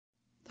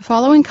The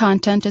following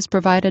content is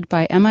provided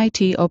by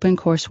MIT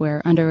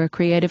OpenCourseware under a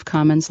Creative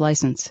Commons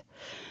license.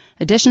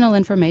 Additional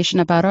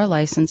information about our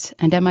license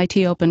and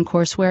MIT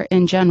OpenCourseware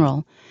in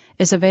general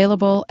is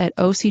available at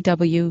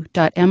ocw.mit.edu.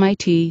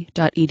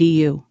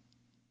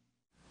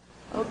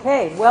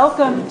 Okay,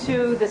 welcome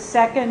to the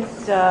second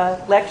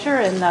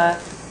lecture in the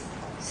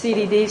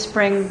CDD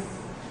Spring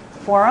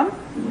Forum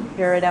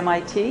here at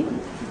MIT,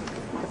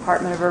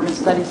 Department of Urban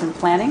Studies and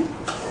Planning.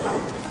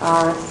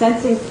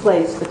 Sensing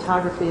Place,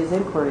 Photography as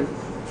Inquiry.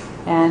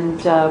 And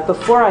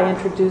before I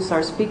introduce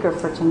our speaker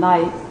for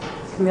tonight,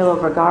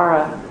 Camilo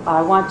Vergara,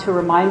 I want to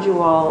remind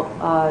you all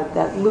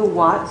that Lou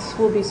Watts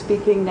will be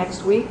speaking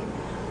next week.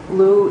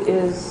 Lou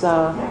is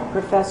a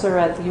professor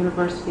at the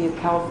University of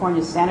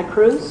California, Santa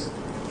Cruz,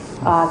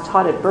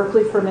 taught at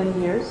Berkeley for many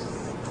years,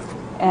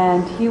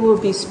 and he will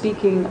be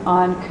speaking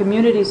on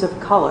communities of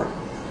color,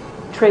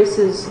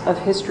 traces of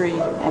history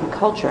and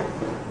culture,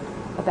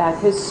 about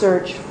his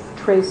search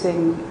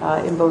tracing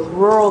in both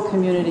rural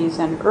communities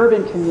and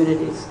urban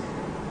communities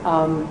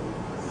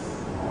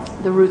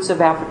the roots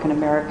of African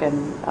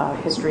American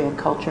history and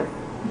culture.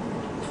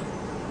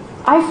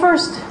 I've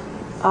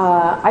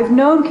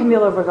known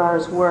Camilo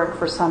Vergara's work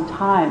for some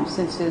time,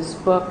 since his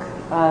book,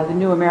 The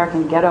New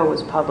American Ghetto,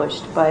 was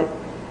published, but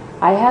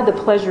I had the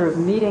pleasure of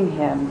meeting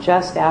him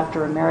just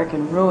after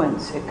American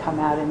Ruins had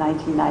come out in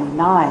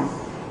 1999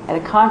 at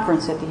a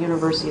conference at the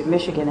University of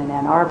Michigan in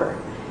Ann Arbor.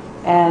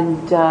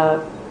 And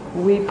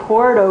we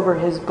pored over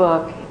his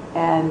book,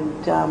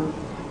 and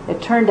it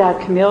turned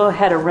out Camilo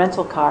had a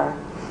rental car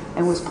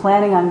and was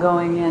planning on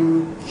going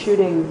in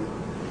shooting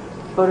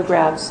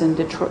photographs in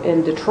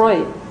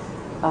Detroit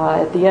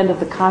at the end of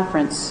the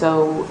conference.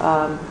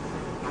 So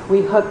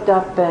we hooked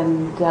up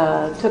and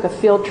took a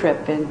field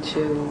trip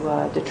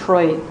into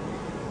Detroit,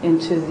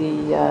 into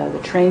the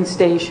train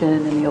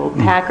station and the old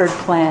Packard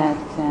plant,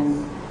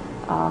 and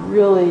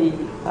really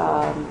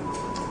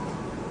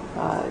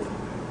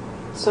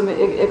some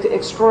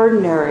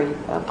extraordinary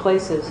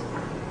places.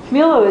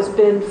 Camilo has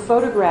been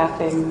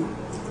photographing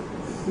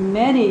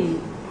many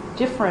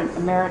different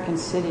American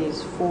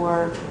cities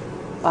for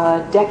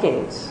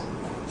decades,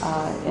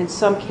 in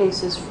some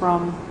cases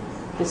from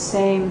the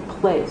same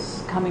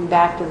place, coming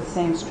back to the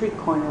same street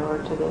corner or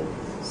to the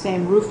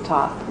same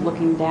rooftop,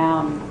 looking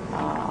down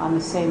on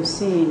the same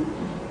scene,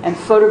 and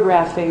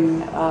photographing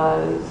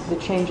the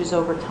changes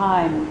over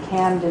time in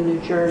Camden,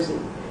 New Jersey,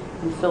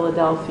 in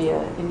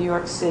Philadelphia, in New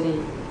York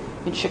City,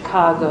 in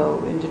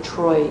Chicago, in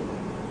Detroit,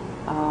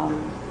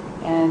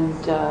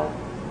 and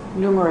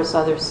numerous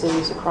other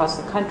cities across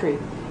the country.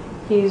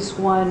 He's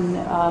won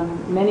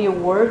many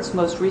awards.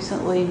 Most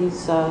recently,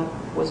 he's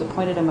was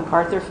appointed a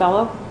MacArthur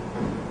Fellow,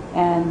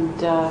 and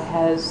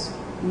has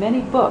many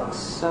books.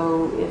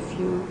 So if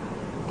you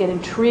get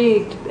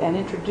intrigued and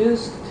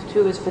introduced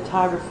to his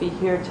photography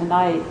here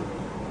tonight,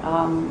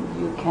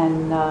 you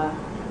can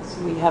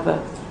see we have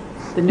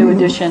the new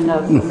edition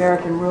of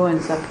American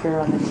Ruins up here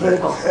on the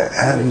table,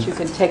 which you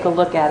can take a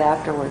look at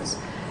afterwards.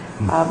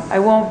 I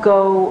won't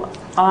go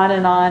on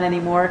and on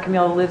anymore.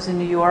 Camilo lives in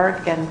New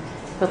York, and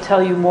he'll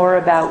tell you more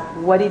about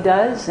what he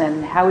does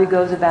and how he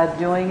goes about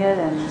doing it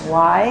and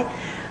why.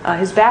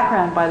 His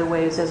background, by the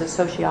way, is as a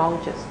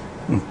sociologist.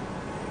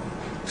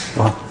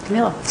 Well,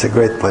 Camilo. It's a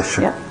great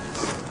pleasure.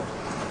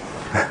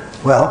 Yeah.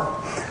 Well,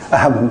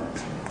 I'm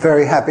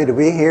very happy to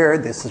be here.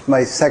 This is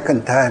my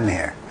second time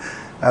here.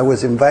 I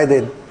was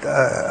invited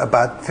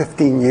about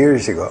 15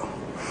 years ago,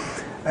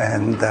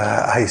 and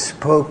I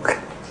spoke.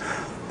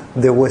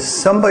 There was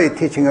somebody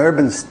teaching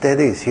urban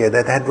studies here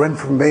that had run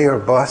for mayor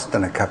of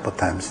Boston a couple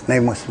times. His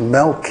name was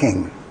Mel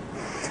King,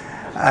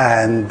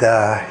 and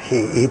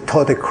he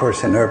taught a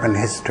course in urban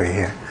history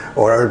here,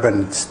 or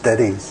urban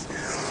studies.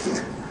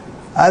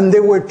 And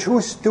there were two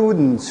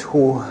students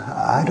who,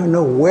 I don't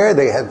know where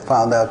they had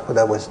found out what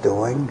I was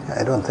doing.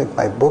 I don't think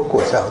my book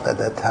was out at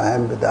that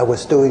time, but I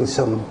was doing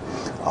some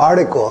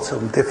articles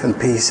on different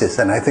pieces,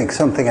 and I think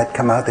something had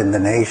come out in The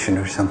Nation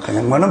or something.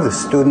 And one of the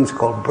students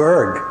called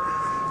Berg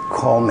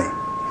called me.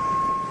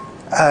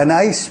 And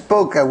I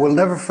spoke, I will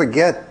never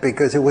forget,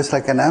 because it was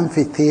like an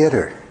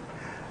amphitheater.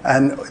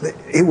 And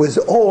it was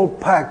all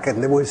packed,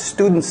 and there were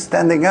students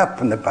standing up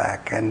in the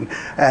back, and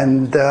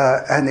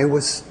it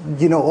was,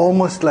 you know,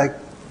 almost like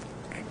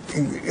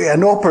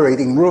an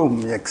operating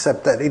room,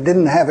 except that it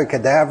didn't have a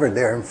cadaver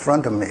there in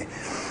front of me.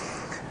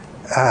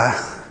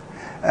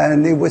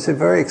 And it was a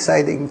very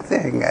exciting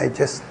thing. I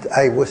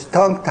was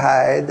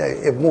tongue-tied,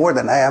 more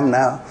than I am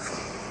now,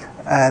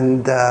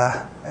 and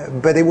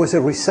but it was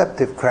a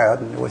receptive crowd,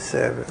 and it was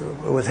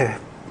a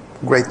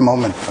great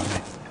moment for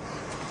me.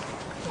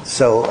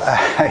 So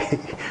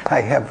I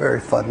have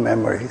very fond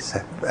memories,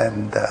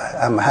 and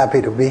I'm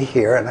happy to be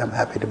here, and I'm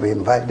happy to be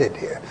invited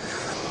here.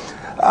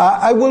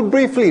 I will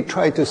briefly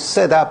try to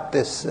set up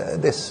this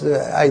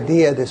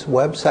idea, this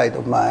website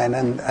of mine,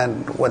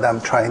 and what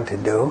I'm trying to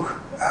do.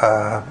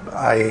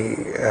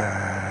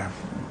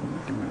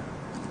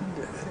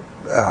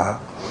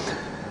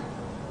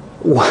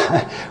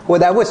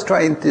 What I was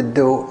trying to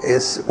do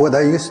is what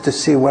I used to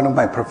see one of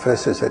my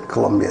professors at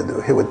Columbia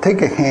do. He would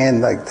take a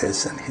hand like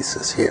this and he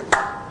says, here,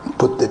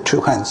 put the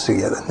two hands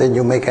together. Then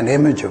you make an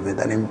image of it,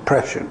 an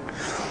impression.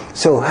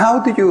 So how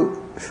do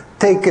you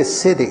take a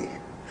city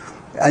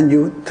and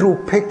you,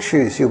 through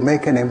pictures, you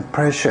make an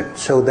impression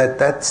so that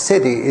that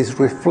city is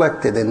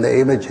reflected in the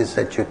images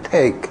that you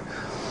take?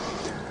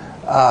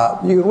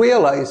 You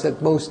realize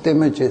that most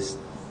images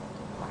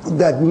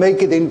that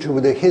make it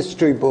into the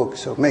history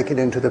books or make it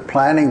into the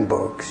planning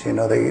books, you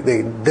know,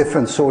 the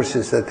different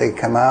sources that they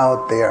come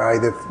out, they are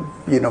either,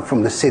 you know,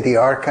 from the city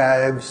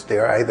archives, they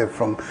are either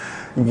from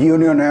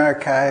union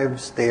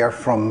archives, they are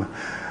from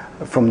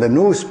the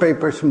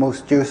newspapers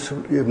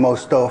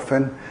most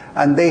often,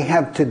 and they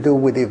have to do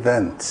with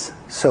events,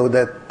 so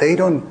that they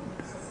don't,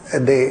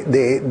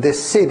 the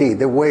city,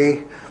 the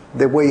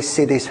way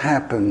cities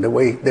happen, the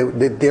way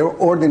their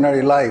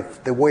ordinary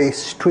life, the way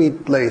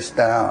street lays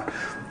down,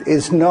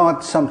 is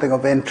not something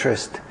of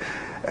interest.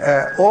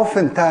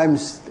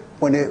 Oftentimes,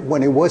 when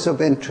it was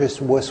of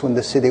interest was when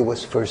the city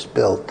was first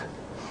built.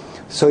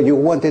 So you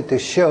wanted to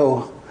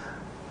show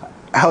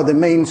how the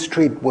main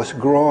street was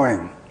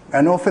growing.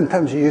 And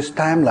oftentimes you use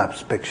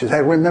time-lapse pictures. I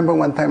remember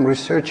one time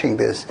researching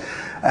this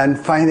and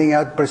finding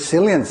out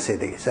Brazilian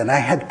cities. And I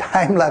had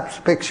time-lapse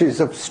pictures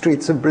of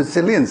streets of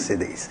Brazilian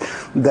cities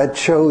that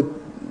showed,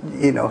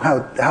 you know,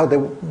 how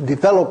the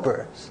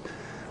developers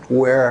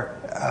were,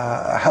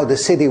 how the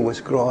city was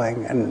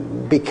growing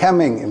and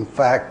becoming, in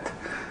fact,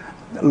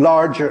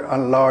 larger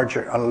and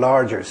larger and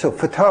larger. So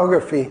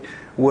photography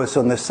was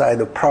on the side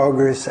of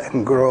progress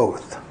and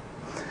growth.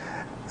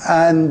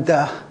 And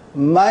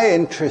my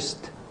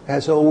interest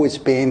has always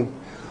been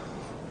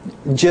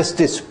just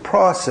this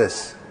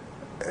process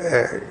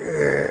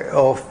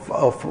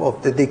of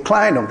the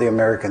decline of the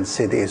American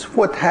cities.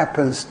 What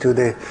happens to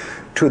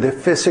the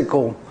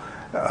physical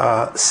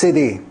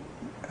city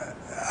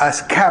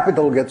as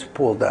capital gets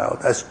pulled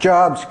out, as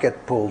jobs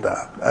get pulled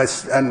out,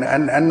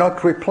 and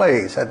not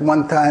replaced. At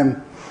one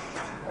time,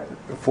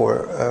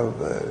 for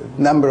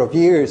a number of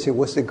years, it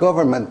was the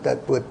government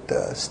that would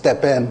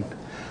step in,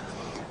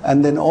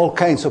 and then all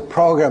kinds of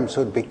programs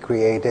would be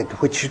created,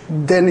 which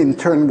then in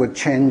turn would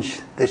change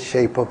the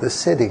shape of the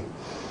city.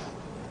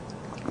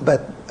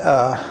 But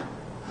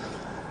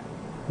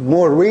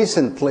more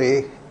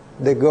recently,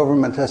 the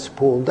government has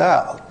pulled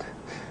out.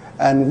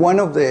 And one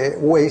of the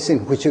ways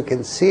in which you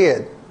can see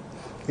it,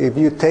 if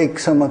you take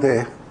some of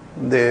the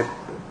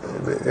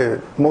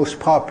most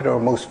popular,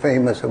 most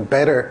famous, or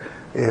better,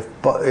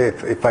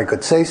 if I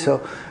could say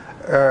so,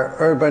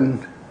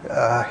 urban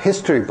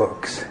history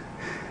books,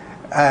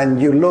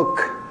 and you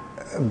look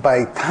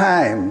by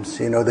times,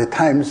 you know, the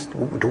times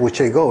to which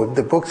they go. If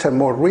the books are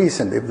more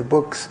recent, if the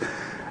books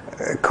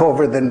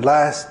cover the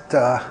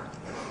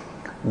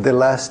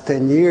last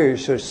 10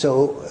 years or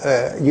so,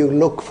 you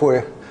look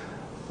for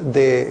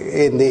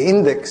in the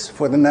index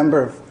for the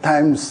number of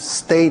times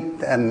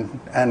state and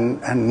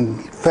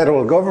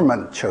federal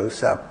government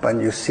shows up,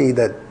 and you see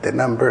that the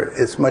number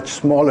is much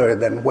smaller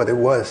than what it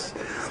was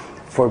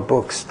for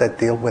books that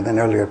deal with an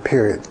earlier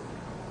period.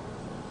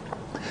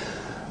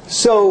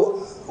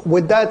 So,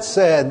 with that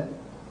said,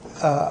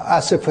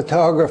 as a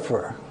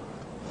photographer,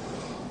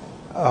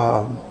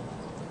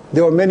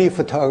 there are many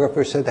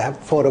photographers that have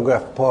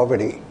photographed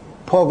poverty.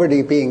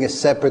 Poverty being a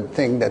separate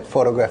thing that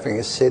photographing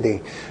a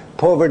city.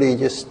 Poverty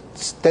just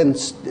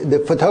tends, the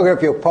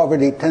photography of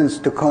poverty tends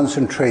to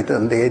concentrate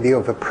on the idea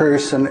of a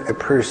person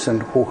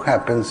who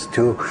happens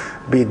to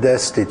be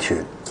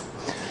destitute.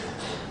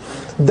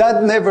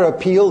 That never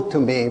appealed to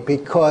me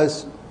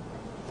because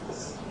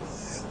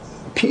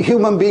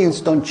human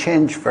beings don't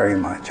change very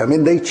much. I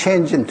mean, they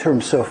change in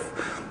terms of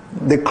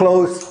the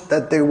clothes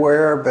that they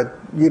wear, but,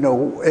 you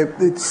know,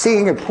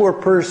 seeing a poor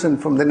person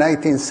from the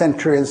 19th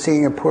century and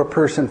seeing a poor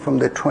person from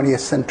the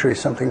 20th century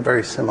is something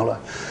very similar.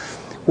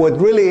 What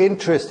really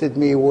interested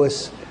me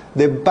was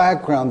the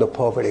background of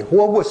poverty.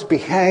 What was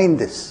behind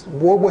this?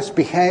 What was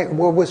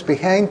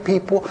behind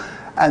people,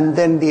 and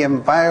then the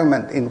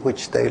environment in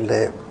which they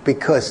live,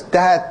 because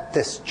that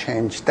has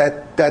changed.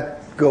 That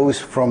goes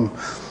from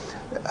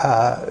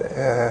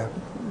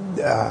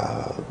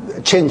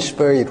changed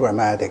very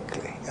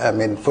dramatically. I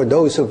mean, for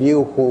those of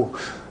you who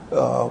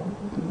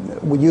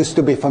used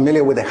to be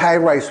familiar with the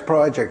high-rise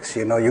projects,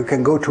 you know, you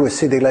can go to a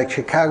city like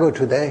Chicago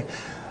today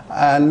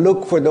and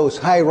look for those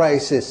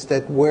high-rises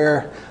that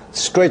were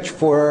stretched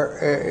for,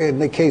 in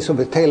the case of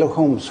the Taylor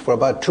homes, for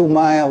about 2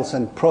 miles,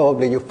 and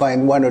probably you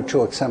find 1 or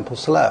 2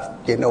 examples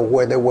left, you know,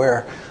 where there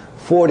were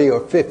 40 or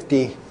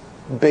 50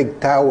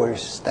 big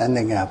towers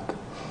standing up.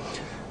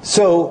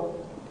 So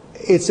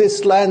it's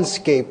this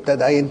landscape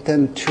that I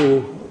intend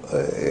to,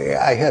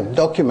 I have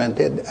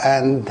documented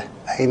and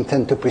I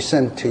intend to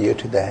present to you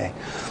today.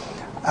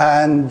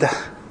 And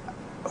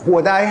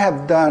what I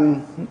have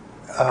done,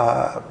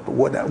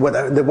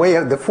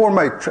 the form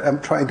I'm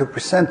trying to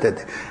present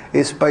it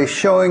is by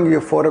showing you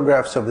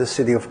photographs of the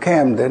city of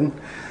Camden,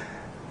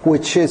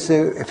 which is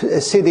a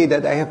city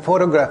that I have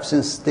photographed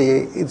since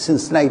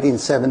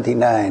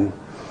 1979.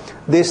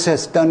 This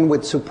is done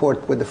with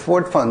support with the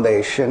Ford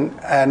Foundation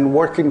and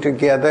working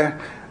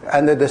together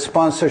under the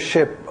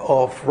sponsorship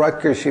of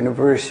Rutgers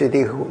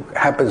University, who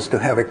happens to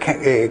have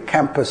a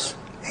campus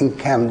in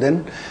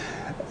Camden,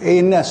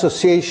 in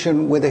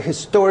association with a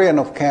historian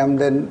of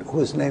Camden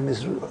whose name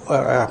is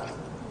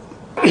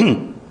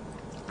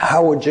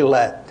Howard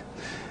Gillette.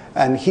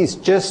 And he's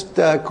just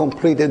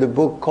completed a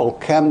book called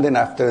Camden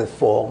After the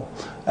Fall.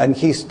 And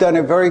he's done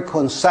a very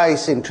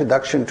concise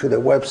introduction to the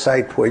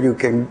website where you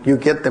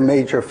get the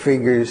major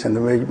figures and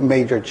the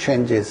major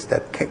changes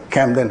that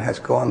Camden has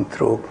gone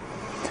through.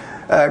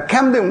 The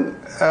Camden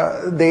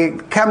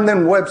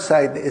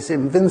website is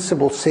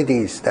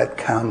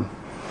invinciblecities.com.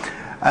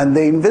 And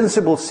the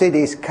invincible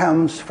cities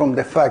comes from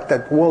the fact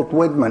that Walt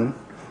Whitman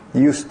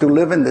used to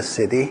live in the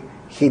city.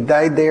 He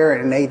died there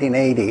in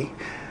 1880.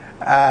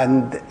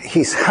 And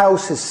his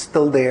house is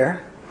still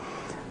there,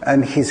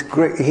 and his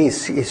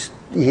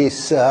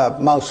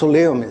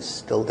mausoleum is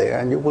still there,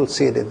 and you will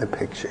see it in the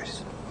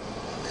pictures.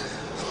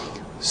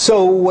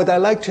 So what I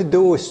like to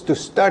do is to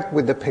start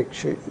with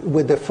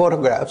the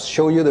photographs,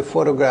 show you the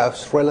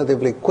photographs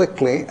relatively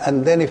quickly,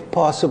 and then if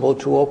possible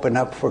to open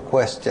up for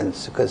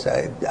questions, because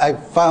I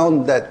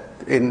found that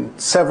in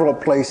several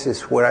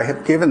places where I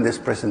have given this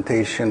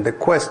presentation, the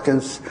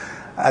questions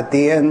at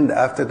the end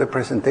after the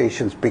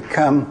presentations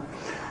become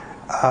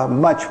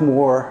much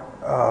more,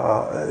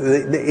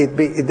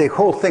 the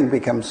whole thing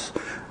becomes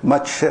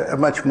much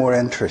more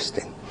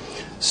interesting.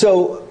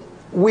 So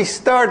we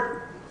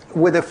start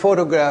with a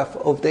photograph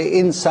of the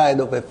inside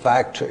of a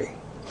factory.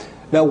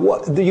 Now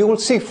you will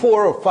see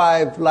 4 or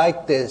 5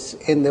 like this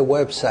in the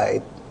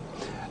website.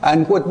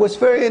 And what was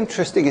very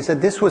interesting is that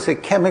this was a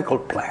chemical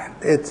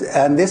plant.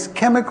 And this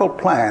chemical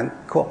plant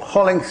called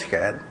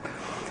Hollingshead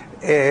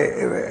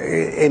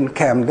in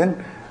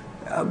Camden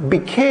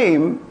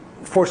became,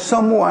 for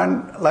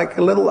someone, like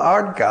a little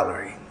art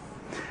gallery.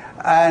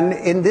 And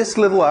in this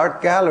little art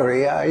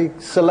gallery, I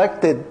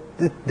selected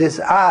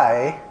this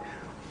eye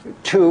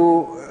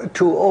to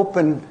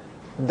open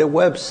the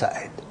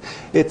website.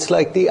 It's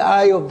like the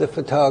eye of the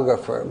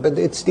photographer, but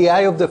it's the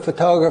eye of the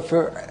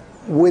photographer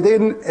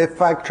within a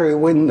factory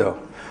window.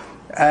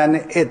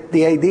 And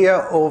the idea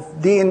of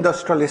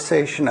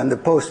deindustrialization and the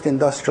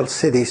post-industrial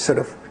city sort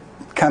of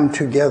come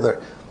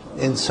together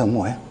in some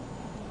way.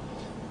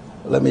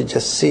 Let me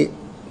just see.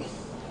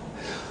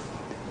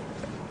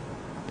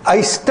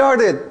 I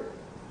started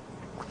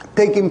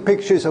taking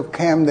pictures of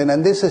Camden,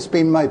 and this has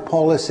been my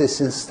policy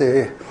since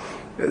the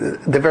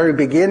very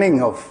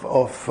beginning of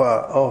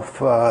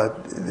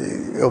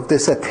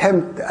this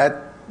attempt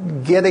at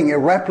getting a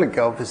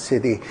replica of the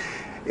city.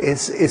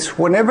 Is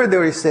whenever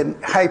there is a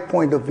high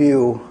point of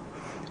view,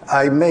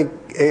 I make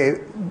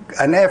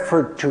an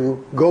effort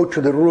to go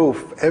to the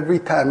roof every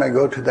time I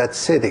go to that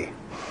city.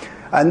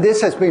 And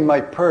this has been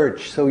my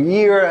purge. So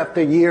year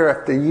after year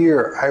after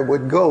year, I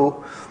would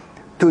go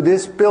to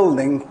this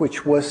building,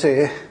 which was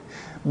a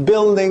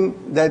building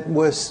that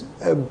was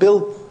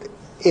built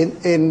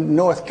in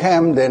North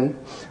Camden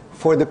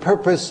for the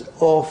purpose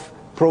of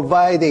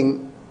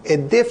providing a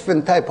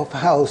different type of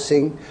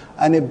housing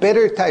and a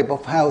better type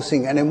of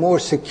housing and a more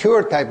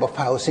secure type of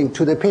housing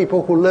to the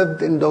people who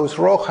lived in those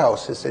row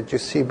houses that you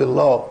see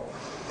below.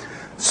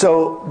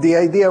 So the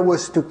idea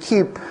was to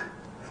keep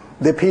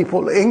the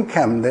people in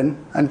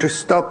Camden and to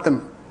stop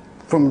them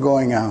from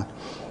going out.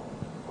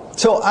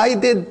 So I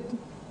did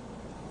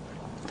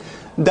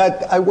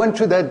that. I went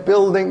to that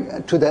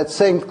building, to that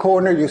same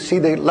corner. You see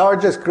the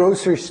largest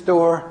grocery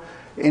store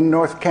in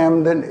North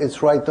Camden.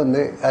 It's right on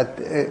the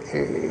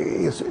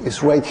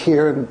it's right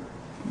here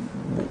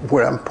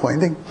where I'm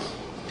pointing.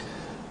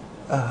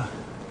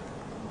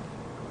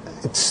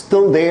 It's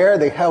still there.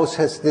 The house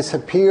has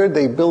disappeared.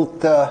 They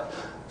built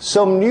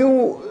some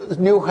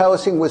new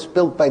housing was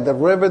built by the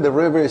river. The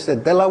river is the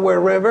Delaware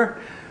River,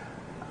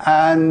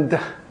 and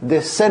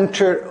this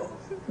center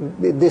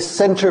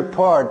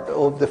part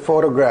of the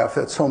photograph,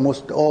 that's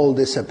almost all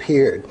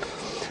disappeared.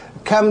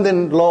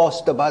 Camden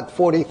lost about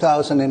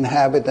 40,000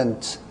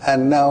 inhabitants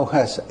and now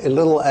has a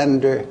little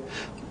under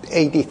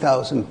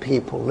 80,000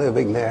 people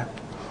living there.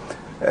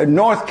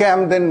 North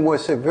Camden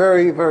was a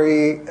very,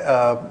 very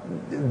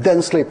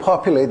densely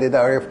populated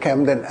area of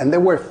Camden, and there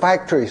were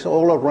factories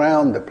all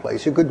around the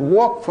place. You could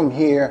walk from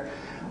here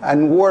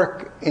and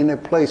work in a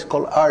place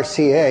called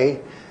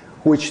RCA,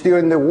 which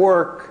during the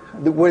war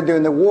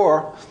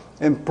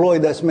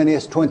employed as many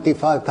as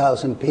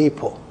 25,000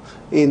 people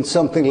in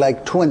something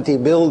like 20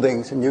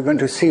 buildings, and you're going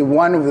to see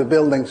one of the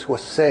buildings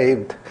was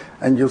saved,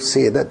 and you'll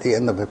see it at the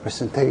end of the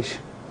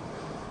presentation.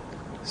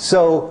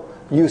 So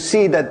you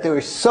see that there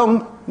is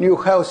some new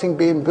housing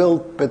being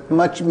built, but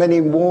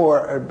many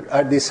more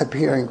are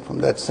disappearing from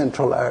that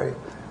central area.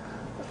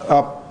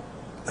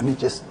 Let me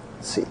just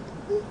see.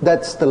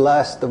 That's the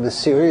last of the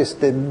series.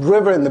 The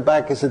river in the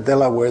back is the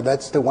Delaware.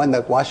 That's the one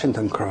that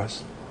Washington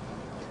crossed.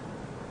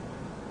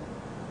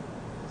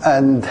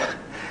 And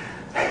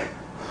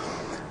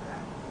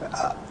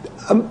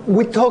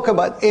we talk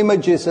about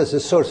images as a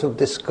source of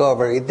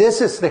discovery.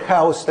 This is the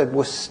house that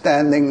was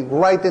standing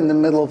right in the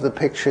middle of the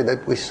picture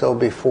that we saw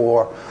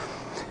before.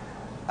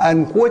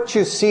 And what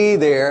you see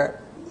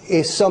there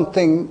is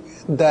something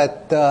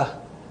that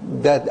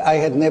that I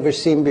had never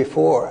seen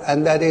before,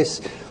 and that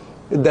is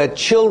that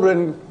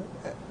children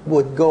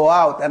would go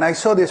out, and I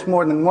saw this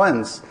more than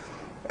once,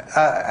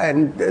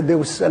 and there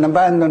was an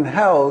abandoned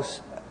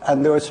house,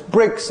 and there was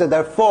bricks that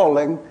are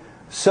falling,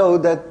 so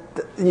that,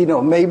 you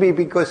know, maybe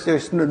because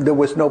there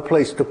was no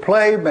place to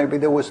play, maybe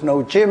there was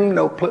no gym,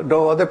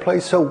 no other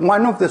place. So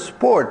one of the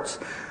sports,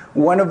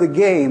 one of the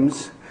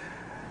games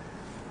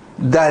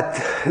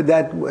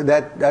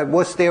that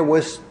was there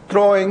was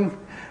throwing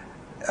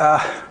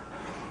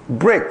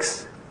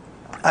bricks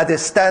at a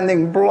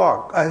standing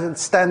block, at a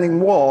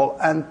standing wall,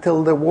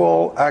 until the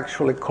wall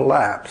actually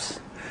collapsed.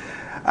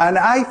 And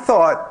I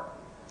thought,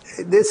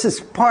 this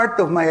is part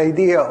of my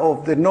idea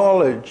of the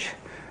knowledge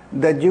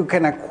that you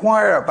can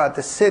acquire about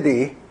the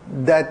city,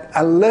 that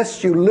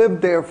unless you live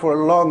there for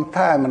a long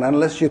time and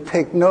unless you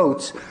take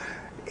notes,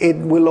 it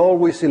will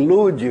always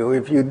elude you.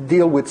 If you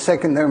deal with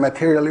secondary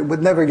material, it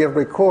would never get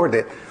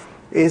recorded.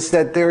 Is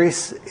that there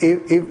is,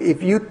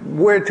 if you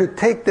were to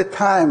take the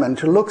time and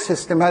to look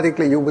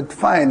systematically, you would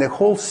find a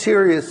whole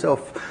series of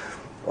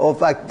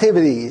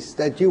activities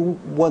that you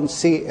won't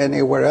see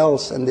anywhere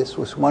else, and this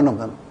was one of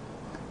them.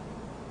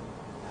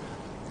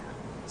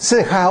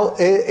 So how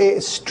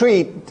a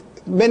street,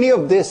 many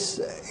of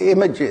these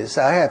images,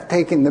 I have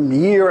taken them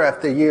year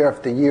after year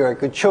after year. I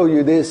could show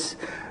you this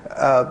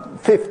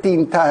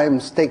 15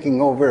 times,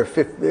 taking over a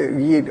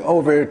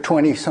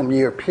 20-some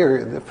year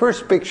period. The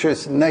first picture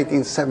is in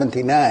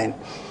 1979.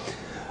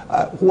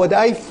 What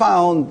I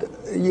found,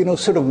 you know,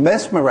 sort of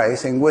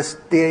mesmerizing was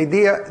the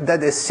idea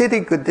that a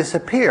city could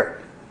disappear.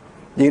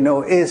 You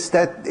know, here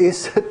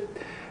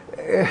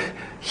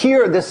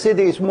the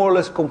city is more or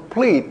less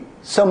complete.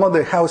 Some of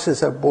the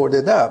houses are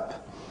boarded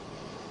up.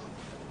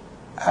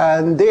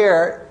 And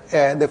there,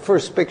 the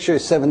first picture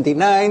is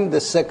 79,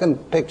 the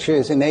second picture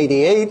is in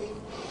 88.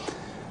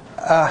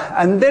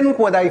 And then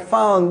what I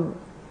found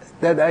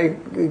that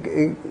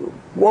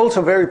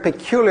also very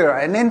peculiar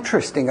and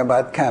interesting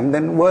about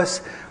Camden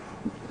was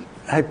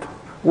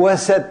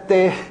that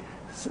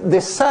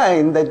the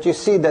sign that you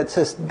see that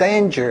says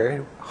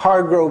danger,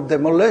 Hargrove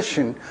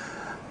demolition,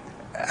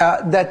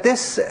 that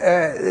this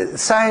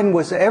sign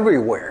was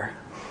everywhere.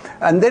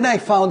 And then I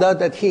found out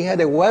that he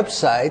had a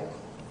website,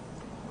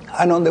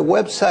 and on the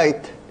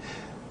website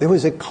there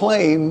was a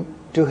claim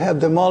to have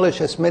demolished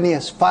as many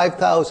as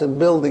 5,000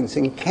 buildings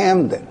in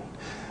Camden.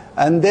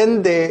 And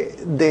then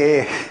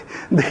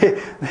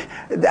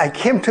I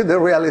came to the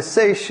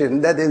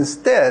realization that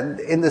instead,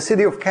 in the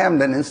city of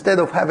Camden, instead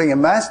of having a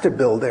master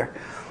builder,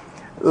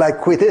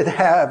 like we did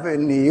have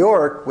in New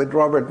York with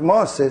Robert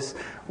Moses,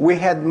 we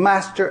had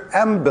master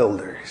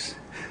builders.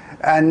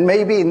 And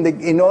maybe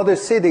in other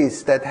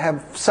cities that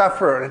have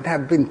suffered and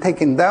have been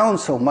taken down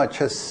so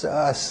much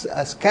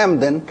as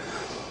Camden,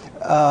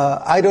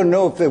 I don't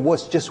know if it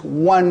was just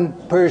one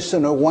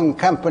person or one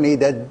company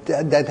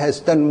that has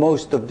done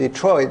most of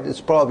Detroit.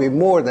 It's probably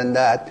more than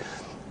that.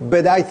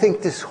 But I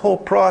think this whole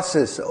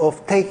process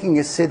of taking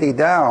a city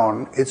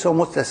down, it's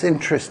almost as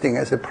interesting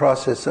as the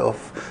process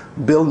of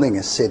building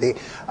a city.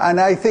 And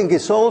I think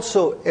it's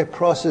also a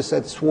process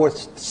that's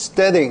worth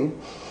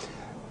studying,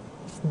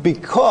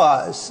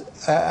 because,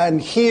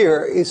 and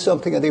here is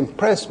something that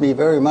impressed me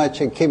very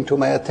much and came to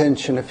my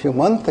attention a few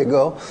months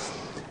ago,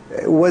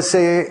 was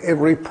a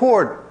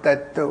report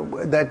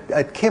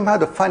that came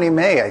out of Fannie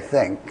Mae, I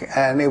think,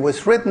 and it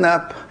was written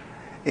up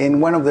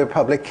in one of their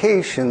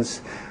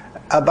publications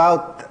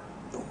about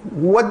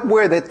what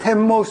were the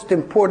 10 most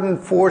important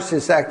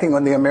forces acting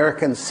on the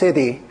American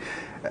city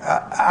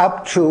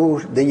up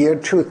to the year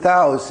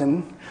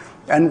 2000,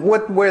 and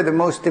what were the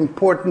most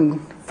important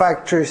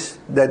factors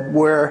that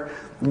were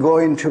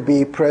going to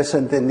be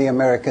present in the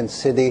American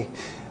city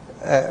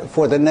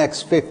for the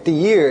next 50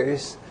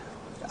 years.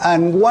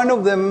 And one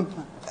of them,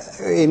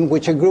 in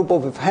which a group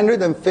of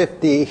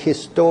 150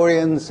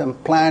 historians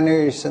and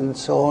planners and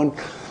so on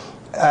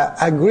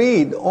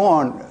agreed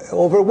on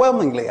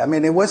overwhelmingly. I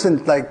mean, it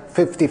wasn't like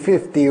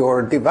 50-50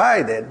 or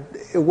divided.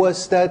 It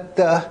was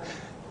that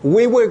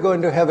we were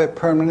going to have a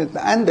permanent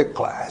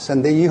underclass,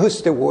 and they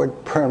used the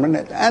word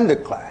permanent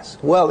underclass.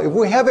 Well, if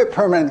we have a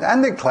permanent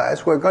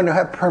underclass, we're going to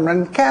have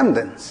permanent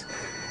Camdens.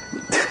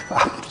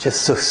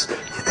 Just so,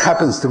 it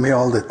happens to me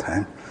all the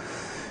time.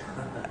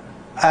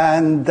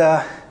 And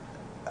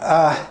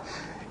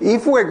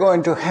if we're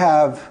going to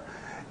have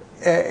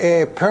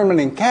a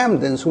permanent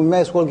Camdens, we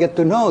may as well get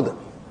to know them,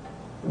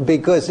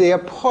 because they are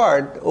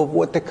part of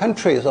what the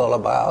country is all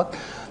about,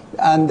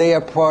 and they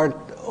are part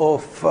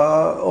of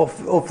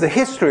the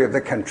history of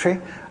the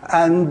country.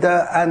 And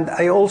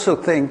I also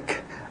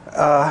think,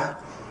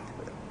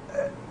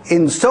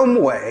 in some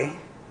way,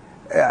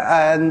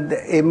 and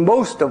in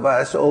most of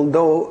us,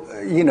 although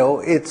you know,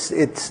 it's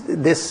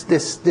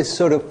this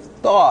sort of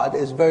thought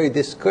is very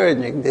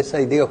discouraging, this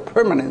idea of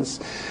permanence.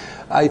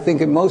 I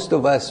think in most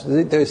of us,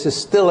 there's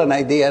still an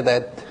idea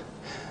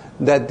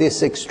that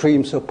these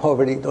extremes of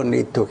poverty don't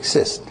need to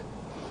exist.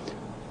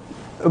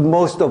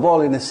 Most of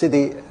all in a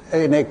city,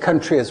 in a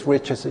country as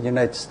rich as the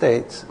United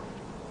States.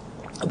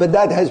 But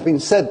that has been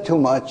said too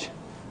much.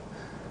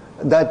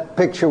 That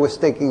picture was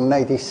taken in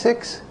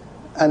 '96,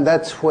 and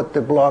that's what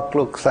the block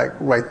looks like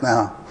right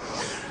now.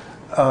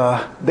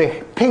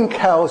 The pink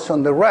house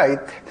on the right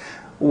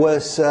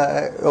was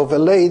of a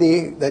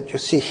lady that you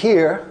see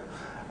here,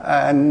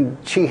 and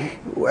she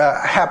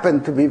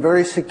happened to be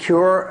very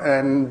secure,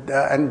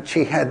 and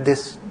she had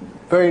this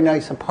very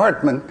nice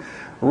apartment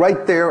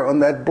right there on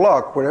that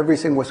block where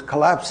everything was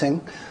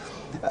collapsing.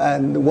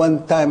 And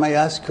one time I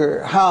asked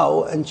her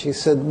how, and she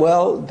said,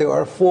 well, there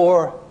are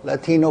 4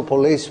 Latino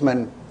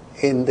policemen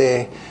in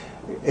the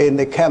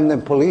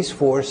Camden police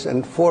force,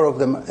 and the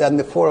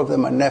 4 of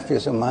them are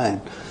nephews of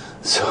mine.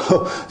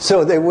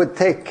 So they would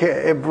take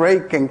a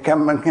break and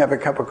come and have a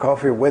cup of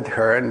coffee with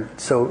her, and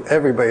so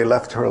everybody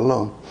left her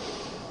alone.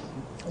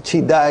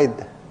 She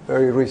died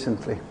very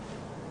recently.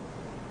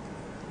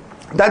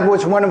 That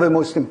was one of the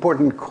most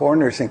important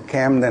corners in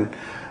Camden.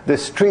 The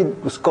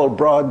street was called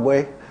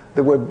Broadway.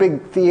 There were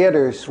big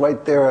theaters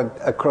right there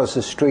across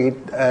the street,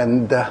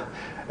 and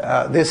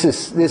this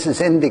is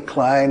in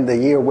decline. The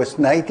year was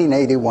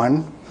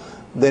 1981.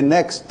 The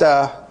next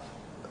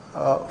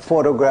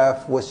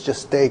photograph was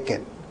just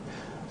taken.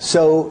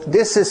 So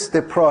this is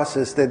the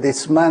process, the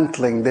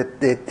dismantling,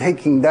 the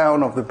taking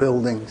down of the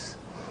buildings.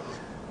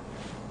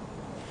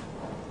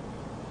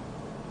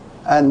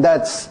 And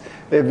that's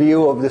a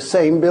view of the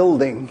same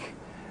building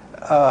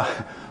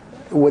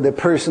with a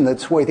person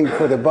that's waiting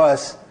for the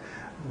bus.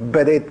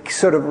 But it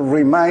sort of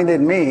reminded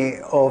me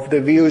of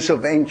the views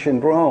of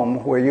ancient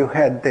Rome, where you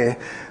had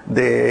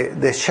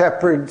the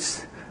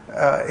shepherds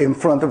in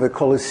front of the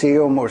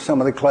Colosseum or some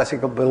of the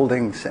classical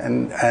buildings,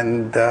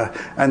 and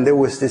there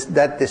was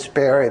that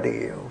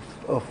disparity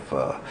of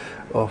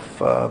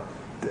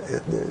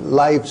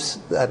lives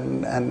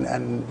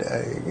and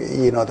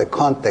you know, the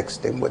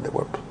context in which they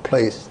were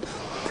placed.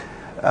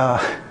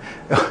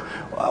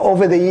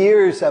 Over the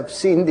years, I've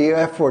seen the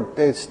effort.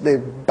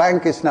 The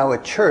bank is now a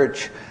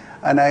church,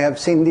 and I have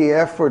seen the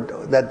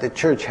effort that the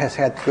church has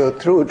had to go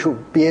through to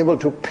be able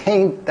to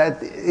paint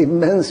that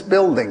immense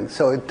building.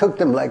 So it took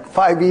them like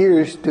 5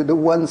 years to do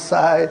one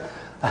side,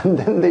 and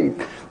then they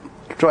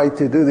tried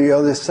to do the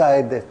other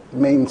side, the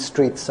main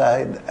street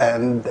side,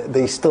 and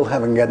they still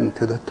haven't gotten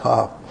to the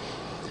top.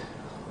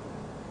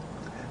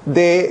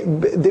 The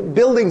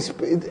buildings,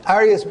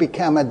 areas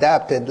become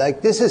adapted.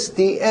 Like this is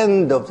the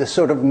end of the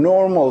sort of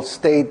normal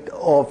state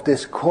of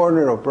this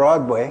corner of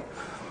Broadway.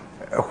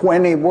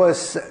 When it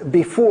was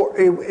before,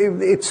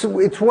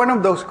 it's one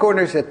of those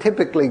corners that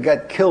typically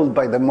got killed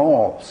by the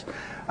malls.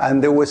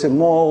 And there was a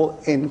mall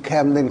in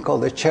Camden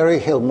called the Cherry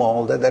Hill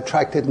Mall that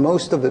attracted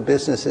most of the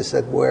businesses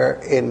that were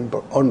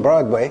on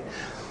Broadway.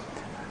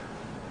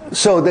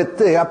 So that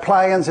the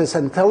appliances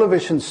and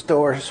television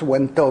stores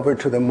went over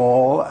to the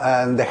mall,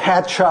 and the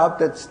hat shop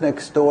that's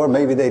next door,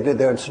 maybe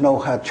there's no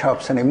hat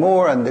shops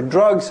anymore, and the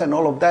drugs and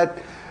all of that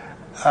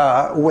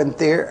went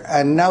there.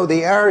 And now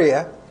the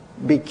area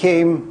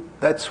became,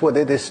 that's what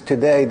it is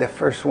today. The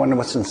first one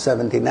was in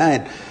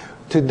 '79.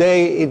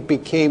 Today it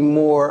became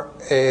more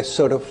a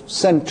sort of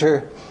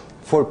center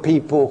for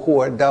people who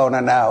are down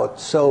and out.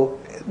 So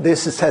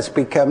this has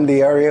become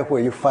the area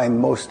where you find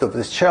most of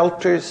the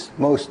shelters,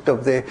 most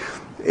of the,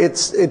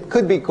 it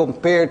could be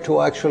compared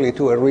to actually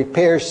to a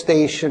repair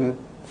station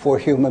for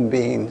human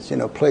beings, you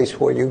know, a place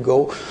where you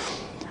go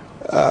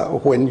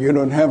when you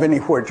don't have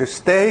anywhere to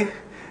stay,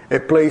 a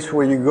place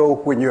where you go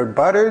when you're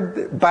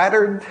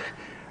battered,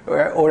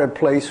 or a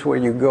place where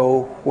you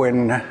go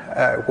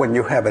when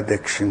you have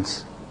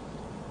addictions.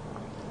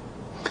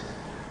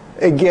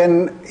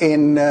 Again,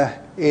 in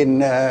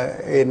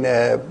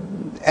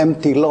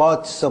empty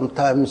lots,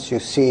 sometimes you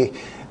see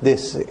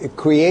these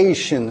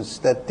creations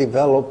that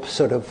develop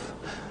sort of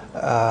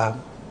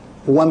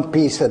one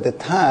piece at a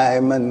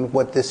time. And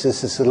what this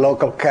is a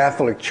local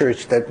Catholic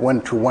church that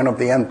went to one of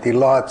the empty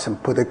lots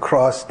and put a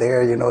cross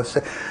there, you know,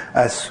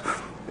 as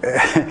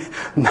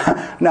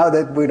now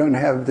that we don't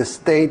have the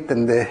state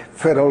and the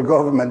federal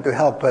government to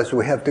help us,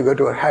 we have to go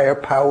to a higher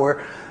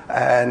power.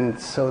 And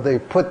so they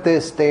put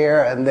this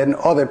there, and then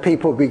other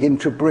people begin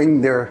to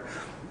bring their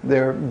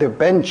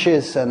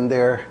benches and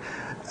their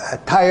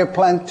tire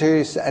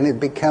planters, and it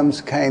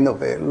becomes kind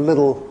of a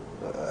little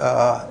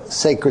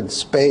sacred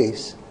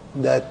space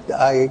that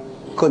I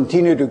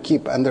continue to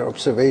keep under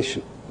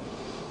observation.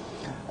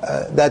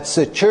 That's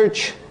a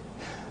church.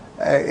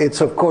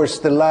 It's, of course,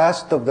 the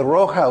last of the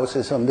row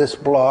houses on this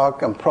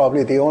block, and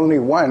probably the only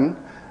one.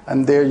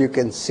 And there you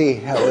can see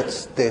how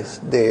it's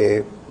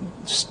the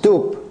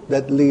stoop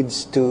that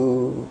leads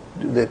to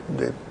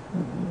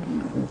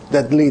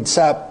that leads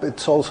up.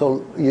 It's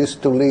also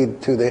used to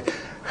lead to the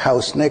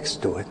house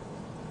next to it.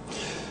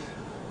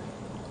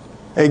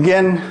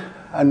 Again,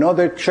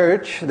 another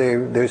church.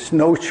 There's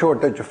no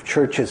shortage of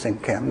churches in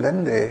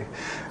Camden.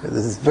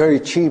 It's very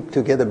cheap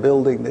to get a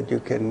building that you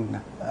can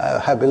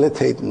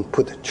habilitate and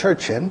put a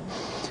church in.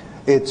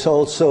 It's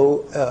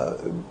also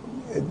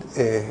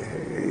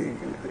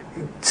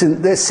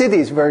the city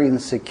is very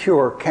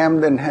insecure.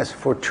 Camden has,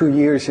 for 2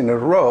 years in a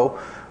row,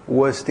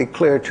 was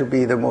declared to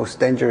be the most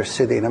dangerous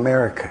city in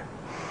America.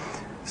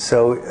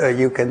 So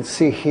you can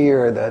see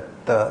here that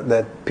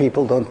that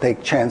people don't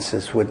take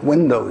chances with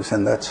windows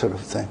and that sort of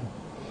thing.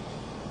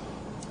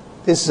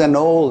 This is an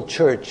old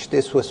church.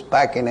 This was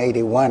back in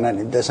 '81, and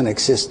it doesn't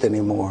exist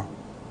anymore.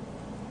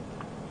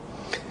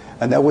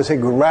 And that was a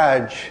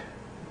garage,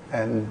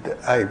 and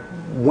I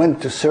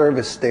went to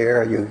service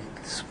there.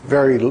 It's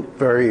very,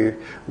 very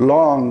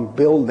long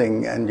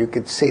building, and you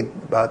could see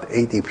about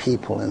 80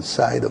 people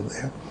inside of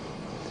there.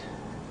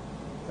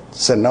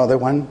 It's another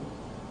one.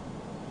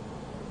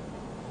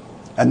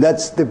 And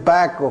that's the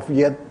back of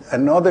yet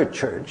another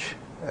church.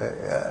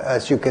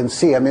 As you can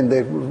see, I mean,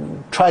 the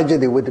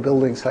tragedy with the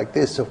buildings like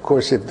this, of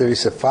course, if there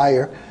is a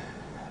fire,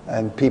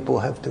 and people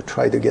have to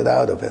try to get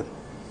out of it.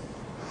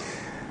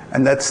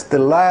 And that's the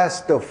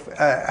last of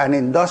an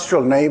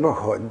industrial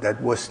neighborhood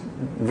that was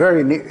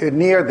very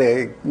near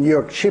the New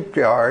York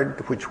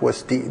shipyard, which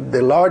was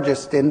the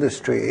largest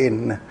industry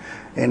in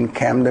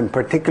Camden,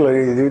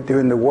 particularly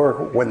during the war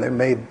when they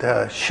made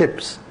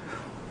ships.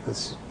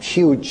 This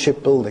huge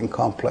shipbuilding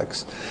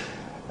complex.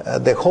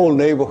 The whole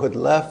neighborhood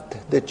left.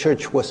 The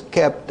church was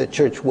kept. The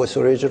church was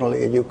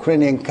originally a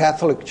Ukrainian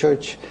Catholic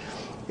church.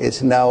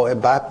 It's now a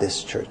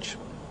Baptist church.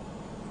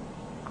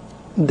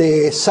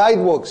 The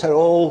sidewalks are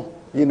all,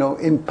 you know,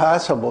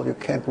 impassable. You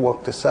can't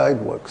walk the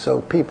sidewalk, so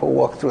people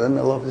walk through the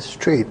middle of the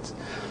street.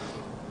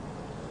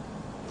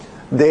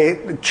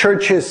 The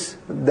churches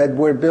that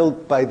were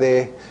built by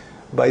the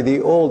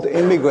old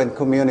immigrant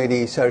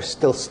communities are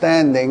still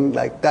standing,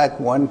 like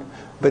that one,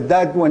 but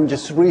that one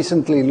just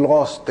recently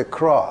lost the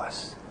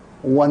cross.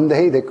 One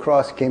day the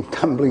cross came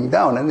tumbling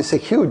down, and it's a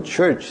huge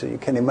church, so you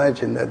can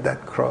imagine that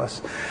that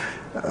cross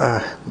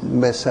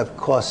must have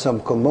caused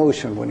some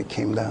commotion when it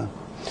came down.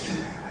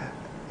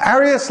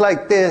 Areas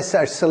like this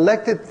are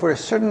selected for a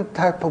certain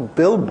type of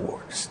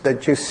billboards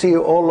that you see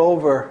all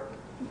over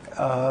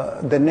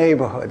the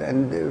neighborhood.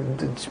 And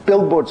it's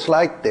billboards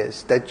like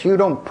this that you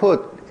don't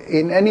put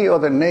in any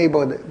other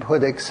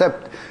neighborhood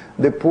except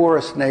the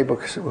poorest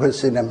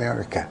neighborhoods in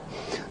America.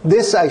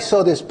 I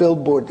saw this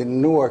billboard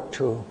in Newark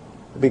too,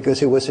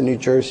 because it was a New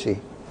Jersey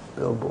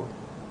billboard.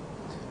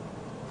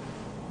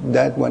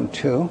 That one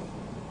too.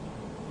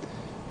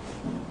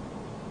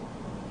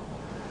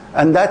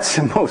 And that's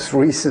the most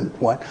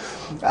recent one.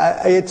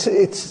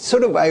 It's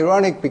sort of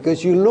ironic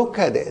because you look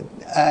at it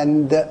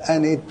and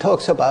it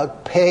talks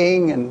about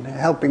paying and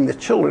helping the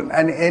children,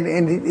 and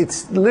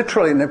it's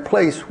literally in a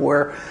place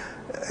where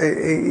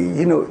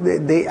you know,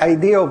 the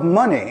idea of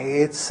money,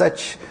 it's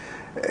such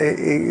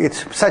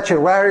a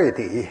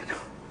rarity.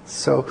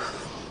 So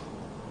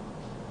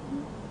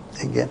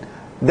again,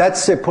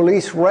 that's a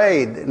police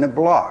raid in a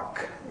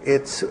block.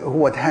 It's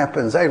what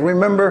happens. I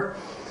remember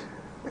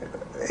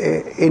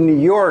in New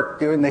York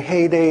during the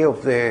heyday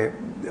of the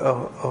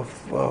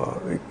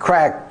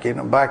crack, you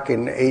know, back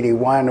in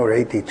 '81 or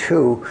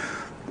 '82,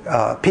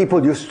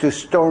 people used to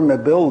storm a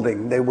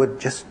building. They would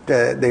just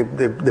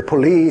the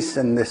police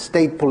and the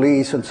state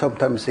police and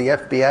sometimes the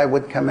FBI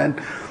would come in,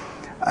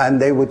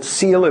 and they would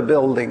seal a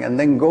building and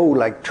then go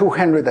like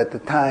 200 at a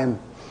time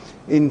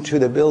into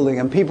the building,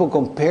 and people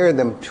compare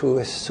them to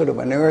a sort of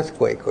an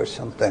earthquake or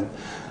something.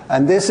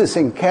 And this is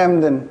in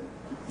Camden,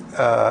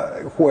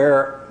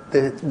 where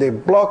the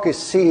block is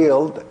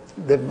sealed,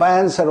 the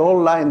vans are all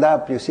lined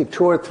up. You see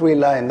 2 or 3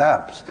 lined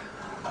up,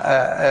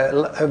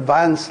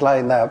 vans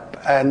lined up,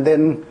 and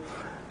then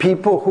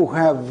people who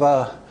have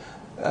an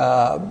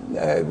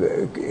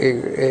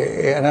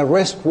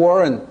arrest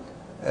warrant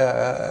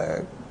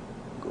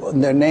on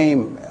their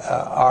name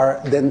are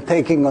then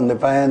taken on the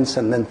vans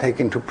and then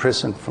taken to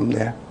prison from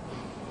there.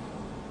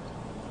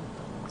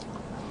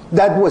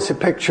 That was a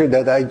picture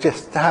that I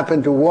just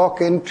happened to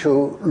walk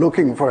into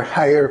looking for a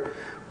higher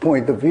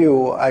point of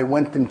view. I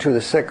went into the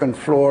 2nd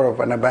floor of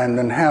an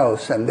abandoned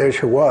house, and there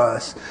she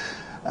was.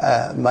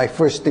 My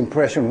first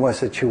impression was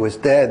that she was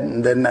dead,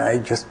 and then I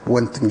just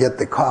went and get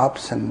the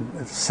cops and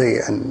see,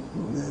 and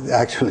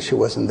actually she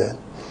wasn't dead.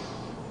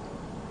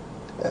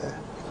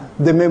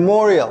 The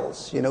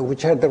memorials, you know,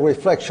 which are the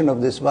reflection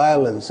of this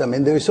violence. I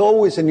mean, there's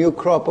always a new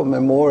crop of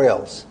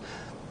memorials.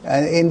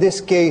 And in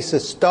this case, a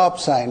stop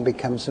sign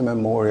becomes a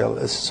memorial.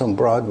 This is on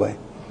Broadway.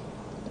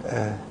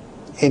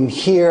 In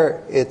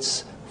here,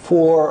 it's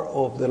 4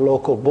 of the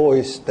local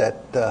boys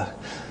that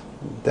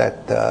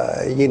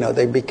you know,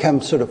 they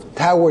become sort of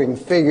towering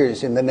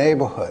figures in the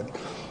neighborhood.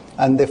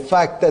 And the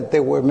fact that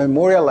they were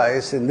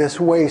memorialized in this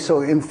way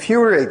so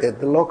infuriated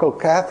the local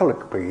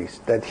Catholic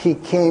priest that he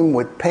came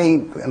with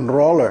paint and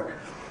roller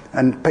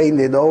and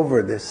painted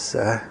over this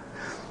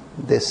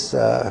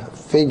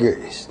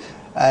figures.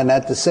 And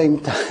at the same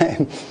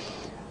time,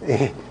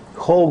 a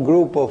whole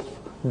group of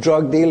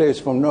drug dealers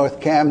from North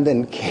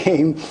Camden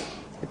came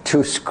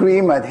to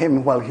scream at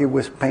him while he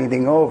was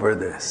painting over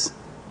this.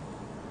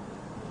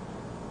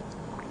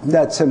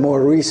 That's a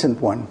more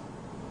recent one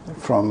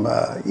from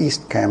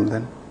East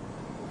Camden.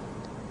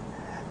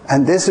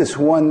 And this is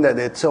one that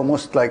it's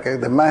almost like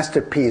the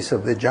masterpiece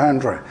of the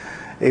genre.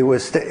 It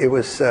was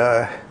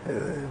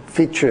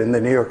featured in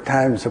the New York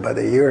Times about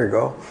a year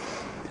ago.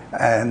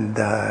 And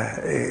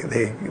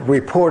the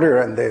reporter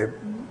and the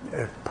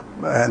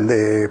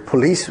the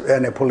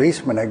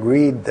policeman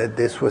agreed that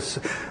this was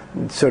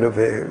sort of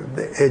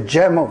a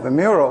gem of a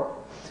mural.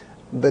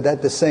 But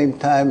at the same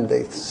time,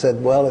 they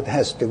said, well, it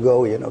has to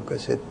go, you know,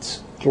 because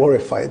it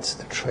glorifies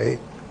the trade.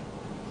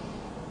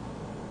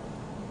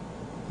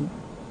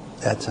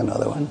 That's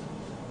another one.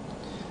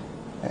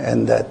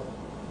 And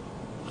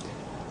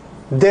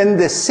then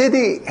the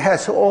city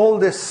has all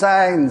the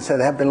signs that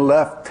have been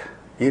left,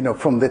 you know,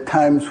 from the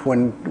times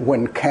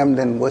when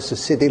Camden was a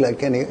city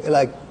like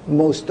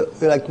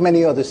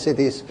many other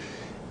cities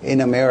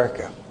in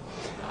America.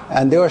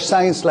 And there are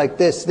signs like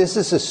this. This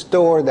is a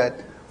store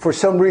that, for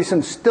some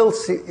reason, still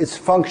is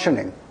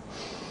functioning.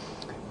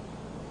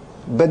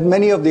 But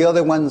many of the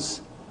other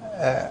ones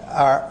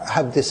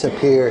have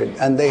disappeared,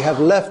 and they have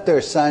left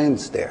their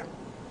signs there.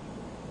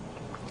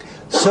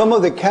 Some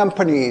of the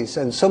companies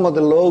and some of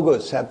the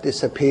logos have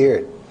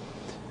disappeared.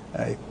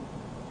 Right?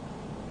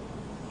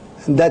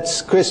 And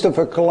that's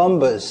Christopher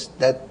Columbus,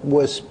 that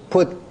was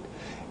put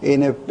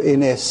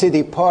in a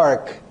city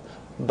park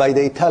by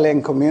the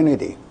Italian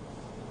community.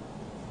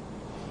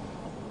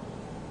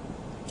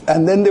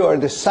 And then there are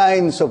the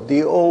signs of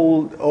the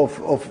old,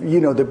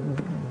 you know,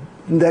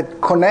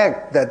 that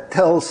connect, that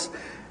tells,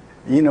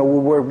 you know, we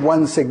were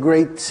once a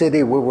great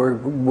city,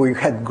 we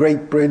had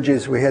great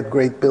bridges, we had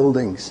great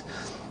buildings.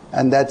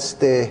 And that's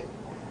the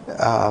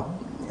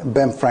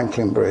Ben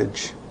Franklin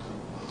Bridge.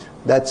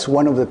 That's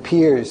one of the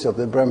piers of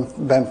the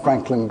Ben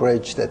Franklin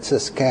Bridge that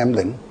says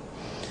Camden.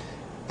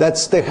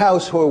 That's the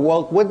house where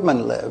Walt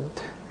Whitman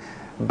lived.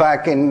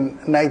 Back in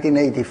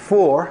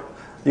 1984,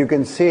 you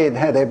can see it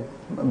had an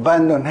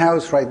abandoned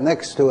house right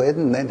next to it,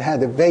 and it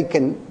had a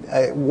vacant,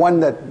 one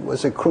that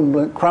was a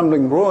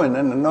crumbling ruin,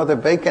 and another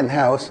vacant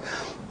house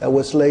that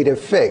was later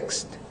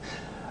fixed.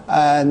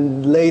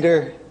 And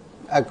later,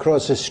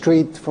 across the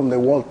street from the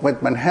Walt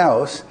Whitman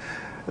house,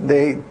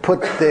 they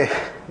put the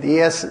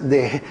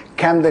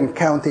Camden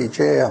County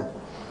Jail.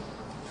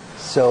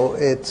 So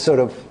it's sort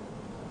of,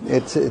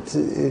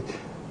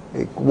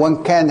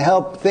 one can't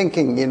help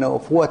thinking, you know,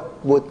 of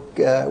what would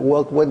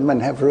Walt Whitman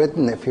have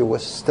written if he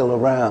was still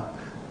around.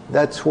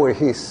 That's where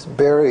he's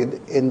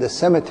buried in the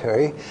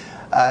cemetery.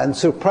 And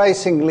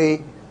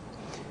surprisingly,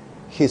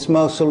 his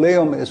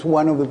mausoleum is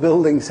one of the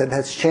buildings that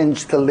has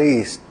changed the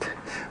least.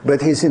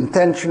 But his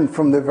intention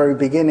from the very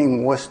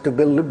beginning was to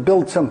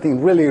build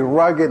something really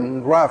rugged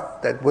and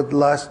rough that would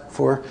last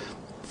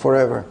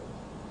forever.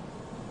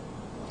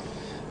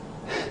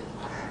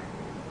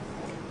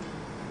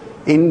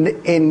 In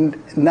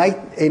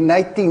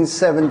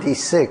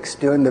 1976,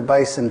 during the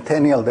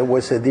bicentennial, there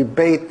was a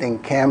debate in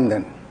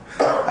Camden.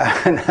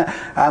 And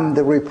I'm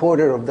the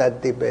reporter of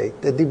that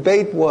debate. The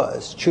debate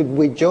was, should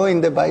we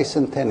join the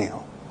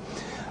bicentennial?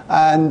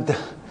 And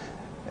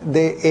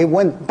it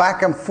went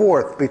back and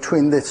forth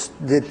between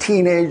the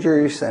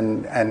teenagers,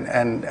 and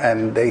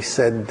they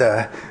said,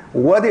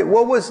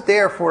 what's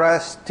there for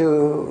us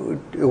to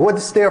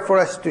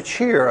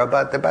cheer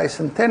about the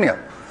bicentennial?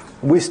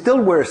 We still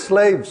were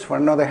slaves for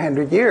another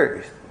 100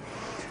 years.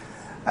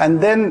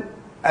 And then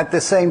at the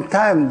same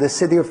time, the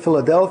city of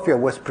Philadelphia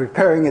was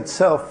preparing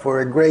itself for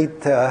a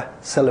great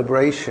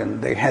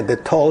celebration. They had the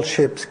tall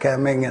ships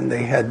coming, and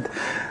they had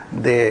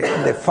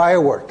the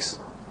fireworks.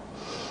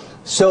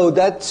 So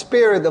that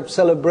spirit of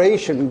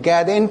celebration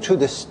got into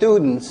the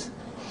students,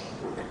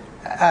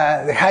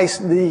 the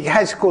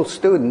high school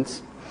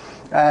students,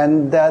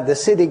 and the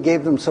city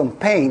gave them some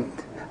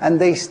paint, and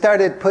they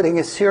started putting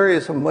a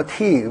series of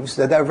motifs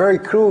that are very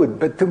crude,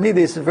 but to me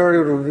this is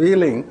very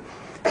revealing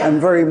and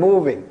very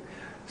moving.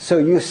 So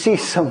you see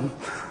the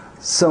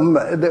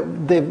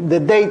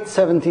date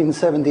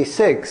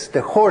 1776,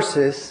 the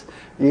horses,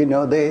 you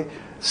know,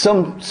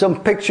 some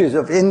pictures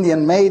of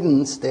Indian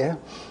maidens there.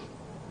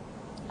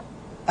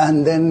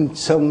 And then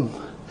some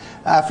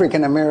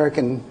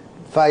African-American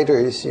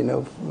fighters, you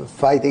know,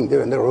 fighting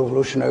during the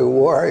Revolutionary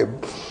War.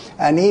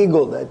 An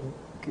eagle that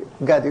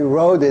got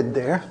eroded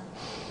there.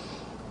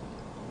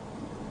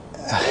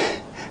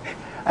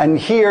 And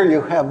here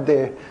you have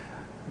the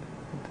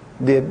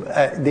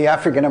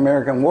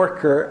African-American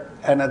worker,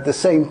 and at the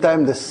same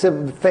time the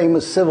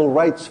famous civil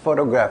rights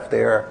photograph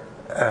there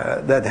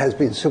that has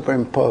been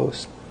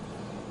superimposed.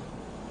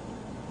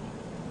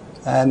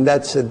 And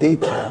that's a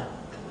detail.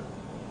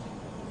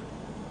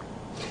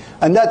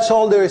 And that's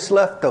all there is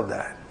left of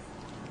that.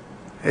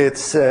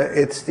 It's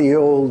the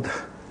old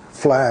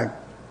flag.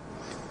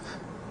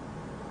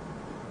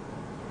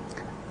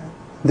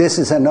 This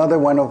is another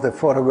one of the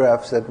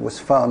photographs that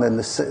was found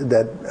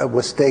that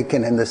was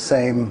taken in the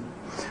same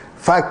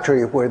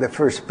factory where the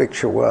first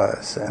picture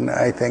was, and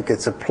I think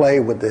it's a play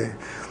with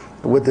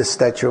the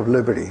Statue of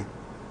Liberty.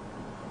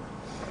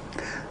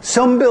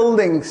 Some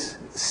buildings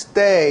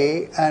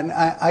stay, and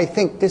I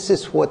think this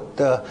is what.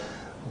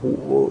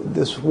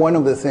 This one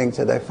of the things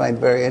that I find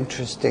very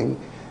interesting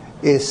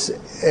is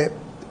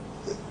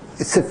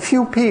it's a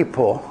few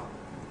people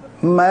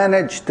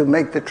managed to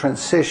make the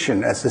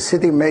transition. As the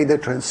city made the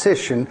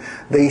transition,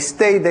 they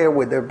stayed there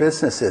with their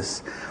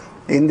businesses.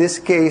 In this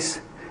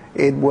case,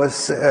 it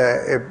was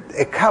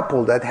a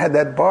couple that had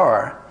that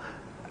bar,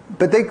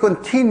 But they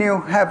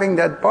continue having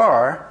that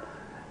bar,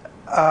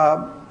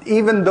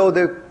 even though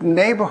the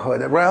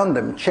neighborhood around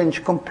them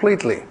changed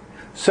completely.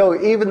 So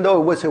even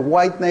though it was a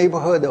white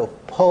neighborhood of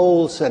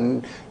Poles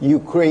and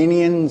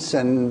Ukrainians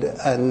and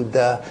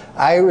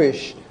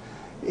Irish,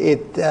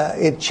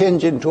 it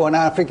changed into an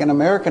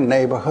African-American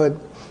neighborhood.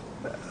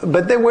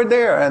 But they were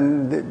there,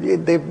 and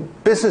the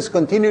business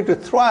continued to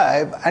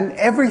thrive, and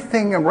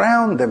everything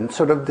around them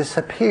sort of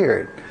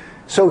disappeared.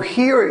 So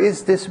here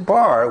is this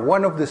bar,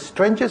 one of the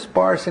strangest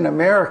bars in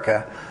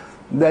America,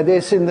 that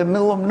is in the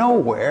middle of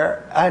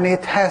nowhere, and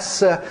it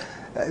has,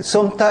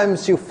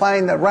 sometimes you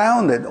find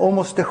around it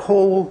almost the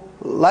whole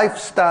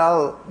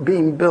lifestyle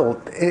being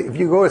built. If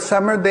you go a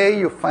summer day,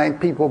 you find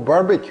people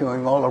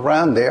barbecuing all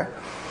around there,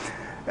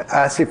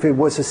 as if it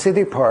was a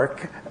city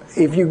park.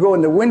 If you go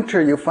in the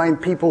winter, you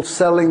find people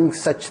selling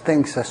such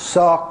things as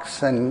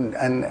socks and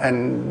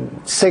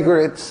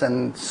cigarettes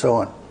and so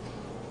on.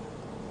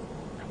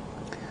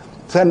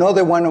 It's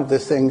another one of the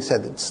things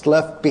that it's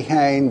left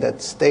behind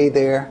that stay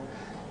there,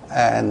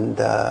 and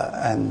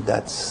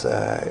that's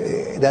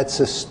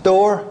a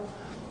store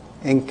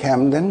in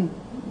Camden,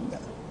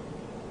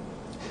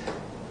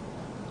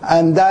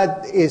 and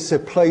that is a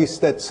place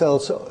that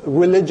sells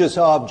religious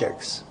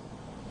objects,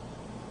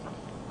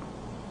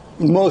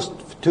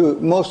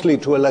 mostly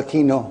to a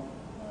Latino,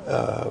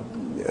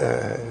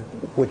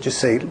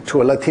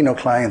 to a Latino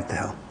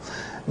clientele.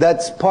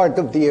 That's part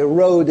of the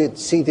eroded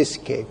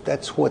cityscape.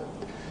 That's what,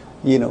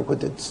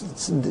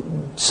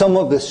 some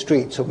of the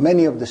streets, or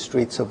many of the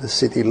streets of the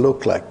city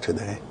look like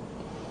today.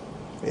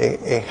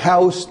 A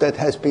house that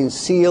has been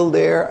sealed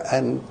there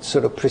and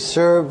sort of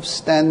preserved,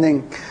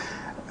 standing,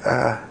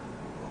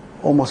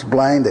 almost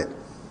blinded.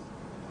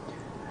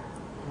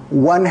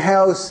 One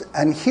house,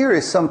 and here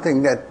is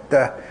something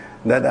that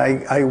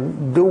I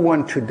do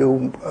want to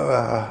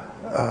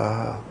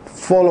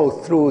follow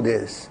through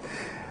this.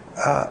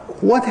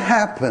 What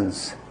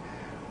happens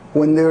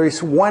when there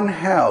is one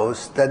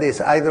house that is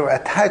either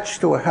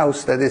attached to a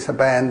house that is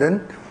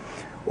abandoned,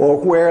 or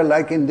where,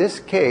 like in this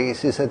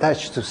case, is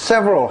attached to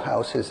several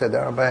houses that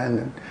are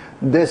abandoned?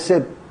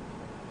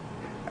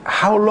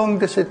 How long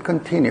does it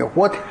continue?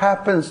 What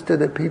happens to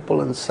the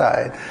people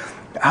inside?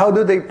 How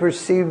do they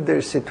perceive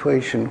their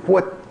situation?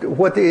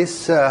 What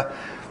is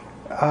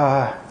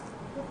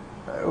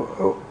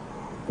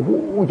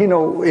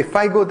if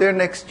I go there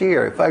next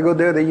year, if I go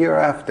there the year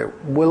after,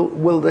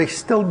 will they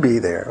still be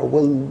there? Or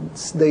will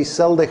they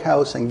sell the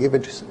house and give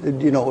it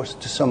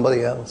to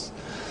somebody else?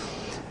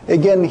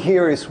 Again,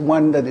 here is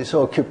one that is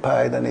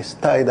occupied and is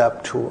tied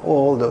up to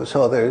all those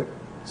other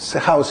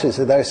houses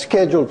that are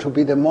scheduled to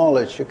be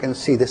demolished. You can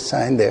see the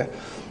sign there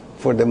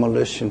for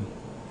demolition.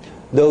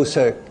 Those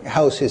are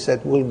houses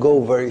that will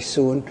go very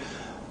soon.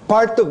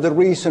 Part of the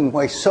reason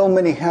why so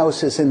many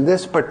houses in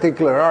this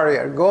particular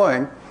area are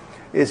going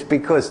is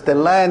because the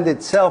land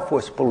itself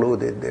was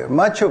polluted there.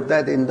 Much of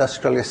that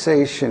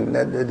industrialization,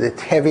 the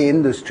heavy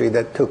industry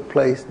that took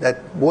place,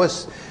 that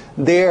was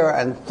there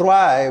and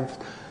thrived,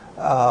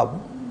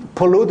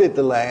 polluted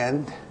the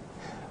land.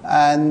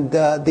 And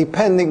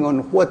depending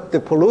on what the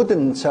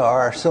pollutants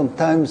are,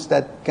 sometimes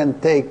that can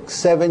take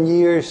 7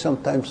 years,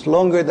 sometimes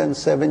longer than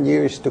 7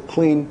 years to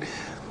clean.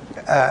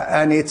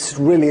 And it's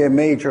really a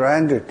major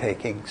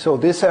undertaking. So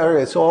this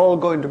area is all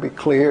going to be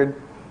cleared,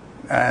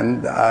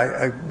 and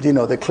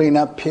the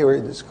cleanup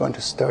period is going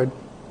to start.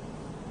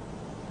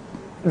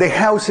 The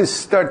houses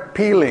start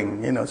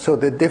peeling, so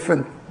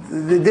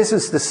this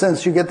is the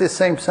sense, you get the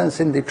same sense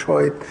in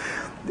Detroit,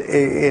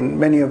 in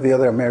many of the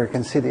other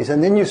American cities.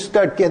 And then you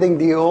start getting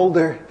the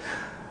older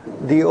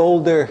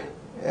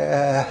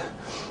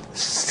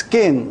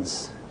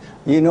skins.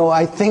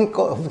 I think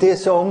of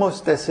this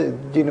almost as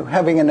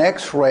having an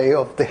X-ray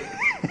of the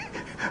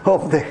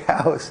of the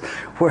house,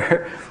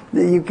 where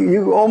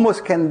you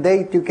almost can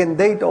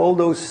date all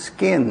those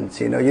skins.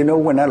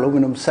 When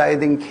aluminum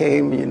siding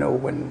came.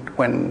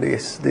 When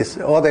this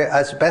other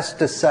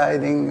asbestos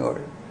siding, or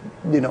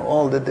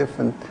all the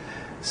different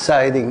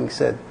sidings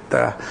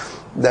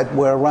that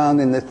were around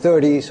in the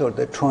 30s or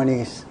the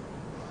 20s.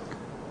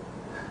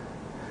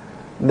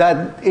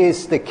 That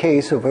is the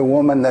case of a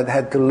woman that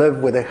had to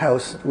live with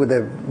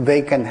a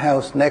vacant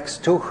house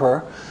next to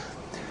her.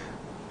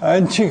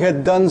 And she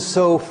had done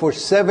so for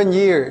 7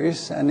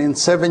 years, and in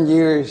 7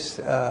 years,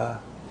 the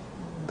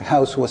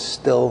house was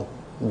still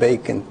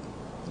vacant.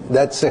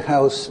 That's the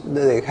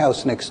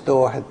house next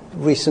door had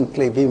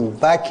recently been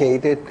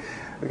vacated.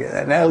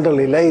 An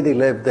elderly lady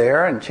lived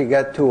there, and she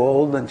got too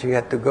old, and she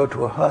had to go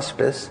to a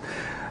hospice.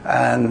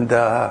 And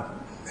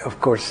of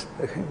course,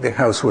 the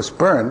house was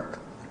burnt.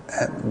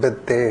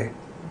 But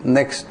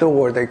next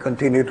door, they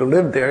continue to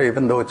live there,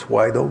 even though it's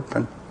wide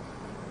open.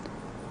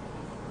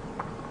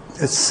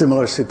 It's a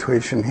similar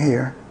situation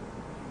here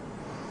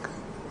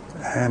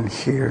and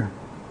here.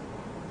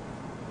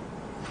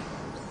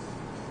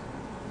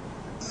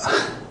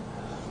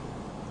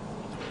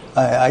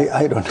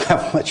 I don't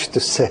have much to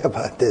say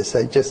about this.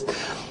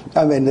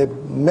 The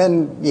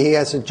man, he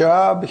has a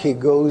job. He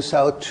goes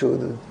out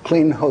to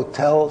clean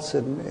hotels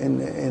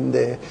in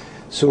the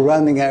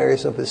surrounding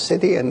areas of the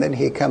city, and then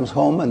he comes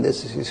home, and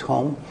this is his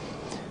home.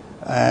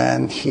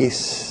 And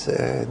he's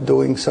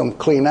doing some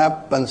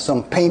cleanup and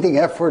some painting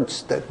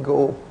efforts that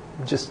go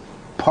just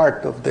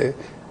part of the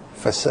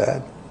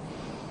facade.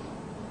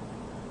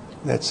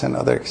 That's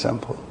another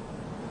example.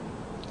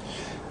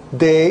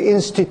 The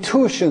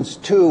institutions,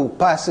 too,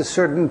 past a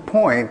certain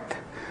point,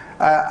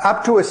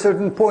 up to a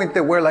certain point,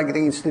 they were like the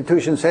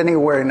institutions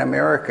anywhere in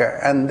America,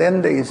 and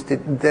then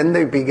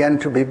they began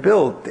to be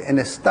built in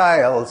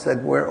ties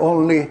that were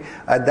only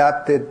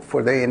adapted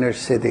for the inner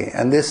city.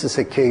 And this is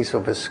a case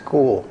of a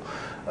school.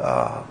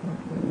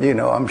 You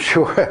know, I'm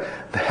sure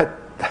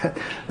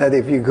that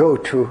if you go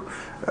to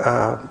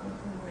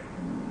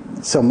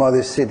some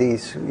other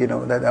cities, you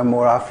know, that are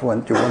more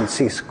affluent, you won't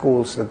see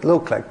schools that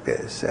look like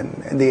this.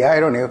 And the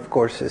irony, of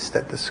course, is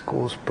that the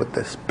schools put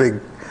this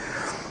big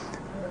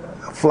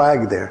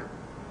flag there.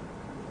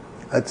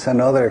 That's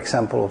another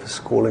example of a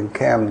school in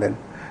Camden.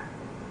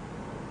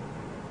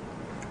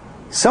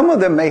 Some of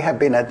them may have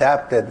been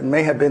adapted. It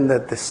may have been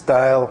that the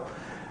style,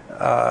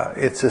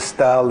 it's a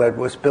style that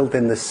was built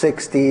in the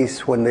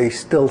 60s when they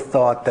still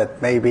thought that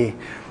maybe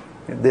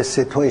this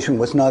situation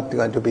was not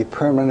going to be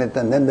permanent,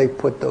 and then they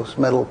put those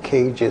metal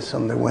cages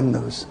on the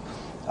windows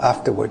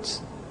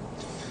afterwards.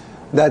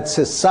 That's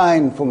a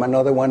sign from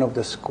another one of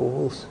the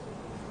schools.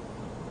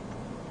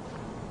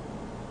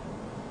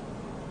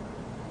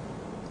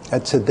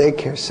 That's a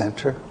daycare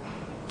center,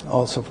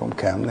 also from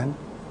Camden.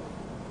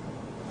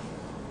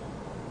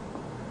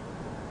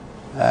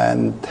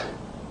 And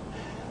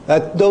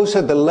those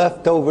are the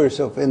leftovers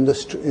of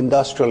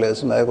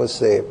industrialism. That was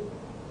the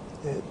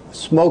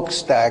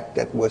smokestack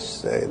that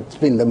was, it's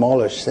been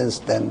demolished since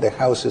then. The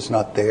house is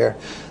not there.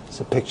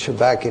 It's a picture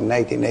back in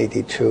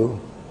 1982.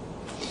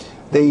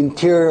 The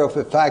interior of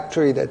a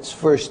factory that's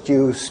first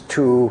used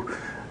to,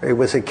 it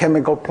was a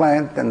chemical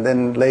plant, and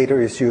then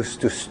later is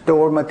used to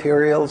store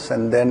materials,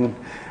 and then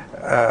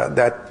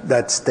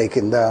that's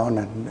taken down,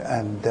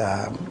 and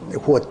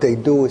what they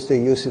do is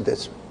they use it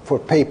as for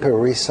paper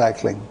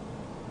recycling.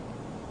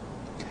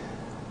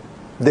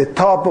 The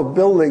top of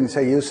buildings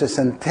are used as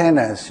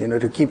antennas, you know,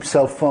 to keep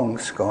cell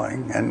phones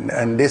going,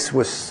 and this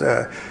was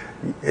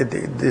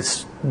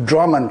this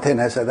drum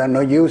antennas that are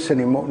not used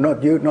anymore,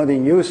 not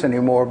in use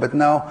anymore, but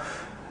now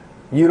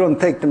you don't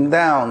take them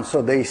down,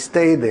 so they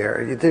stay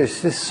there.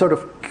 There's this sort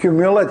of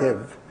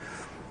cumulative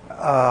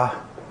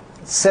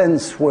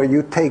sense where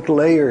you take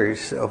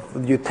layers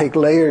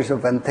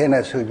of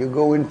antennas, so you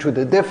go into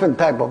the different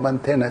type of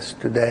antennas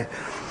today.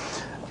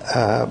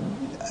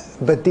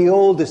 But the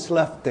old is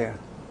left there.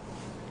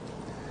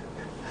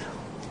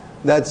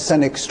 That's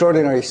an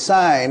extraordinary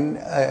sign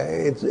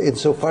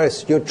insofar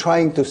as you're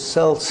trying to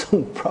sell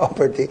some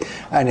property,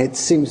 and it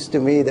seems to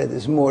me that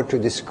it's more to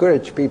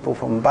discourage people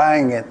from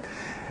buying it.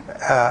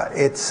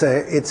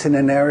 It's in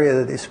an area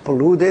that is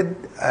polluted,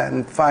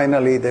 and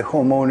finally the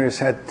homeowners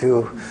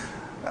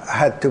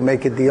had to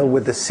make a deal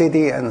with the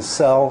city and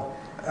sell,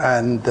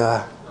 and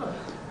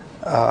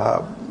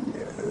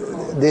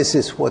this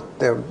is what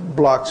their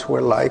blocks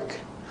were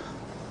like.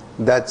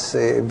 That's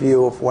a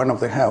view of one of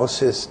the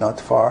houses not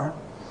far.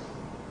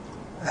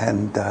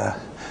 And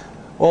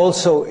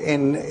also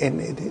in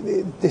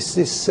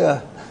this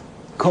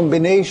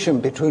combination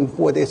between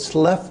what is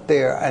left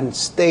there and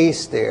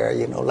stays there,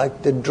 you know,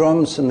 like the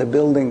drums in the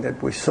building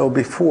that we saw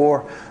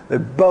before, the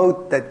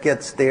boat that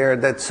gets there,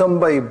 that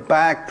somebody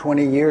back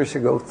 20 years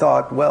ago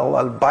thought, well,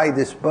 I'll buy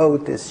this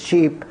boat, it's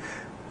cheap,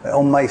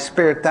 on my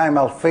spare time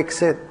I'll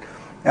fix it,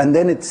 and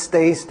then it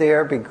stays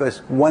there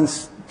because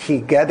once he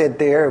got it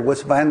there, it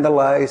was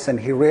vandalized, and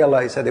he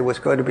realized that it was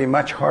going to be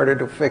much harder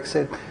to fix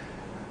it,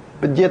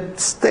 but yet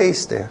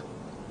stays there.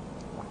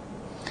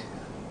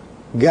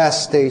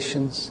 Gas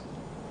stations.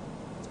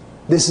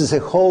 This is a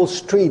whole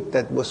street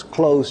that was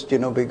closed, you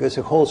know, because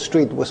the whole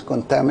street was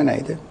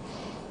contaminated.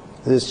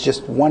 There's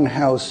just one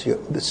house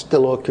that's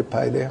still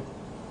occupied there.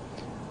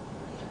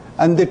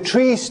 And the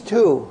trees,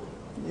 too.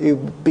 You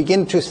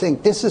begin to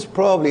think, this is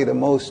probably the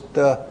most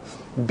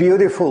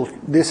beautiful,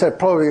 these are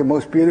probably the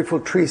most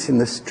beautiful trees in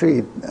the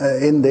street,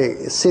 in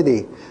the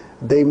city.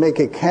 They make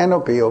a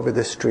canopy over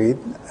the street,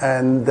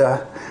 and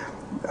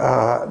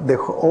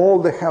all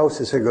the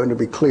houses are going to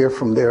be clear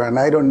from there, and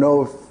I don't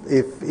know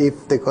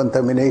if the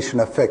contamination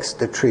affects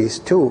the trees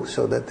too,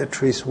 so that the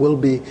trees will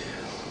be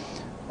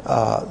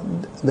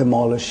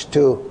demolished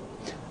too.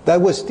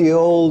 That was the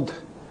old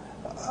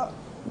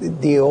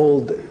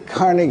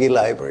Carnegie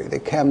Library, the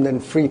Camden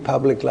Free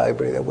Public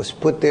Library, that was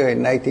put there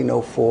in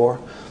 1904,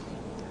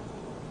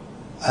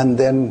 and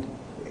then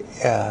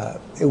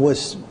it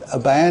was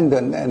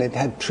abandoned, and it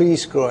had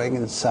trees growing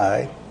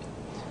inside.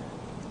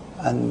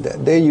 And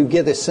there you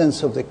get a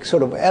sense of the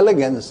sort of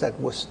elegance that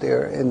was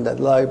there in that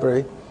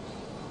library.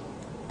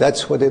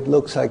 That's what it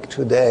looks like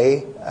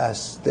today,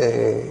 as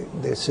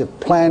there's a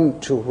plan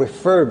to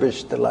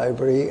refurbish the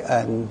library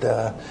and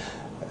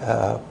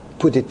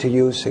put it to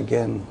use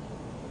again,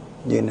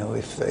 you know,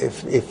 if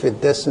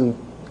it doesn't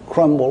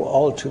crumble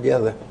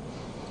altogether.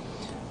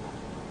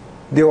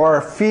 There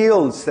are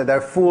fields that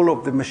are full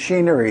of the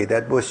machinery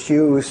that was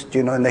used,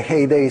 in the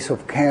heydays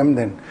of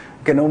Camden.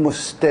 You can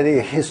almost study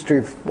a history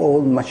of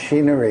old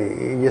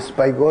machinery just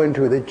by going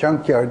to the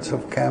junkyards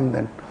of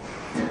Camden.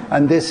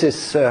 And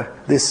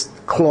this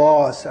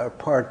claws are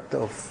part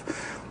of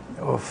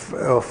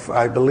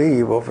I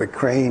believe, of a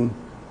crane.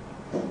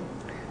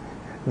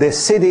 The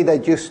city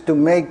that used to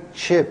make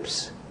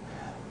ships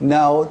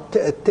now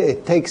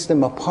takes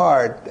them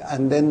apart,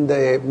 and then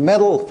the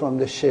metal from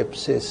the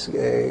ships is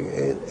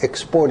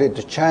exported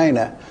to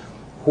China,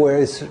 where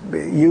it's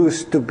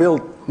used to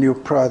build new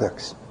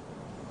products.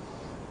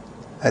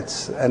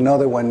 That's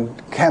another one.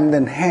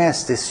 Camden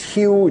has these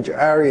huge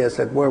areas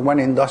that were one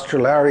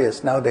industrial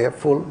areas. Now they are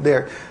full.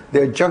 They're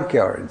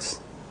junkyards.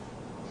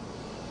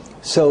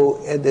 So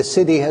the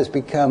city has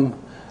become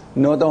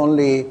not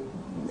only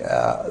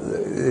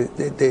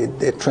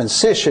the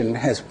transition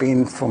has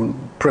been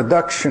from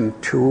production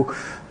to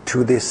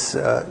this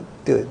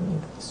the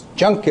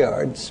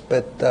junkyards,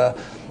 but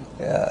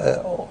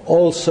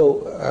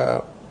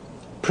also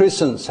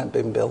prisons have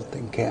been built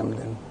in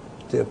Camden.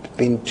 There have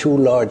been 2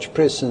 large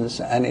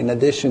prisons, and in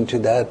addition to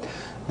that,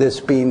 there's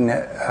been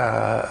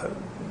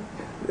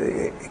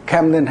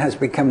Camden has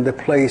become the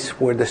place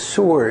where the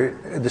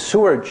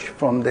sewage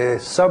from the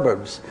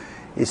suburbs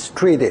is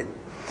treated.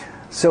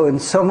 So in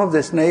some of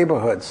these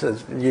neighborhoods,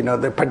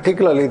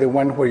 particularly the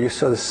one where you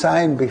saw the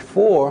sign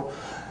before,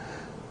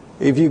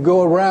 if you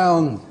go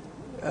around,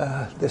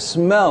 the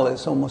smell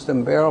is almost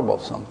unbearable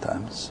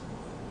sometimes.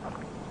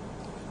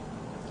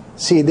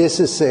 See, this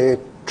is a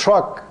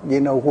truck,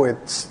 where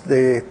it's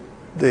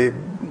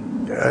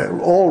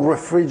all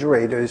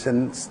refrigerators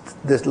and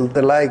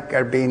the like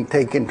are being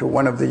taken to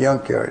one of the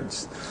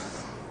junkyards.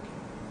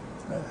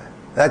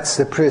 That's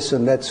the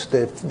prison, that's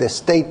the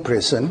state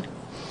prison.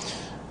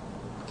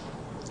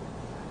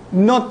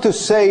 Not to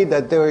say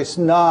that there is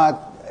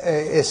not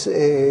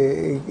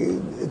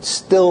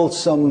still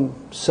some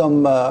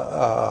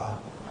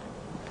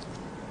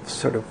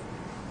sort of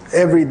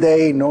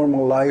everyday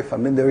normal life. I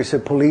mean, there is a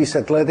police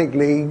athletic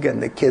league,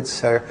 and the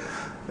kids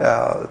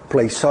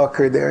play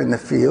soccer there in the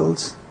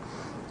fields.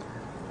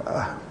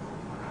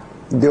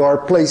 There are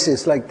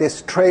places like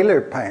this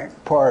trailer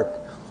park,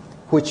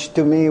 which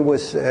to me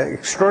was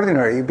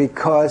extraordinary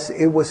because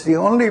it was the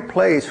only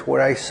place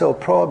where I saw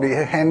probably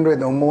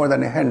 100 or more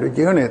than 100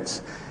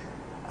 units,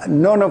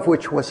 none of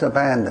which was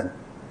abandoned.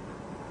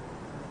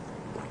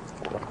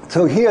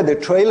 So here the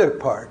trailer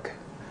park,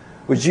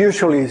 which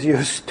usually is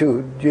used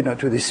to,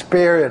 to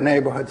despair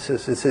neighborhoods,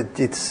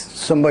 it's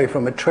somebody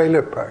from a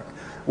trailer park,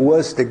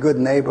 was the good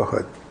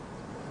neighborhood.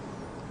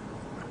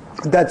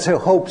 That's a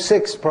Hope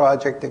 6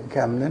 project in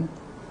Camden.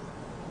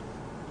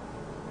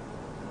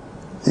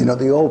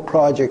 The old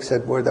projects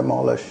that were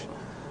demolished.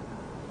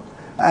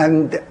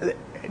 And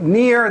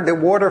near the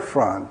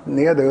waterfront,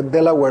 near the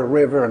Delaware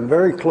River and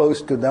very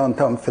close to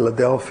downtown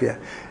Philadelphia,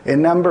 a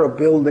number of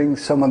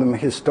buildings, some of them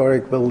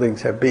historic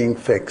buildings, are being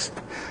fixed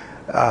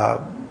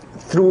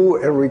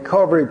through a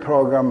recovery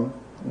program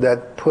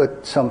that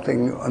put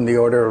something on the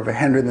order of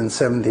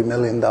 $170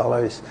 million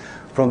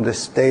from the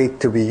state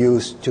to be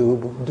used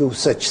to do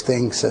such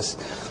things as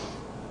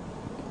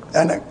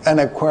an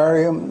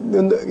aquarium,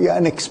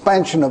 an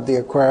expansion of the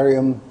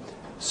aquarium,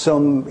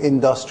 some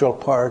industrial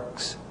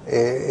parks,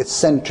 a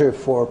center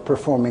for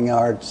performing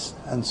arts,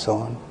 and so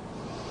on.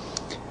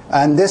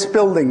 And this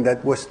building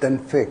that was then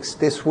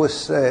fixed, this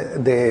was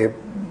the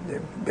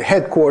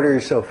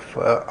headquarters of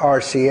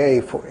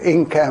RCA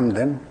in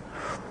Camden.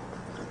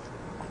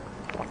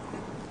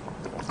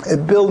 A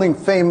building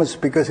famous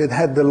because it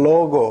had the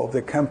logo of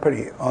the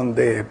company on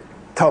the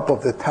top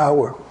of the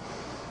tower.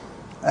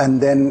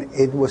 And then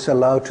it was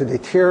allowed to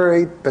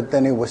deteriorate, but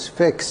then it was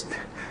fixed,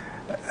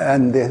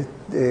 and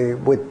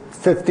with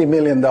 $50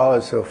 million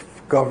of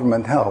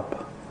government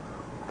help.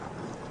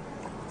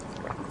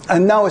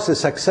 And now it's a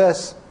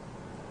success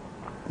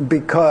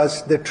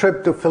because the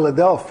trip to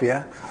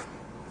Philadelphia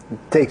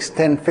takes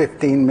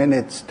 10-15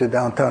 minutes to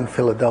downtown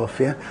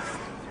Philadelphia,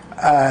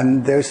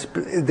 and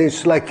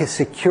there's like a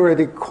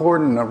security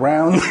cordon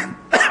around.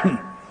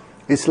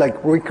 It's like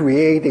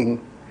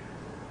recreating.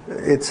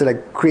 It's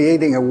like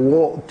creating a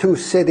wall, 2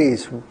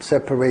 cities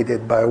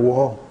separated by a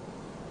wall.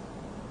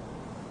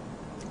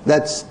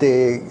 That's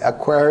the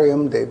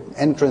aquarium, the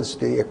entrance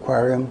to the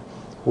aquarium,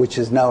 which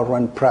is now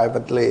run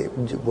privately.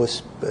 It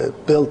was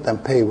built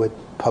and paid with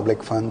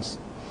public funds.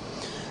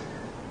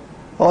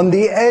 On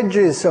the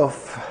edges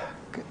of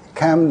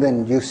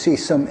Camden, you see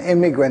an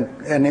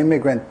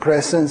immigrant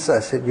presence,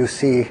 as you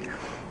see,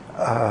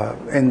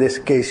 in this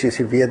case, you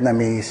see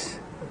Vietnamese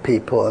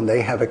people, and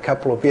they have a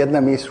couple of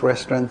Vietnamese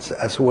restaurants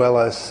as well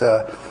as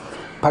a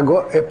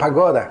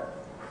pagoda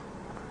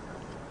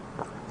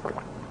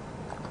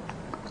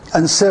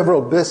and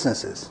several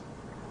businesses.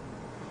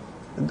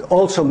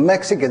 Also,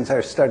 Mexicans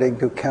are starting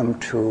to come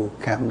to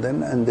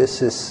Camden, and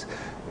this is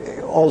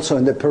also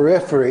in the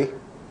periphery,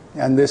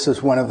 and this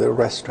is one of the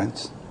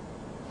restaurants.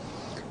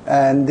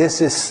 And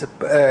this is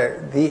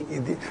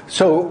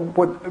so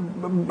what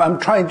I'm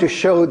trying to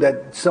show,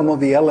 that some of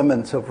the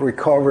elements of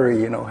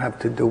recovery, have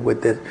to do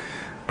with the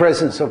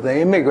presence of the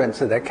immigrants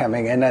that are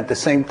coming in. At the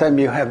same time,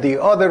 you have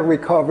the other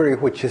recovery,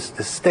 which is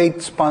the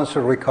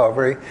state-sponsored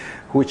recovery,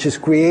 which is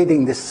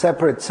creating this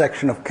separate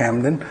section of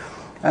Camden,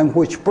 and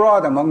which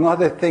brought, among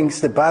other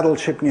things, the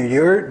battleship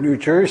New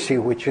Jersey,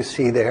 which you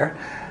see there.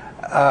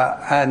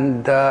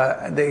 And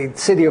the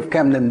city of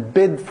Camden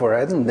bid for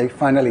it, and they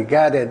finally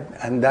got it,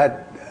 and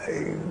that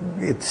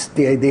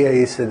the idea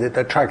is that it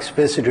attracts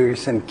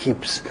visitors and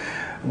keeps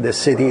the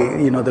city,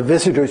 the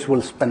visitors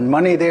will spend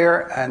money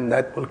there, and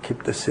that will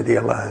keep the city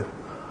alive.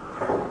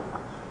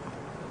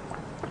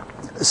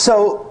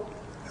 So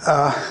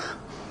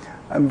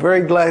I'm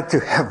very glad to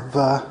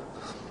have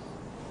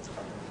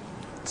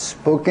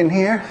spoken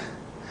here.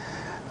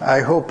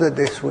 I hope that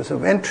this was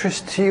of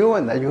interest to you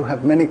and that you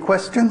have many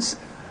questions,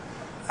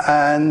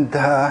 and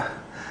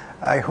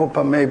I hope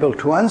I'm able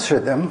to answer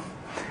them.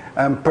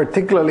 I'm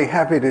particularly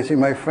happy to see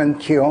my friend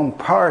Keon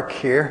Park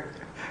here,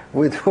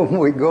 with whom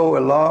we go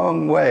a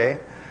long way,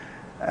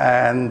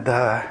 and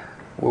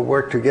we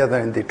worked together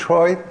in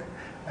Detroit,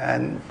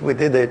 and we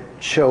did a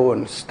show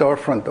on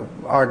Storefront of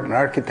Art and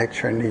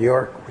Architecture in New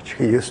York, which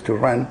he used to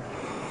run,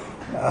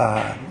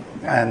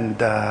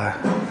 and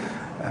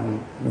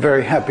I'm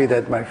very happy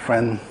that my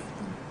friend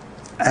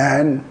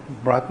Anne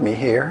brought me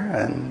here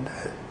and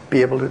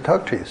be able to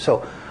talk to you.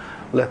 So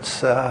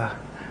let's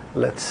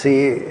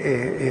see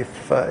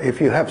if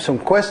you have some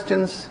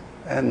questions,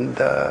 and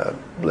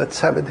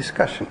let's have a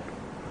discussion.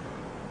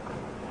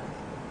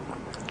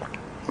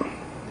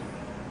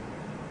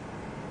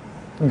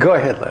 Go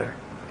ahead, Larry.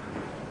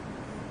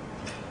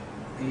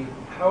 The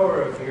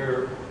power of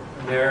your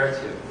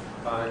narrative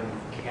on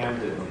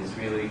Camden is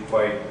really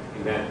quite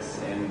immense,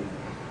 and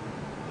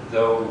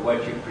though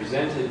what you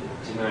presented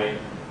tonight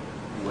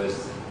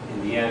was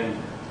in the end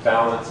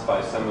balanced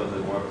by some of the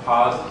more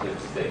positive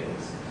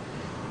things,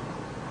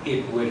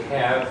 it would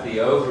have the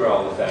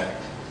overall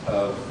effect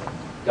of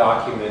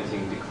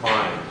documenting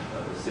decline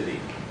of the city.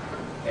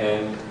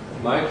 And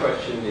my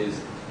question is,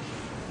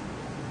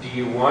 do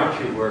you want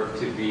your work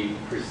to be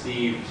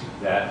perceived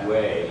that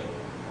way,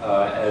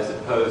 as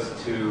opposed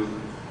to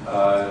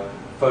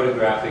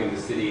photographing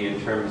the city in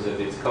terms of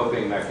its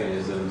coping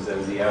mechanisms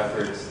and the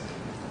efforts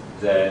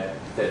that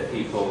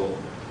people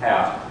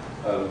have?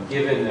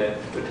 Given that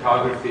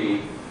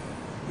photography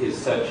is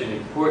such an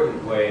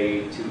important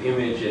way to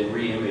image and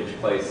re-image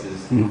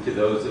places to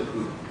those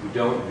who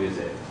don't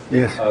visit.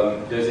 Yes.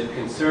 Does it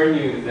concern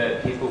you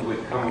that people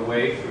would come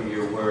away from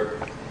your work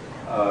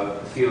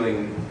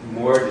feeling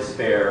more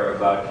despair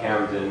about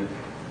Camden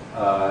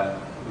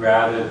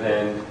rather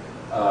than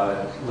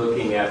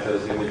looking at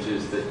those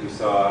images that you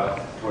saw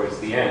towards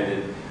the end?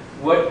 And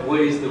what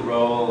is the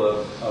role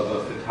of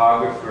a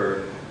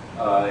photographer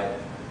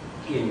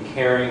in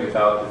caring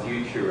about the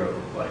future of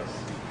a place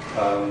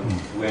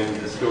when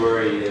the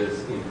story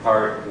is in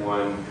part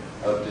one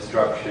of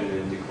destruction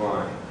and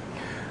decline?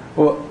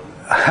 Well,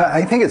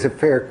 I think it's a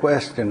fair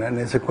question, and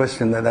it's a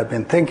question that I've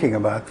been thinking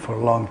about for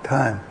a long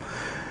time.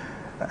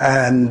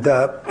 And,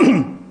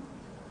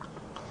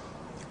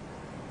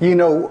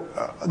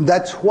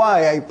 that's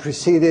why I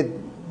preceded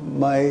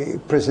my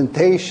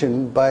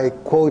presentation by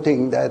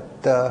quoting that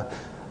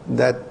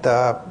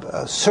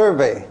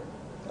survey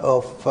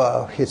of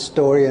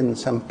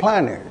historians and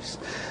planners,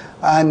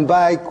 and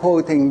by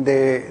quoting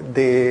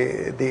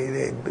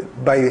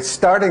by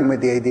starting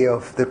with the idea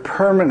of the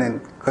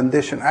permanent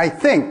condition. I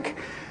think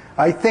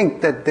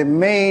that the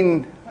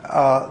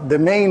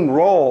main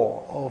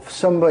role of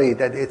somebody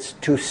that it's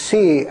to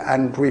see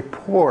and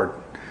report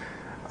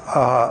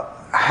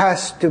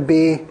has to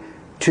be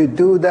to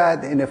do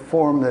that in a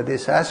form that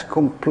is as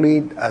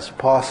complete as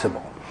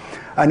possible.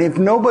 And if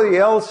nobody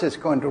else is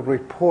going to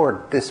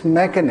report these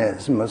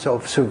mechanisms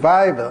of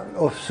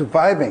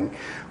surviving,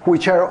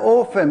 which are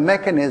often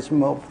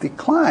mechanisms of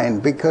decline,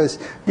 because,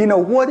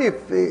 what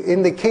if,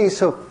 in the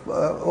case of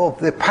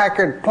the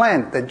Packard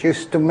plant that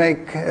used to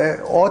make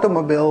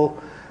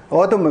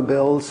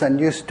automobiles and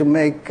used to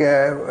make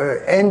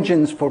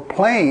engines for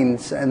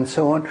planes and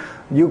so on,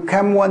 you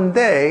come one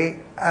day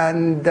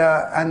and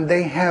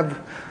they have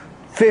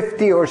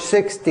 50 or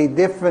 60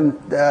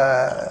 different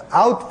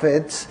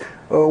outfits,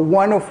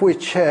 one of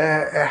which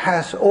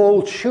has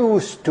old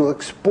shoes to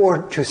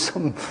export to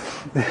some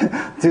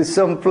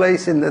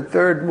place in the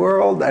third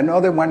world.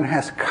 Another one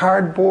has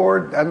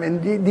cardboard. I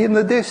mean,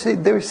 there's a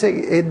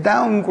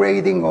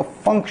downgrading of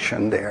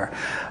function there.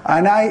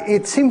 And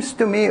it seems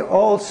to me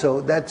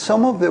also that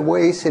some of the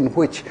ways in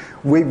which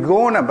we've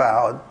gone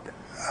about,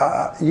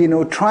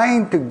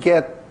 trying to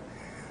get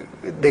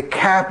the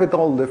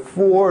capital, the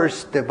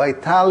force, the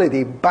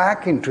vitality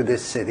back into the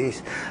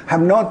cities have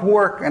not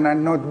worked and are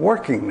not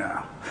working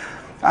now.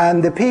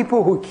 And the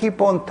people who keep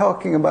on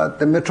talking about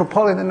the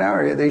metropolitan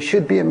area, they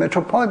should be a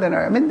metropolitan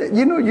area. I mean,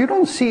 you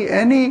don't see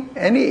any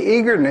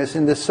eagerness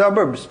in the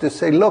suburbs to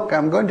say, look,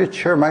 I'm going to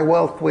share my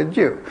wealth with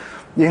you.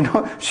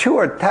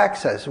 Sure,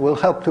 taxes will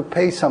help to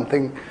pay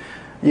something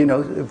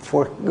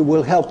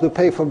will help to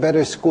pay for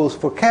better schools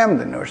for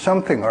Camden or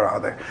something or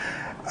other.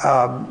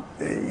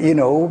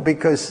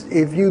 Because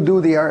if you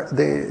do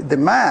the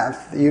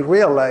math, you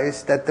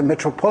realize that the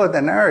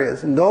metropolitan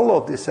areas and all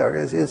of these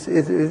areas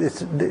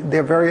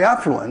they're very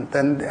affluent,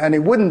 and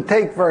it wouldn't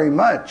take very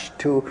much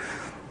to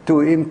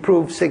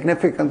improve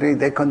significantly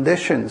the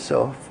conditions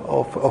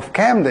of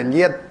Camden.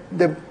 Yet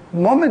the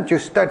moment you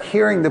start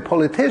hearing the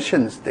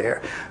politicians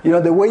there,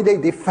 the way they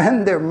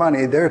defend their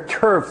money, their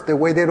turf, the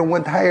way they don't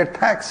want higher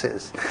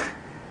taxes,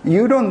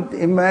 you don't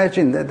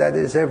imagine that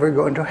is ever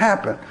going to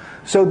happen.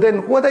 So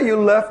then what are you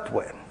left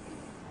with?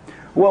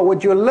 Well,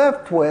 what you're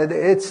left with,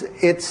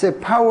 it's a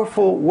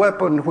powerful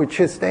weapon, which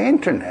is the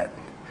internet.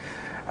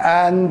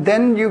 And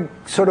then you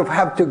sort of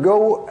have to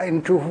go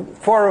into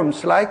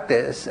forums like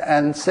this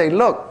and say,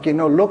 look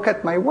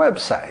at my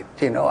website,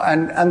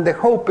 and the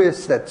hope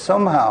is that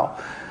somehow,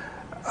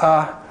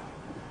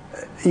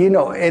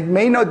 it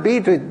may not be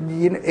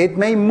it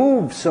may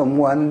move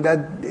someone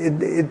that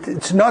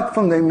it's not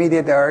from the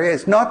immediate area,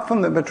 it's not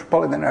from the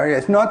metropolitan area,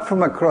 it's not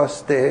from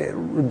across the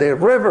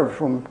river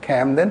from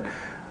Camden,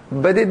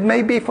 but it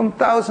may be from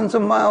thousands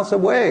of miles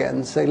away,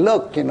 and say,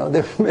 look,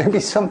 there may be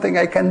something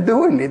I can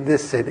do in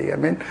this city. I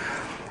mean,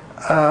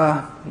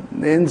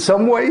 in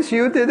some ways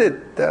you did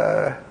it.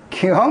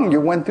 Kyung,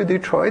 you went to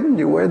Detroit and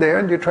you were there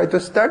and you tried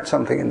to start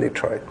something in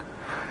Detroit.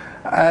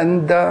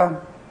 And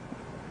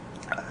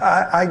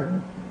I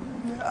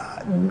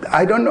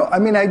don't know. I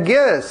mean, I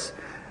guess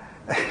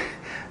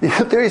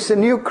there is a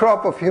new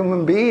crop of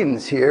human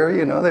beings here.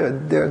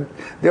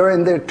 They're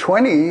in their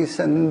 20s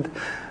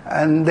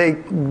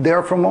and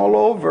they're from all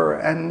over,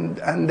 and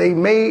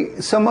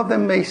some of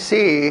them may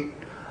see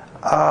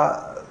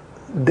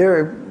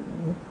their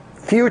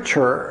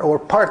future or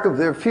part of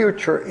their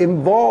future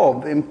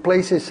involved in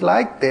places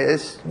like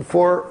this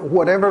for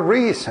whatever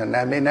reason.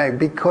 I mean,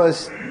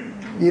 because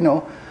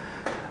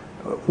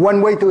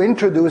one way to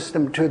introduce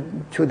them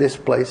to these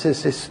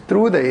places is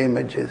through the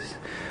images.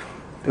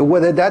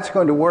 Whether that's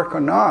going to work or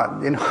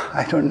not,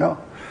 I don't know.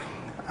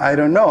 I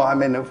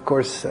mean, of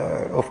course,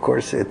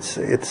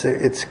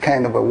 it's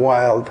kind of a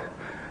wild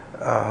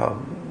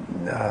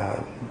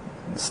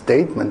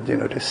statement,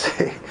 to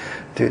say,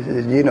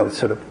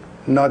 sort of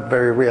not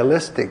very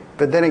realistic.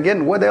 But then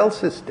again, what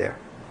else is there?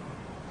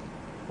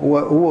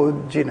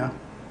 What's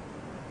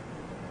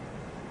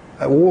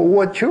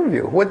your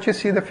view? What do you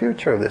see the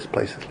future of this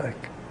place is like?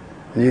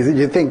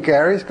 You think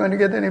Gary's going to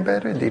get any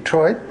better?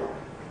 Detroit?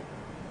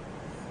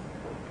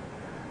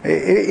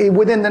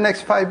 Within the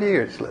next 5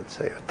 years, let's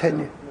say, or 10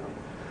 years?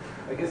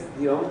 I guess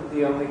the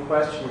only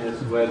question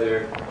is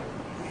whether,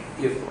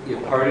 if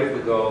part of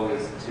the goal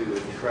is to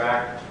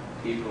attract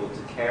people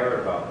to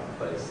care about the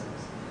places,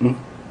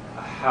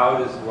 how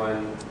does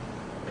one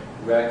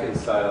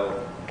reconcile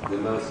the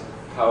most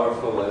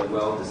powerful and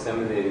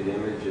well-disseminated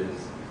images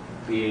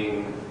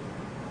being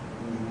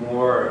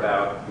more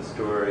about the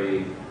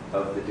story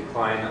of the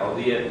decline,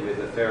 albeit with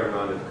a fair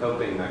amount of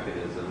coping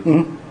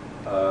mechanism,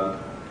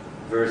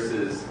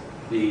 versus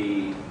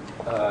the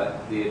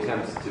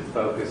attempts to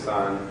focus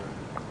on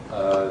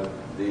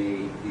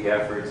the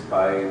efforts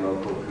by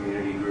local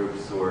community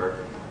groups or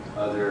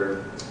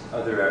other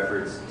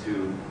efforts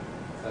to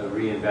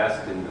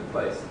reinvest in the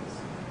places.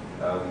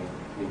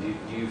 Do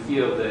you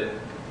feel that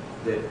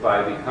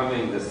by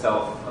becoming the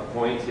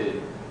self-appointed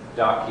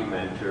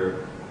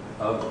documenter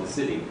of the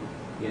city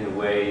in a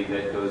way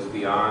that goes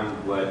beyond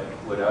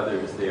what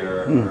others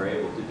there are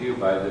able to do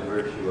by the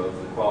virtue of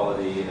the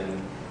quality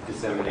and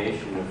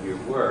dissemination of your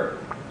work,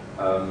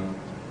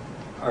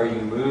 are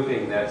you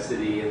moving that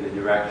city in the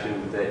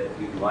direction that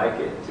you'd like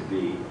it to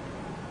be,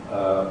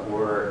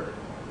 or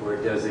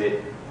does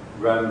it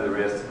run the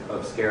risk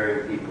of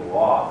scaring people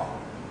off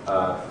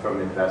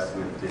from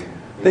investment in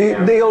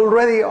They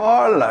already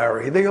are,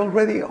 Larry. They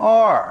already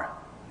are.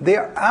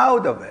 They're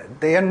out of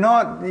it. They are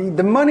not.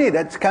 The money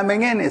that's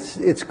coming in,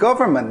 it's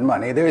government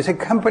money. There is a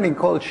company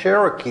called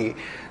Cherokee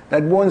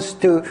that wants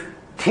to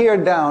tear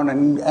down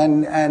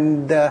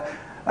and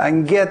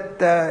get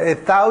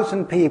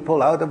 1,000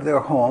 people out of their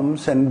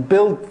homes and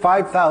build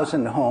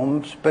 5,000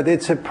 homes. But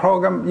it's a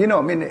program.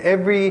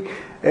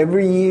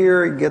 Every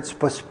year it gets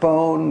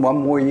postponed. One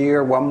more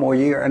year,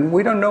 and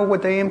we don't know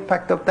what the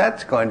impact of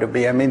that's going to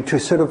be. To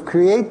sort of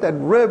create that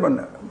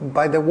ribbon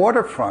by the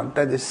waterfront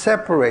that is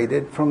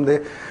separated from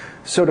the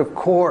sort of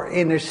core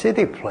inner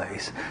city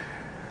place.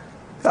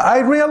 I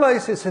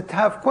realize it's a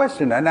tough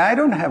question, and I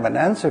don't have an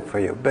answer for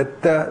you.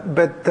 But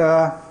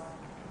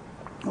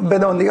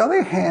on the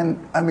other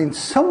hand,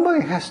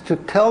 somebody has to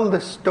tell the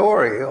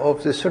story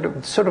of the sort of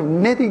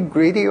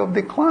nitty-gritty of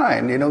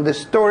decline. The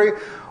story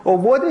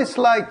of what it's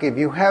like if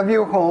you have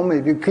your home,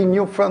 if you clean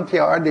your front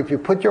yard, if you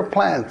put your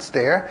plants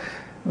there,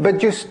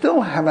 but you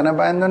still have an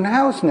abandoned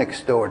house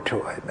next door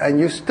to it, and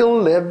you still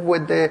live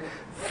with the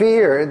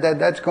fear that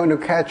that's going to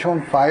catch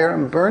on fire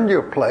and burn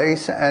your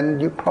place,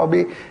 and you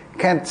probably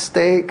can't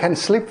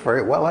sleep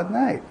very well at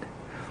night.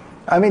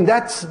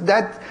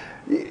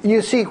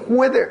 you see,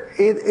 whether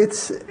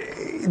it's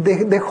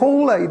the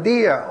whole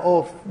idea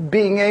of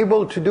being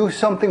able to do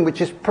something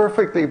which is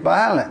perfectly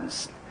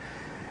balanced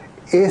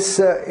is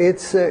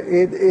it's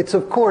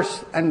of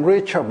course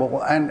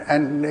unreachable,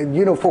 and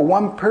you know, for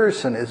one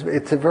person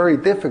it's a very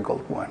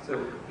difficult one.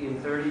 So in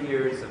 30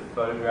 years of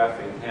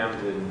photographing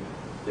Camden,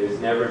 there's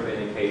never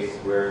been a case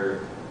where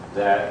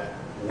that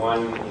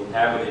one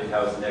inhabited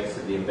house next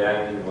to the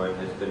abandoned one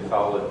has been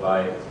followed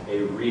by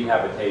a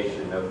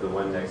rehabilitation of the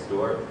one next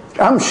door?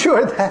 I'm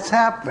sure that's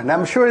happened.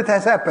 I'm sure it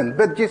has happened.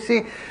 But you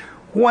see,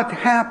 what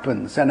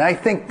happens, and I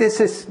think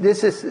this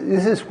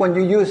is when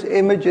you use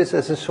images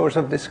as a source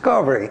of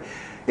discovery,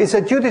 is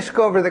that you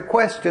discover the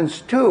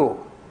questions too.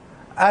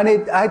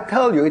 And I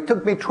tell you, it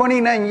took me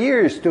 29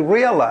 years to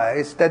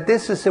realize that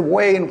this is a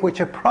way in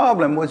which a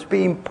problem was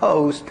being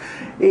posed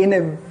in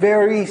a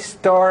very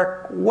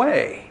stark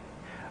way.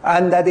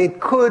 And that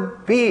it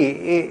could be,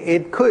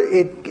 it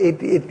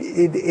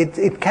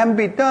can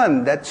be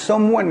done, that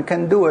someone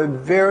can do a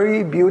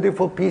very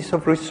beautiful piece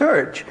of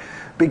research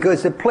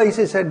because the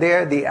places are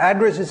there, the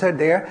addresses are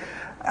there,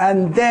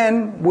 and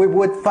then we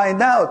would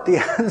find out the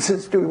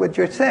answers to what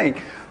you're saying.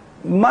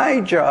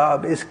 My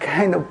job is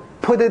kind of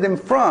put it in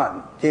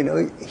front, you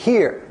know,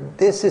 here,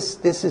 this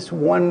is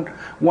one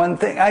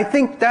thing. I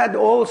think that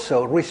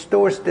also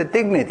restores the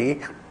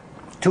dignity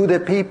to the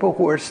people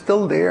who are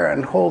still there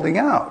and holding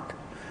out.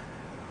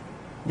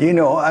 You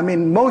know, I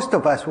mean, most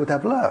of us would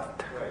have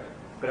left. Right.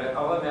 But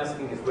all I'm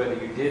asking is whether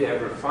you did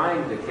ever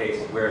find the case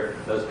where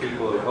those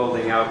people who were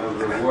holding out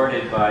were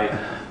rewarded by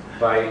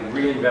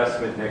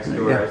reinvestment next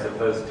door, yeah, as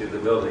opposed to the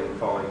building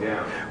falling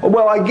down.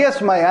 Well, I guess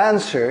my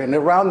answer in a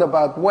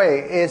roundabout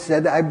way is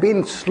that I've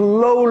been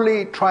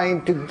slowly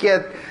trying to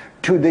get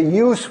to the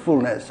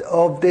usefulness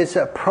of this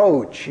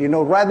approach, you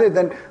know, rather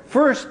than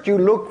first you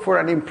look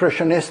for an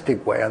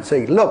impressionistic way and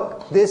say,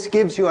 look, this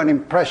gives you an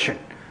impression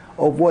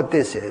of what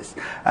this is.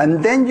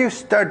 And then you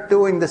start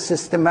doing the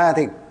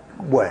systematic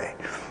way.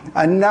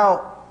 And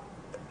now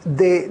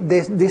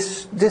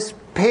this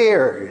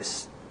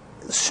pairs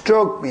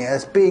struck me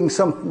as being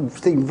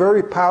something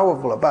very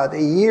powerful about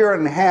a year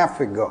and a half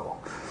ago.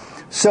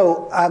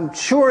 So I'm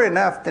sure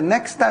enough, the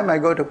next time I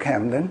go to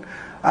Camden,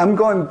 I'm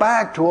going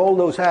back to all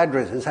those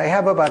addresses. I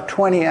have about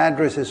 20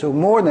 addresses or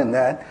more than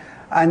that,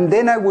 and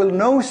then I will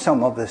know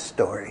some of the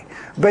story.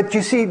 But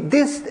you see,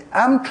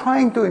 I'm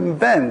trying to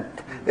invent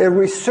a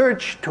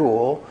research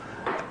tool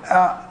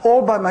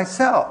all by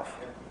myself.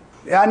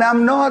 And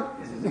I'm not...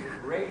 This is a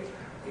great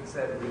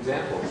set of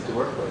examples to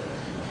work with.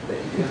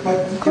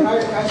 But can I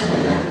ask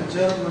the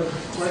gentleman a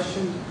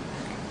question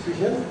to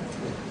him?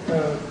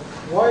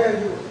 Why are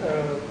you...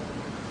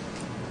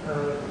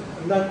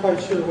 I'm not quite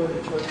sure what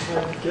you're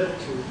trying to get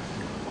to,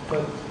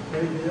 but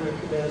maybe I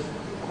could ask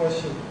a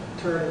question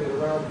turning it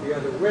around the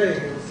other way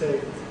and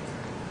say,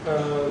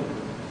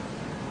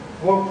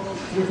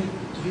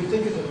 do you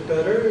think it's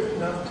better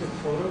not to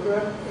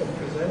photograph and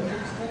present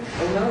these things?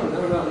 Oh,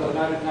 no,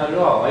 not at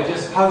all. I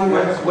just,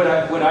 what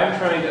I'm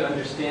trying to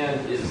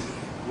understand is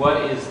what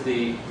is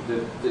the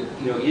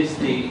you know, is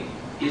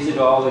it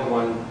all in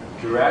one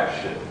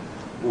direction,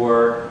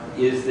 or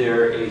is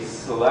there a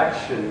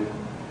selection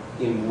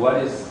in what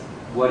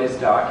is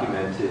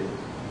documented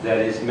that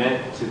is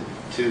meant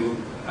to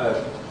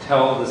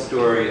tell the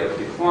story of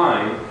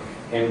decline,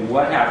 and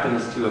what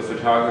happens to a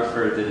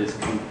photographer that is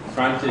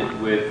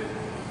confronted with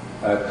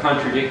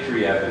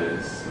contradictory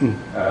evidence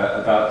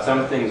about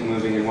some things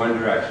moving in one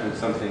direction and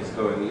some things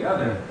going the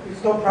other.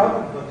 It's no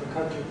problem about the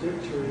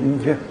contradictory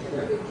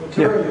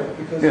material,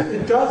 because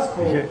it does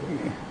go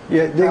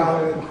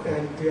down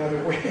and the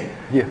other way.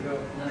 Yeah.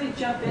 Let me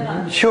jump in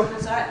on this, sure,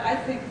 because I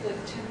think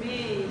that to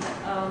me,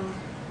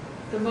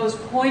 the most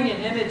poignant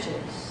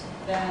images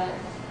that,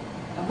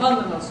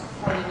 among the most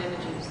poignant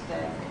images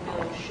that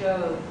Camilo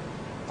showed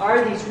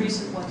are these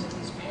recent ones of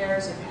these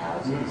pairs of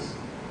houses.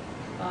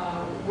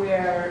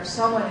 Where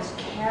someone is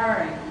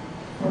caring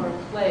for a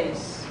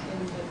place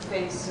in the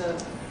face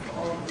of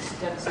all of this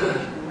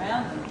devastation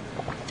around them.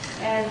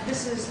 And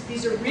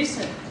these are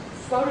recent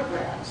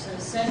photographs, and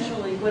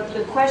essentially what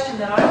the question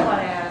that I want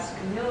to ask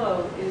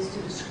Camilo is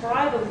to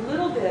describe a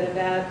little bit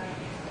about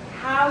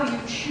how you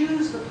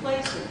choose the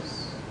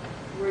places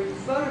where you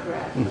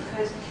photograph,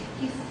 because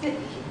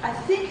I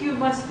think you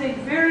must think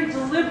very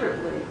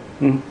deliberately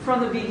from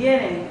the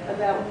beginning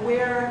about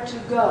where to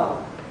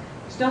go.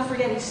 Don't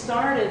forget, he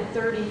started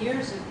 30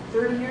 years ago?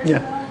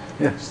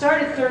 Yeah.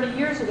 Started 30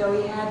 years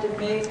ago, he had to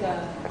make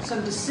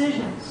some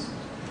decisions.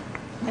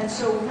 And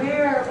so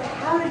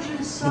how did you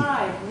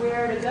decide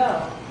where to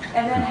go?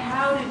 And then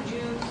how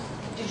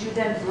did you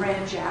then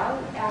branch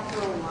out after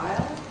a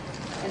while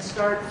and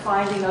start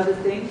finding other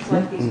things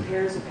like these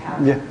pairs of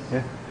houses?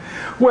 Yeah.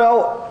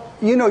 Well,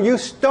 you know, you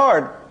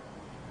start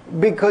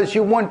because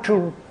you want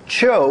to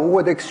show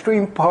what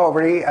extreme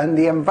poverty and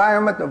the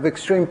environment of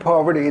extreme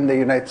poverty in the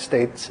United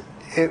States,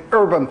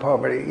 urban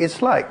poverty,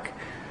 is like.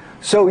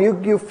 So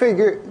you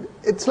figure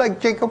it's like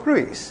Jacob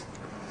Riis.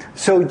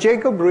 So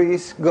Jacob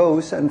Riis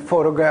goes and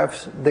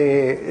photographs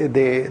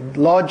the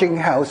lodging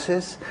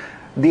houses,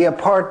 the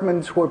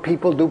apartments where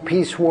people do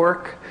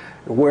piecework,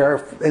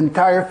 where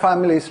entire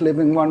families live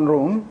in one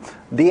room,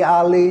 the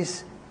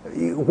alleys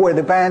where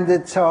the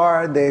bandits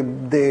are,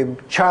 the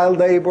child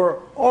labor,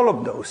 all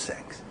of those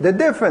things. The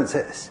difference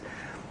is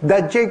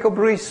that Jacob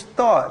Riis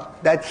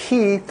thought that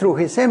he, through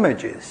his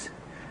images,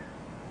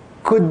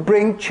 could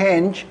bring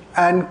change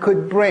and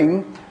could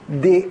bring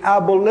the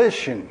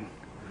abolition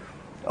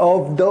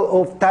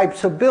of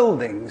types of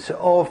buildings,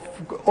 of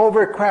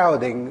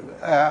overcrowding,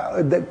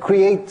 that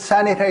create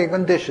sanitary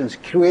conditions,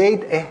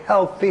 create a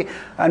healthy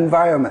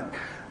environment.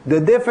 The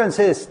difference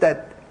is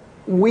that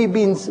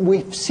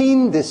we've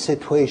seen these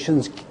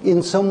situations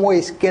in some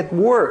ways get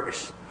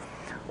worse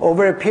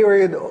over a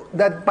period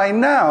that by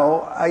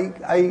now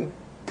I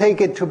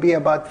take it to be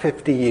about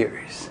 50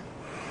 years.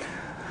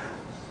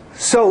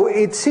 So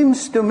it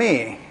seems to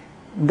me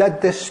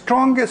that the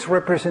strongest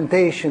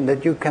representation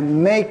that you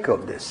can make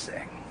of this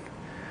thing,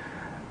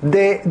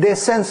 the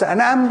sense,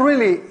 and I'm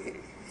really,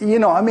 you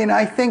know, I mean,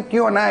 I think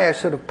you and I are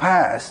sort of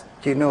past,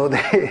 you know,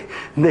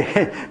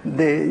 you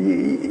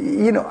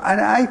know,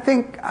 and I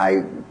think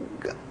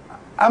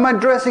I'm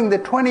addressing the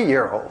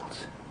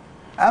 20-year-olds.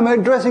 I'm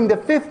addressing the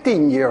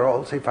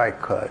 15-year-olds if I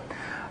could.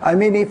 I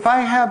mean, if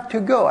I have to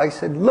go, I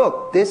said,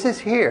 look, this is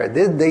here.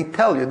 They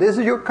tell you, this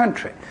is your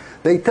country.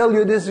 They tell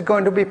you this is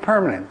going to be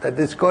permanent, that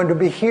it's going to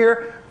be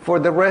here for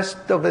the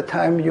rest of the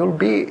time you'll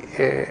be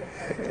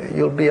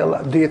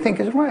alive. Do you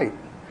think it's right?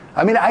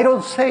 I mean, I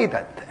don't say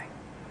that thing.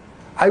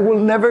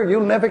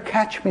 You'll never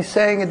catch me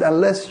saying it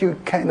unless you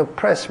kind of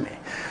press me.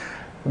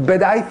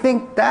 But I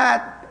think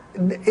that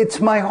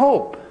it's my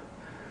hope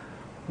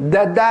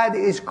that that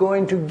is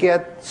going to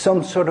get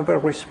some sort of a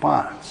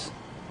response.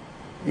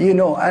 You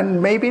know,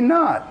 and maybe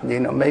not, you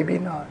know, maybe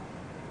not.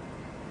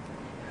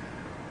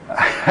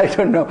 I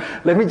don't know.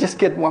 Let me just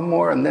get one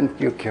more and then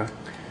you can.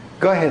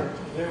 Go ahead.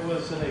 There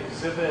was an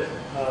exhibit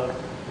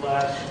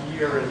last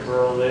year in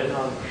Berlin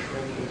on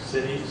shrinking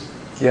cities.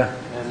 Yeah.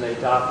 And they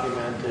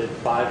documented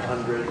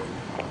 500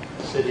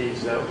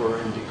 cities that were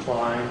in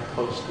decline,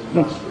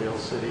 post-industrial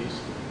cities.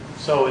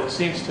 So it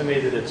seems to me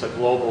that it's a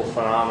global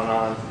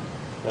phenomenon,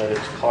 that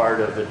it's part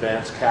of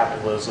advanced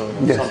capitalism,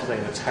 and yes, something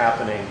that's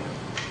happening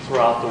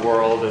throughout the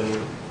world,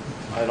 and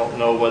I don't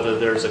know whether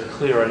there's a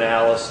clear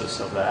analysis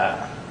of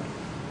that.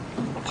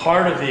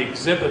 Part of the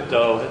exhibit,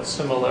 though, had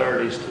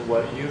similarities to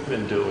what you've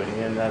been doing,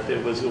 in that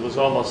it was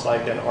almost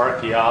like an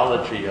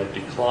archaeology of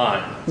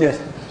decline.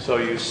 Yes. So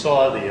you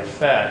saw the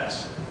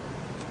effects.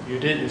 You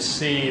didn't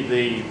see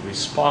the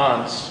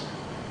response,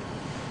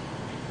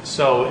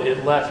 so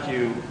it left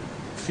you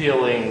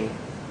feeling,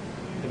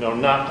 you know,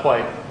 not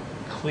quite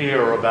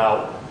clear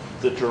about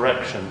the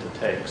direction to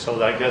take.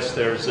 So I guess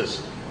there's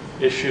this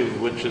issue,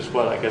 which is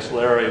what I guess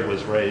Larry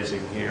was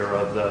raising here,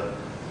 of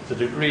the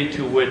degree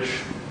to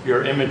which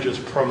your images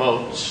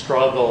promote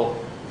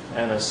struggle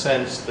and a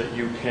sense that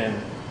you can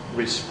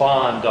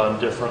respond on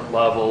different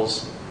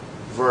levels,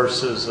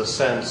 versus a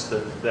sense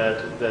that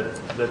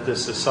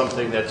this is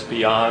something that's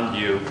beyond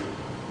you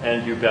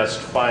and you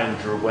best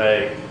find your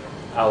way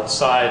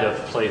outside of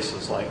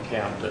places like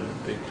Camden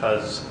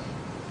because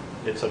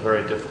it's a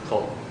very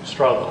difficult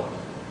struggle.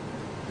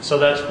 So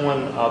that's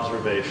one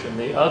observation.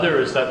 The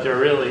other is that there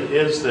really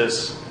is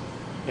this,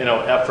 you know,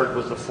 effort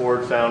with the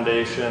Ford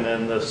Foundation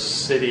and the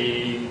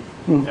city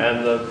and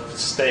the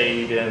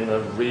state and the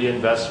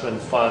reinvestment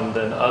fund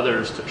and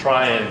others to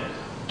try and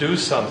do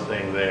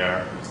something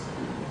there.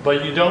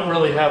 But you don't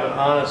really have an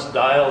honest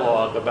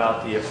dialogue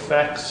about the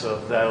effects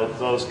of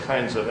those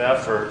kinds of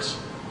efforts.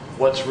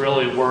 What's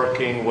really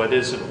working, what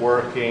isn't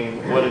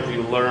working, what have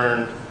you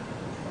learned,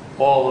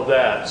 all of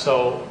that.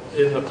 So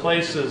in the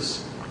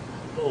places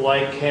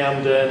like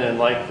Camden and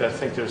like, I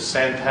think there's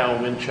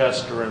Sandtown,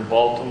 Winchester, and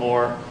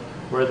Baltimore,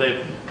 where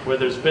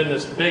there's been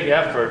this big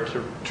effort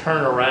to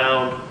turn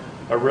around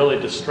a really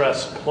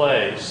distressed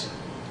place,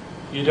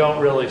 you don't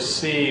really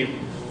see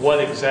what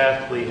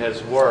exactly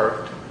has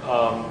worked.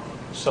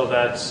 So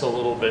that's a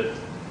little bit,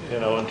 you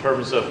know, in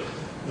terms of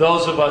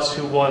those of us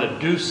who want to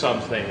do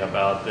something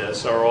about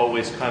this are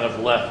always kind of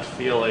left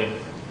feeling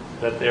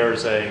that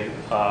there's a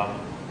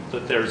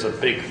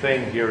big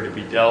thing here to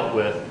be dealt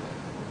with,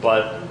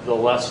 but the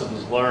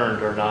lessons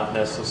learned are not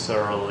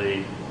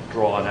necessarily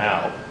drawn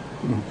out.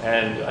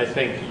 And I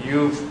think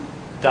you've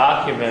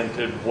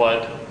documented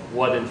what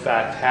in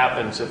fact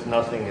happens if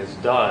nothing is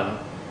done,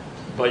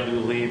 but you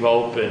leave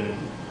open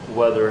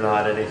whether or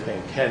not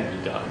anything can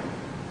be done.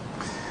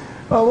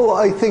 Well,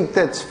 I think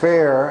that's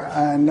fair,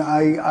 and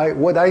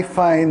what I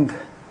find,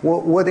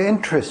 what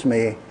interests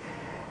me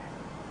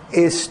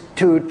is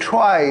to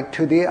try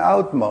to the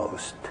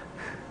utmost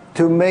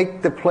to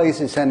make the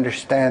places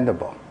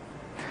understandable.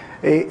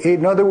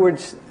 In other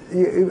words,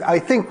 I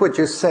think what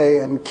you say,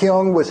 and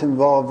Kyung was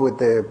involved with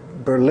the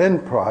Berlin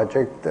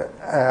project,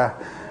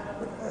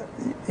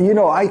 you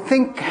know, I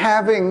think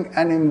having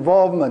an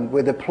involvement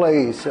with a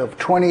place of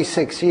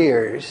 26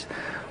 years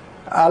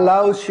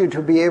allows you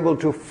to be able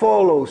to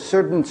follow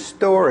certain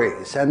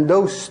stories, and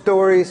those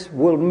stories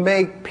will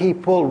make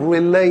people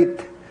relate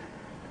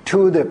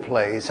to the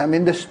place. I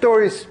mean, the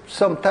stories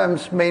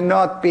sometimes may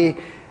not be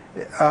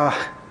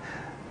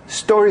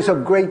stories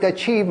of great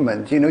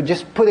achievement. You know,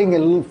 just putting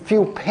a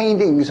few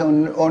paintings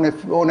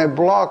on a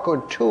block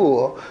or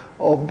two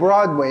of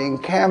Broadway in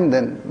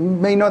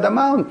Camden may not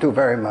amount to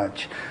very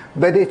much,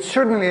 but it's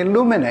certainly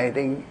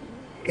illuminating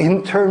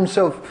in terms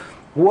of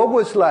what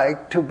was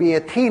like to be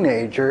a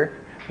teenager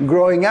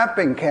growing up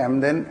in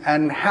Camden,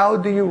 and how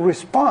do you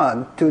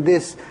respond to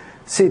this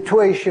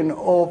situation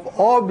of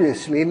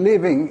obviously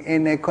living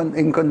in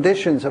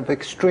conditions of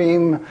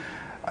extreme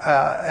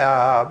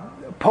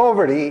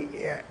poverty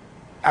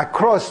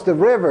across the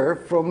river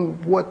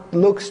from what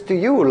looks to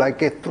you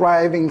like a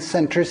thriving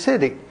center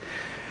city.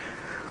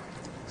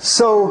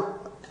 So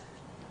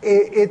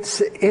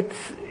it's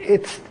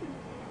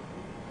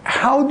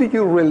how do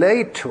you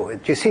relate to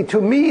it? You see,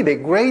 to me, the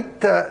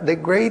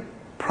great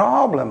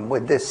problem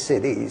with these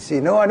cities,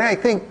 you know, and I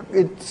think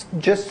it's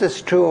just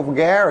as true of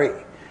Gary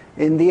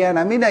in the end.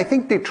 I mean, I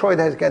think Detroit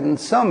has gotten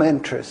some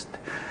interest,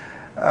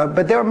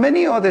 but there are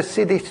many other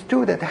cities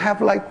too that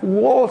have like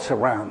walls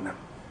around them,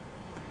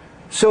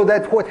 so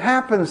that what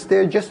happens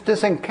there just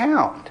doesn't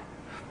count.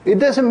 It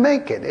doesn't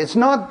make it. It's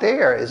not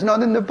there. It's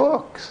not in the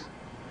books.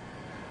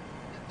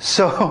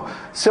 So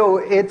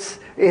it's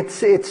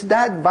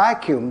that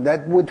vacuum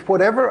that with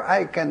whatever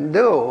I can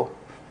do,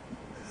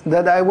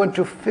 that I want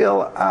to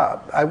fill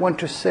up. I want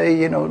to say,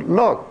 you know,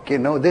 look, you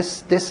know,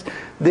 this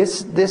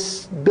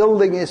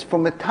building is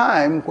from a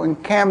time when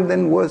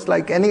Camden was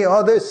like any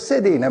other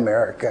city in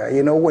America,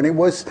 you know, when it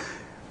was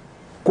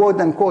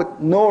quote unquote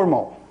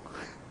normal,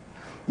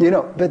 you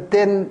know. But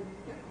then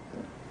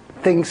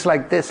things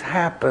like this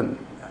happen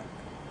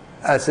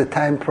as the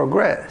time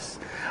progressed.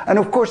 And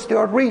of course there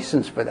are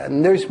reasons for that,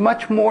 and there's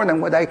much more than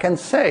what I can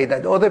say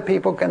that other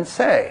people can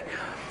say.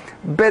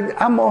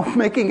 But I'm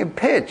making a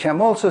pitch.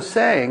 I'm also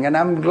saying, and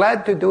I'm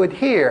glad to do it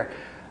here,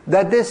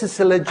 that this is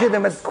a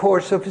legitimate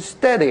course of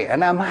study.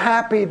 And I'm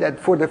happy that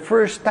for the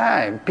first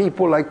time,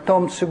 people like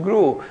Tom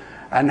Sugrue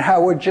and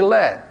Howard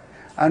Gillette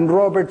and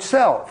Robert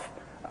Self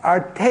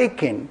are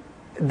taking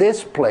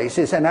these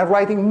places and are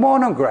writing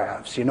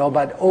monographs, you know,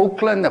 about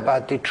Oakland,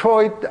 about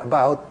Detroit,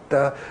 about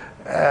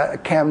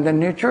Camden,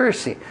 New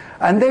Jersey.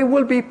 And they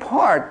will be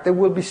there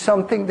will be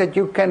something that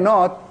you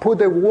cannot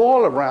put a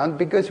wall around,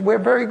 because we're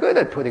very good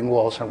at putting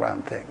walls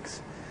around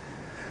things.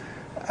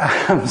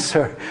 I'm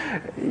sorry.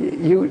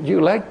 You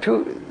like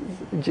to,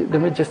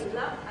 let me just. And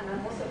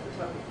I'm also a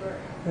photographer,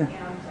 and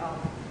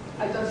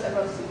I've done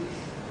several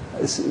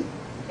cities.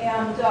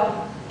 And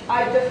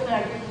I definitely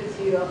agree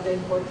with you of the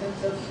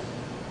importance of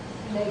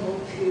being able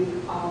to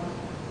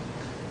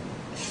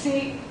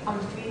see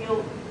and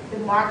feel the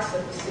marks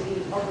of the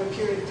city over a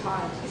period of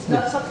time. It's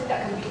not something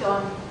that can be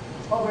done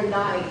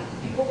overnight.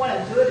 People want to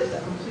do it as a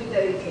complete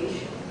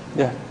dedication.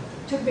 Yeah.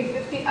 Took me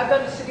 15, I've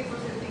done the city for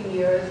 15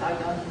 years, I've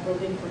done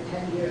Berlin for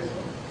 10 years.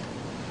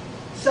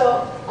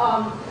 So,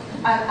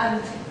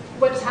 and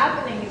what's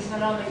happening is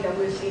not only that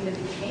we're seeing the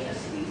decay of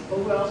cities, but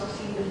we're also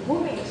seeing the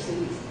booming of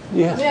cities.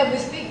 Yes. I mean, as we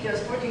speak,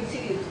 there's 14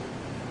 cities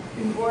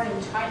being born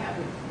in China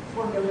with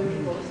 4 million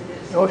people as it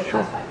is. Oh, in the sure.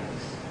 past 5 years.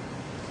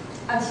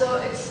 And so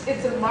it's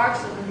the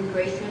marks of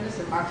immigration, it's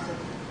the marks of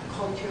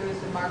culture, it's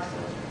the marks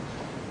of,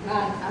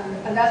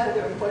 and that's what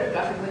they're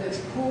photographing, whether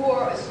it's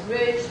poor, it's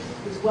rich,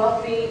 it's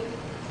wealthy,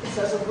 it's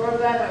a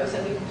suburban, or it's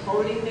an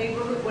imploding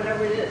neighborhood,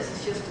 whatever it is,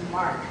 it's just a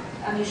mark.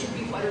 And it should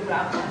be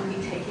photographed and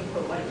be taken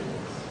for what it is.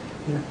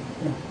 Yeah.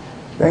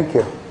 Thank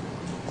you.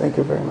 Thank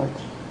you very much.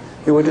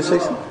 You want to say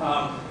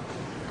something?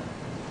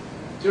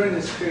 During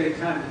this period of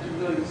time, did you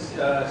really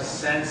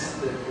sense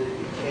that the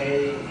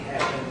decay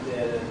happened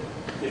at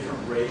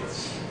different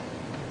rates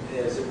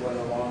as it went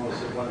along?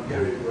 Was it one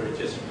period where it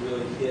just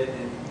really hit?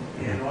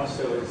 And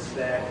also, is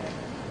that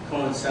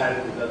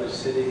coincided with other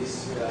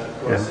cities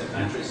across the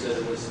country, so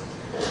there was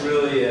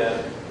really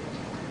a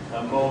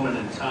moment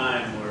in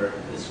time where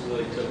this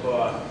really took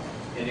off?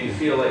 And do you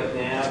feel like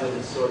now that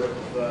it's sort of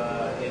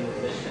in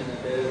remission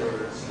a bit,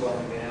 or it's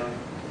slowing down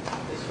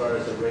as far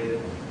as the rate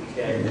of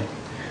decay?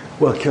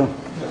 Welcome.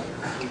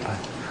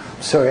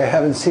 Sorry, I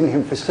haven't seen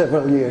him for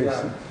several years.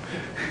 Yeah.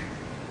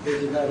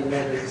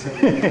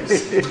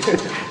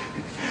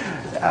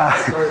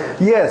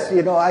 Yes,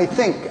 you know, I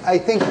think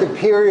the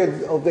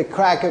period of the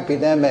crack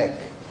epidemic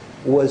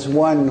was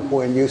one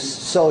when you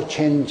saw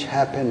change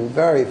happen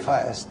very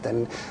fast,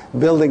 and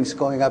buildings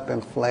going up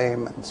in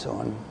flame and so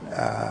on.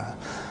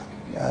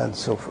 And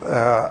so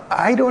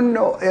I don't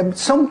know.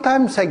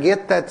 Sometimes I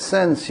get that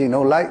sense, you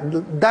know, like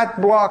that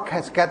block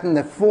has gotten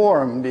a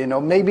form, you know,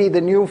 maybe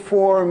the new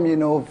form, you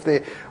know, of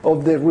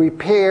the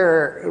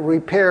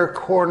repair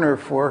corner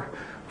for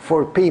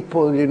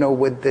people, you know,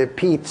 with the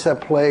pizza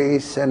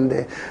place and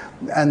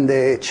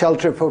the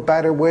shelter for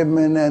battered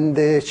women and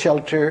the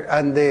shelter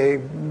and the,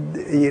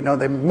 you know,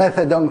 the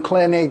methadone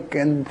clinic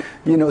and,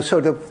 you know,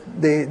 sort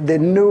of the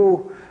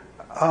new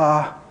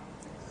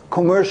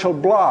commercial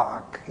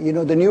block, you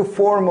know, the new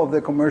form of the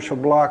commercial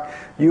block.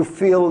 You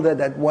feel that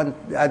at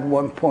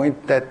one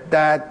point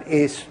that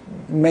is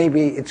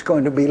maybe it's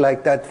going to be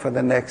like that for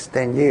the next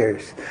 10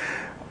 years.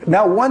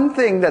 Now, one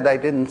thing that I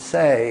didn't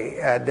say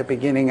at the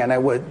beginning, and I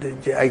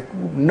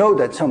know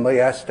that somebody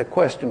asked the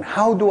question,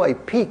 how do I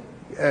pick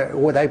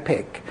what I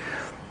pick?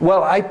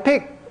 Well, I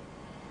pick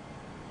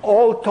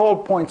all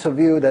tall points of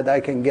view that I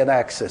can get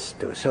access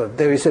to. So if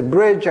there is a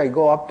bridge, I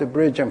go up the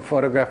bridge and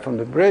photograph from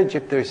the bridge.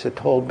 If there's a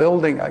tall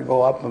building, I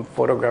go up and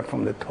photograph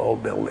from the tall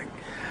building.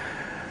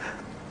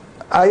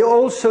 I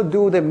also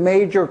do the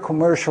major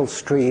commercial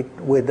street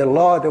with a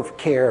lot of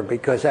care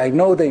because I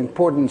know the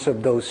importance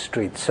of those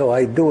streets. So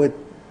I do it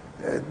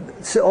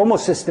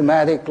almost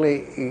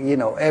systematically, you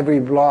know, every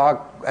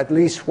block, at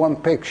least one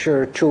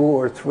picture, 2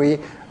 or 3,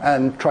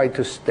 and try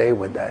to stay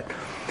with that.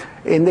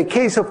 In the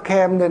case of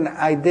Camden,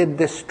 I did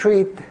the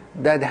street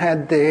that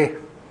had the,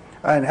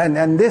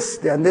 and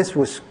this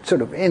was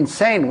sort of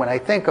insane when I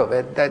think of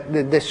it, that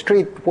the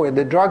street where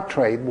the drug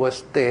trade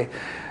was the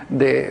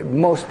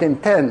most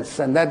intense,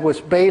 and that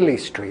was Bailey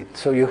Street.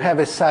 So you have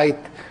a site,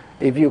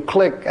 if you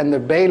click on the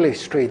Bailey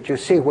Street, you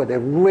see what a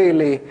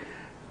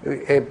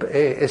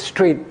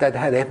street that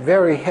had a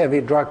very heavy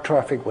drug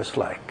traffic was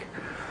like.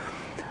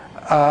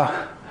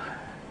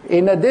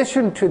 In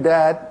addition to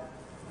that,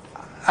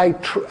 I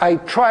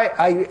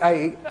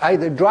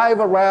either drive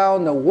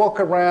around or walk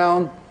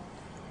around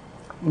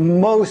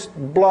most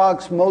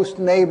blocks, most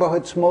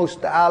neighborhoods,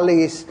 most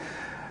alleys,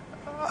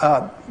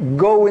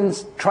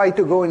 try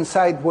to go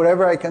inside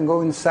wherever I can go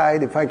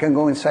inside. If I can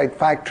go inside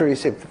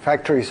factories, if the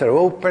factories are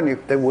open,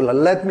 if they will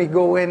let me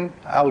go in,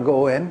 I'll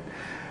go in.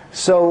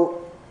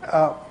 So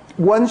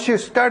once you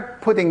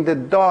start putting the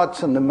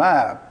dots on the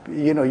map,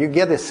 you know, you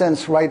get a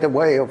sense right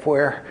away of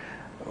where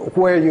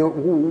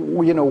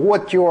you know,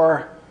 what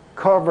you're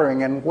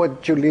covering and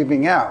what you're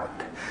leaving out.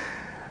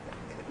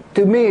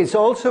 To me, it's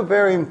also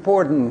very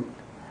important,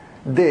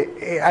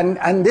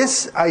 and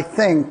this, I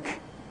think,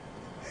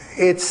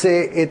 it's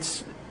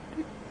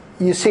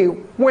you see,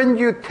 when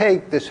you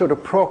take the sort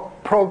of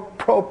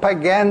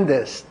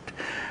propagandist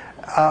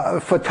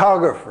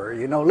photographer,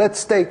 you know,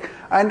 let's take,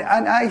 and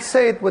I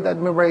say it with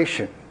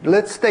admiration,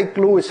 let's take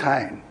Louis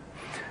Hine,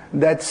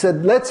 that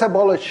said, let's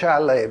abolish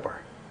child labor.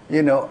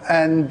 You know,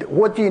 and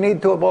what do you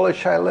need to abolish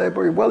child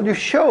labor? Well, you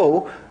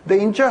show the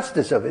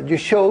injustice of it. You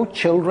show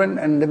children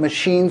and the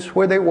machines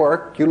where they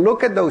work. You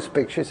look at those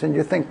pictures and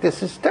you think,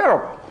 this is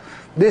terrible.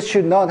 This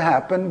should not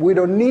happen. We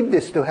don't need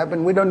this to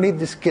happen. We don't need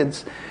these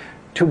kids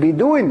to be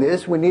doing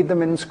this. We need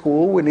them in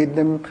school. We need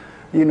them,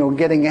 you know,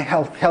 getting a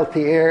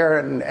healthy air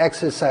and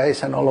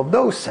exercise and all of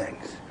those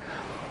things.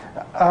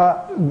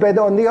 But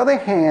on the other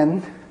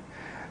hand,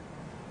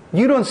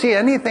 you don't see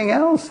anything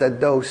else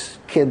that those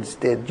kids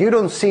did. You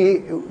don't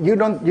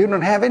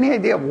have any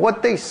idea of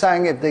what they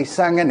sang, if they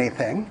sang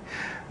anything.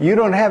 You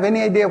don't have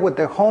any idea what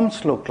their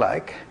homes look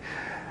like.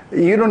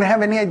 You don't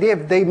have any idea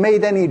if they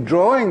made any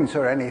drawings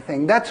or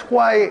anything. That's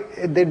why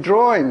the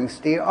drawings,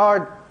 the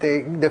art,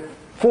 the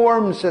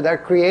forms that are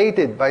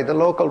created by the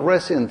local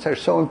residents are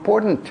so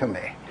important to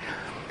me.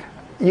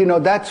 You know,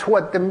 that's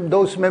what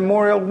those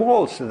memorial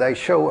walls that I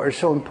show are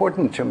so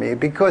important to me,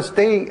 because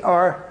they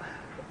are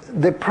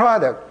the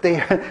product.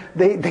 They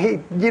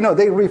you know,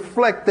 they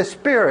reflect the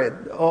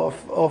spirit of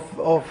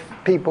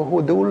people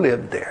who do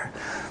live there,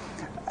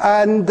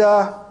 and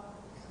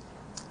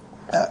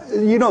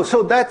you know,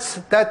 so that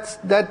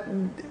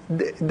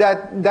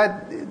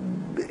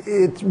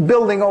it's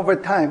building over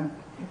time.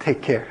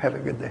 Take care. Have a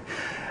good day.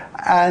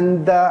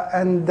 And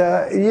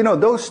you know,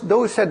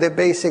 those are the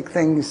basic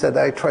things that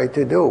I try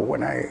to do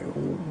when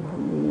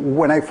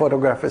I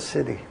photograph a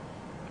city.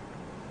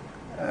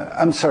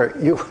 I'm sorry.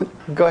 You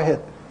go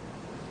ahead.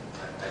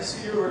 I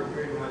see your work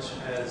very much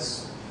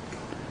as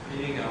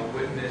being a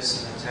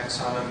witness and a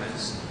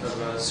taxonomist of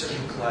a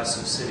certain class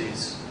of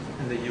cities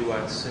in the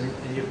U.S. And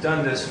you've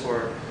done this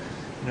for,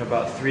 you know,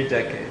 about 3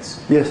 decades.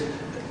 Yes.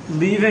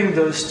 Leaving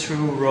those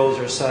two roles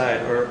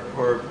aside, or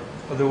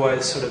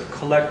otherwise sort of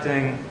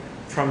collecting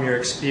from your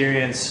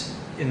experience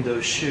in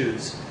those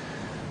shoes,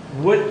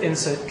 what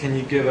insight can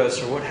you give us,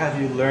 or what have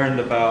you learned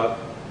about,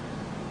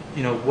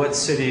 you know, what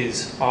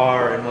cities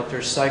are and what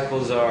their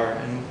cycles are,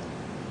 and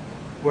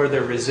where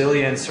their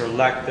resilience or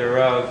lack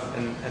thereof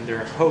and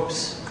their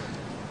hopes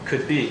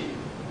could be?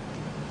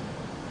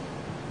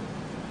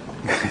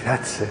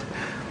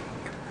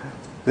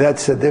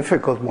 That's a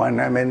difficult one.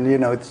 I mean, you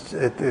know,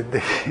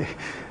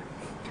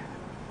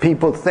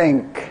 people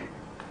think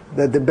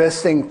that the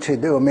best thing to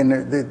do, I mean,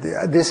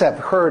 this I've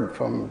heard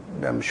from,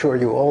 I'm sure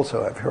you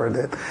also have heard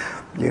it,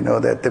 you know,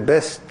 that the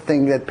best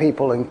thing that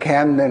people in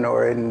Camden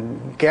or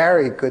in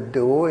Gary could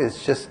do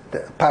is just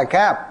pack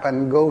up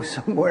and go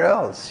somewhere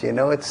else. You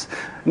know, it's,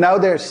 now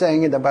they're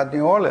saying it about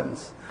New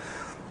Orleans.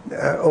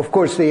 Of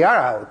course, they are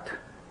out.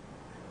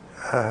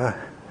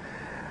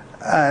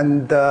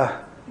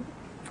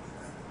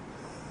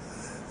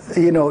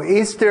 You know,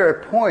 is there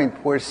a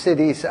point where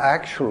cities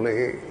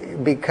actually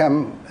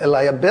become a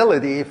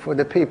liability for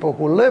the people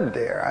who live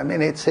there? I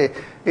mean, it's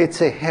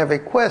a heavy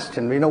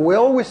question. You know, we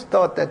always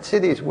thought that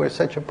cities were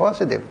such a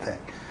positive thing.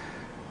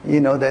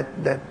 You know,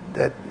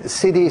 that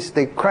cities,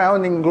 the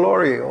crowning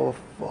glory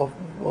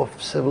of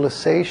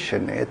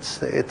civilization. It's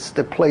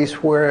the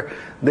place where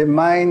the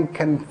mind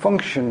can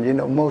function,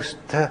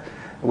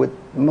 with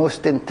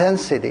most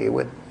intensity,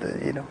 with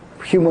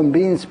human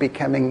beings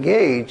become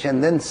engaged,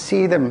 and then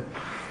see them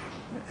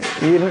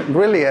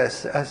really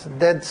as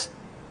dead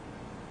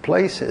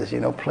places,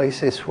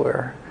 places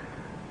where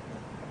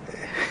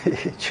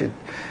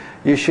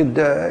you should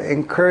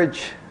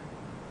encourage.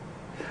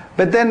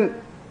 But then,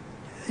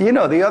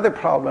 the other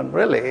problem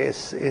really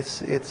is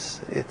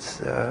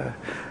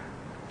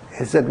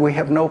that we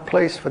have no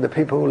place for the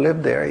people who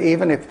live there,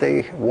 even if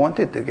they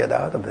wanted to get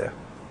out of there.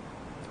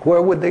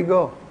 Where would they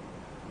go?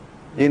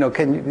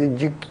 Can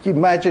you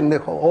imagine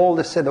all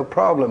the set of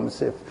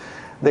problems if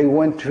they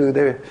went to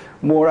the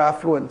more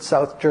affluent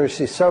South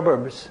Jersey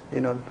suburbs,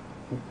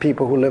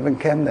 people who live in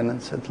Camden,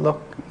 and said,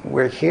 look,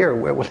 we're here,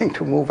 we're willing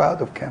to move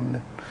out of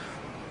Camden.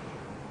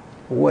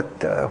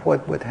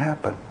 What would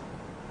happen?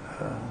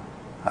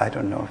 I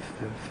don't know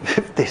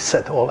if this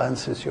at all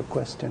answers your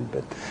question,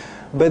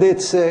 but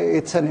it's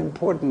an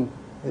important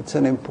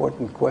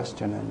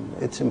question,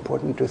 and it's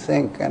important to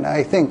think. And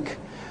I think,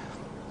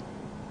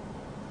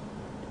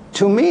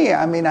 to me,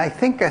 I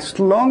think as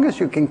long as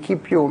you can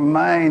keep your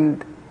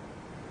mind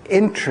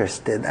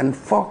interested and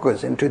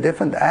focused into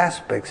different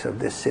aspects of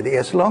this city,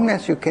 as long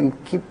as you can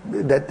keep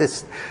that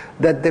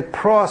the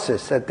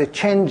process, that the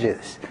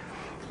changes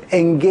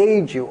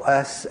engage you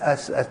as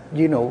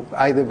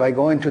either by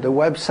going to the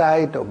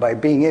website or by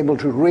being able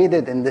to read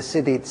it in the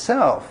city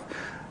itself,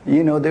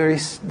 there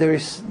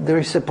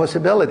is a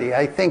possibility.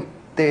 I think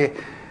the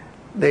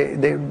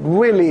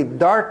really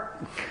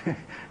dark,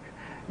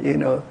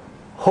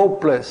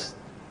 hopeless,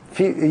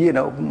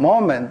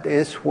 moment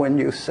is when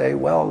you say,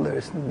 well,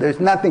 there's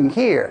nothing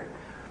here.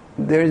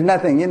 There's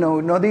nothing,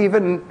 not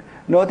even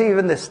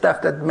the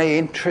stuff that may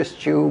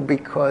interest you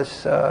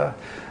because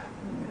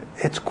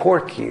it's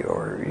quirky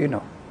or,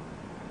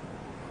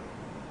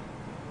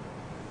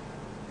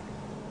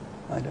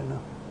 I don't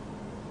know.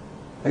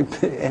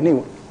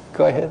 Anyway,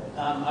 go ahead.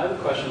 I have a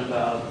question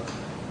about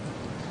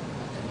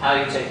how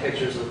you take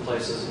pictures of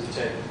places you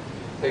take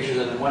pictures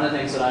of. And one of the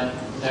things that I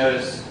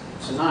noticed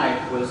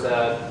tonight was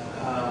that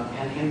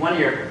in one of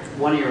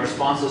your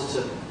responses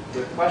to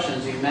the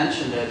questions, you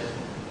mentioned it,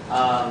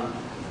 and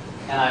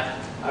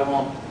I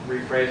won't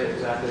rephrase it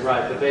exactly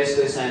right, but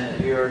basically saying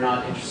that you're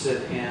not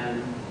interested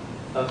in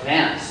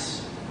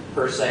events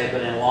per se,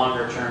 but in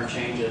longer-term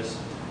changes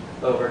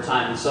over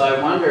time. And so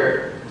I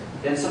wonder,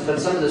 but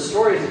some of the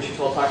stories that you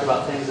told talk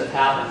about things that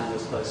happen in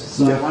those places.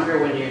 So yeah. I wonder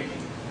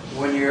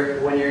when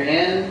you're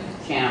in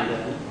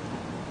Camden,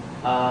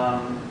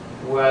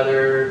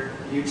 whether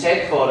you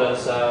take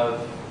photos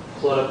of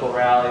political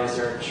rallies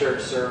or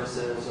church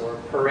services or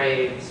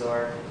parades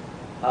or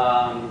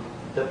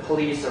the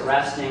police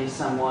arresting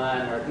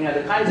someone, or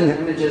the kinds of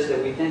images that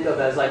we think of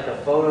as like the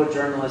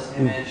photojournalist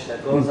image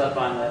that goes up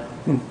on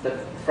the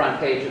front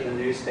page of the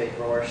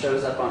newspaper or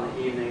shows up on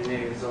the evening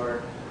news,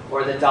 or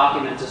that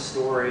documents a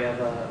story of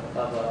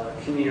a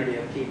community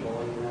of people,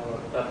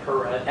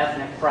 an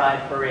ethnic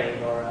pride parade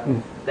or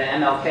the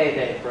MLK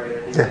Day parade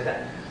or things like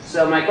that.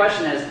 So my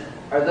question is,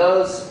 are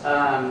those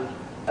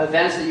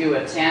events that you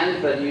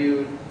attend, but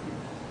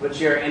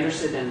you're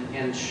interested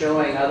in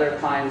showing other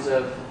kinds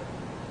of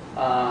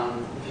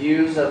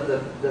views of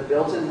the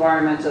built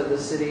environment of the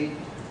city,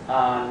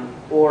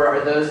 or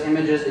are those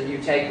images that you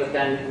take, but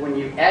then when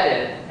you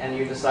edit and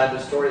you decide the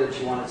story that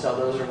you want to tell,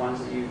 those are ones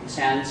that you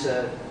tend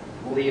to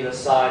leave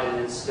aside and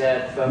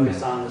instead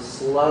focus on the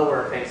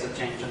slower pace of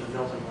change in the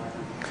built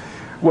environment?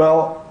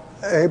 Well,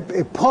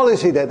 a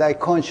policy that I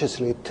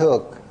consciously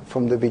took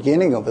from the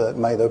beginning of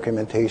my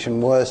documentation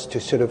was to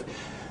sort of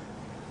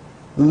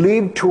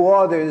leave to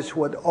others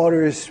what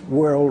others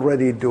were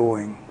already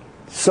doing.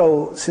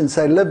 So since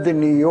I lived in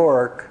New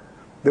York,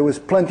 there was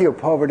plenty of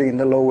poverty in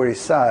the Lower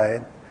East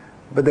Side,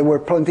 but there were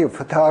plenty of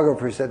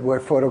photographers that were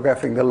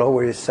photographing the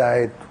Lower East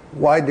Side.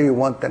 Why do you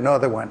want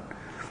another one?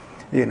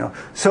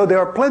 So there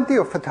are plenty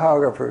of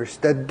photographers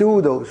that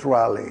do those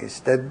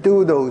rallies, that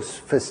do those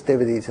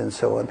festivities and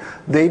so on.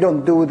 They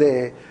don't do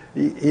the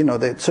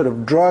sort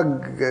of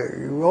drug,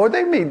 or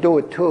they may do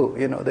it too,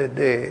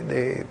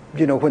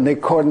 when they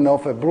cordon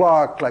off a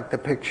block, like the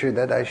picture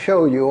that I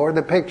show you, or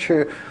the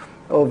picture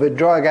of a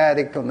drug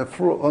addict on the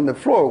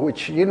floor,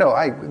 which, you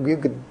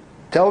could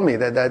tell me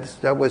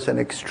that was an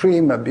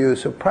extreme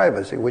abuse of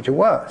privacy, which it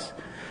was.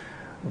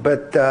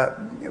 But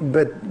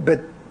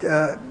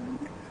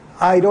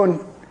I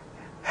don't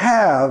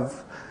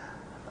have,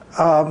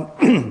 how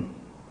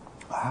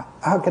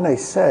can I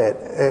say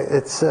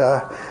it?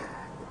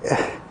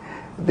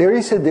 There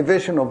is a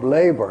division of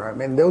labor. I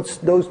mean,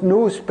 those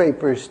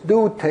newspapers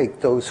do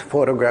take those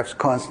photographs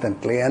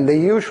constantly, and they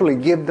usually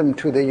give them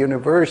to the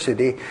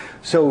university.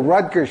 So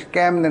Rutgers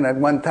Camden at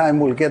one time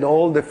will get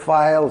all the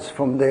files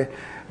from the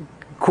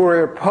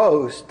Courier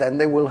Post,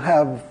 and they will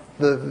have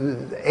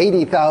the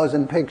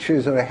 80,000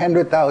 pictures or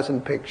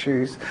 100,000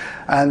 pictures,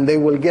 and they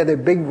will get a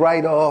big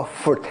write-off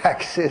for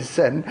taxes,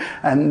 and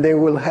they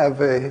will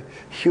have a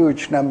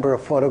huge number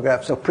of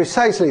photographs of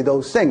precisely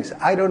those things.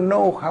 I don't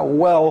know how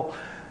well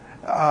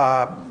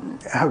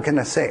how can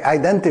I say,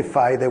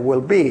 identify there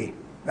will be.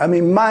 I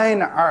mean,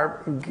 mine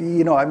are,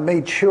 I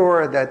made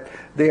sure that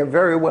they are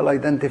very well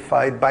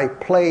identified by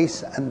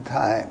place and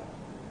time.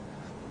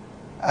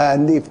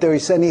 And if there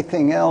is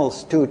anything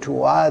else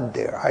to add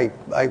there,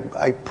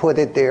 I put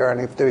it there.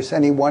 And if there's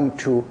anyone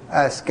to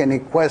ask any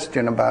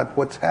question about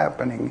what's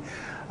happening,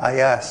 I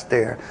ask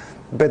there.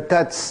 But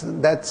that's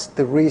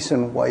the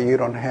reason why you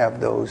don't have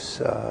those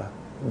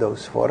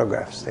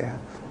photographs there.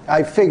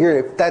 I figure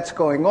if that's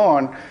going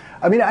on,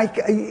 I mean,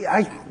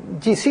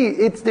 you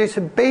see, there's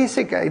a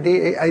basic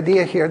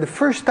idea here. The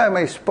first time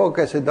I spoke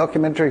as a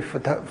documentary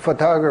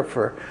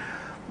photographer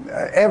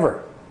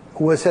ever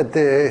was at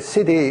the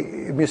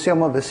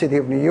Museum of the City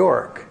of New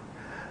York.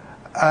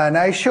 And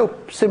I show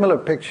similar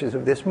pictures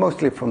of this,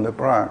 mostly from the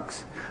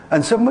Bronx.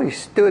 And somebody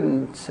stood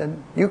and said,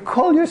 "You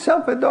call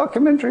yourself a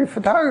documentary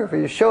photographer?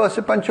 You show us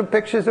a bunch of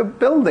pictures of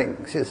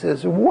buildings." He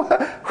says, what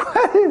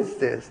is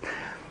this?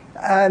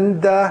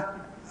 And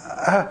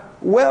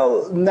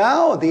well,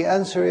 now the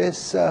answer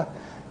is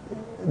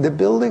the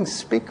buildings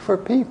speak for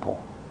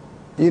people.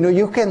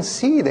 You can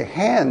see the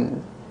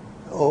hand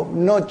of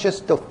not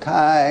just of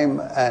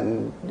time,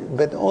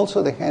 but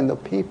also the hand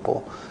of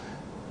people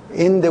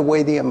in the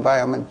way the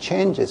environment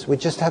changes. We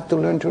just have to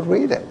learn to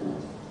read it.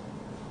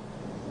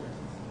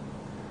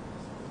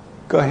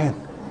 Go ahead. I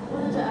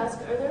wanted to ask,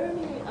 are there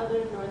any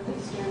other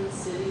northeastern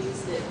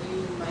cities that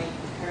you might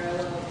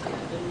parallel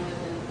Camden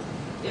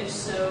with? And if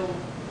so,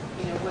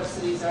 what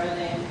cities are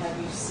they, and have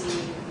you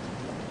seen,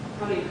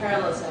 how many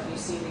parallels have you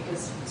seen?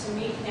 Because to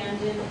me,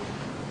 Camden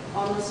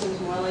almost seems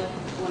more like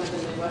one of the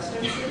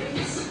Midwestern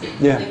cities.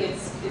 Yeah. Like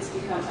it's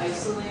become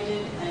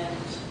isolated, and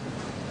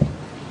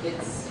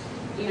it's,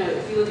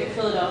 if you look at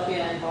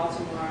Philadelphia and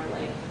Baltimore,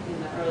 like in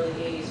the early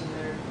 80s, when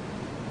there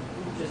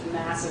were just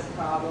massive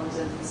problems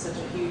and such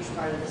a huge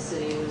part of the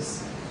city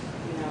was,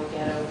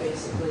 ghetto,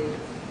 basically.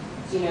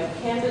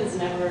 Camden's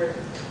never,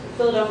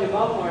 Philadelphia and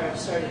Baltimore have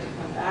started to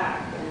come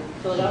back, and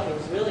Philadelphia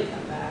has really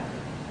come back,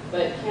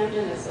 but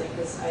Camden is like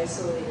this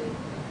isolated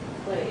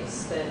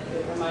place that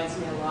it reminds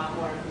me a lot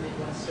more of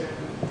Midwestern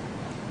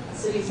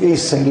cities.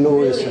 East St.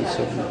 Louis really and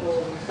so having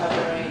trouble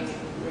recovering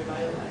and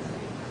revitalizing.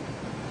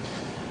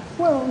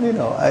 Well,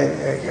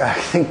 I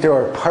think there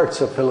are parts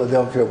of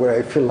Philadelphia where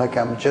I feel like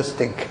I'm just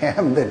in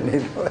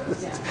Camden,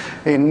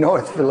 in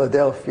North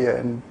Philadelphia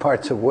and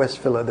parts of West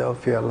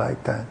Philadelphia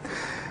like that.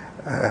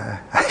 I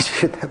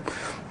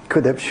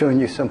could have shown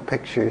you some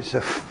pictures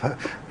of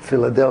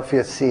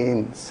Philadelphia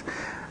scenes.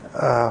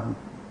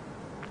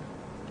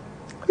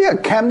 Yeah,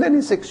 Camden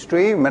is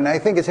extreme, and I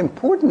think it's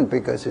important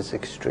because it's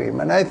extreme,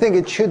 and I think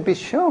it should be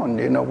shown,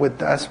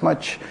 with as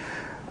much,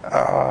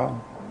 how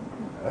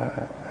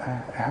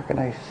can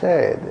I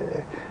say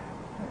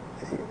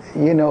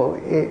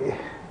it?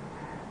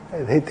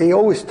 They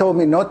always told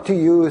me not to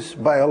use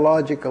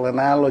biological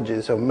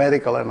analogies or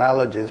medical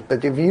analogies,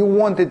 but if you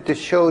wanted to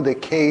show the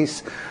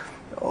case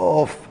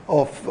of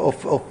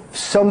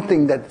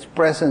something that's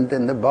present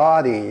in the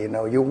body,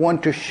 you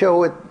want to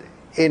show it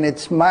in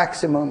its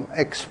maximum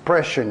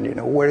expression,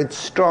 where it's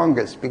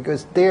strongest,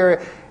 because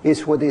there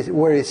is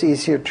where it's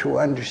easier to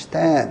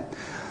understand.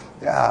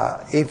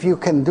 If you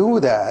can do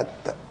that,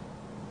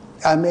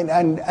 I mean,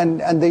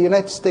 and the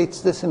United States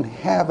doesn't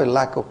have a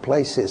lack of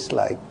places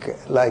like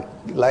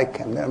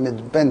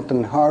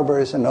Benton Harbor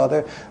is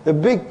another. The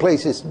big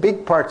places,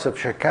 big parts of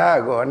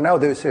Chicago, and now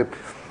there's a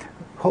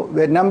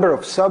number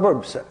of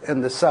suburbs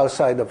in the south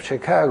side of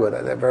Chicago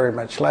that are very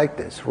much like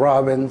this.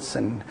 Robbins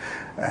and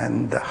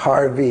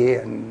Harvey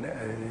and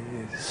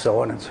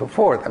so on and so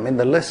forth. I mean,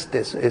 the list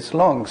is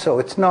long. So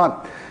it's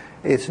not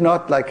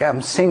like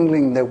I'm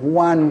singling the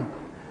one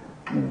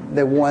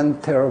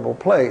terrible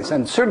place.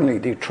 And certainly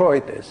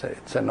Detroit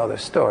it's another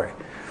story.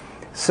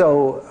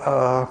 So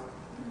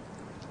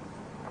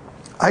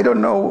I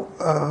don't know.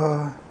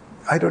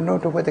 I don't know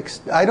to what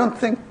extent. I don't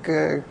think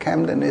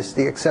Camden is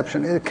the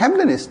exception.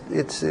 Camden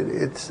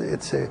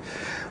it's a.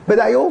 But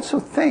I also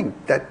think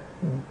that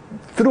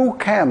through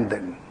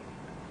Camden,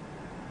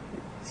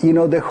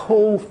 the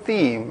whole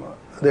theme,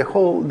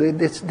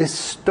 this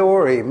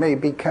story may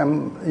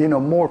become,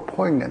 more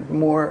poignant,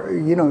 more,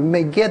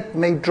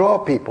 may draw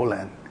people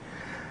in,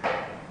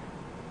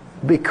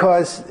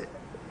 because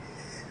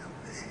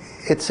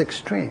it's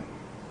extreme.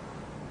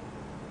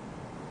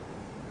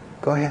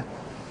 Go ahead.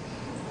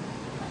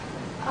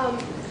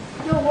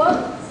 Your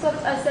work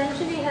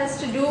essentially has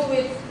to do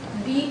with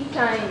deep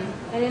time,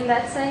 and in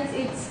that sense,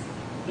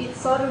 it's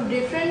sort of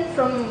different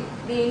from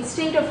the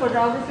instinct of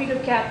photography to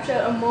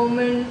capture a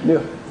moment,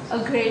 a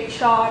great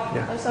shot,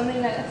 or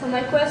something like that. So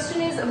my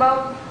question is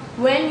about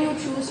when you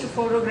choose to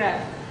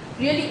photograph.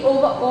 Really,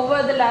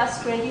 over the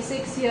last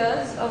 26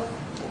 years, of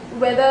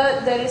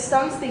whether there is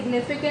some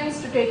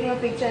significance to taking a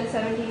picture in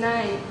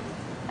 '79,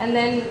 and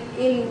then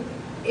in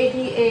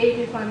 '88,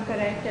 if I'm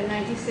correct, and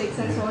 '96,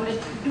 and so on.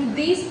 Do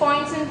these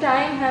points in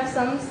time have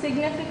some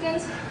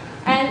significance?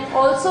 And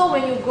also,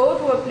 when you go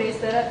to a place,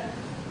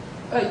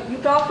 you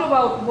talked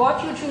about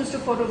what you choose to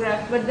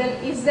photograph, but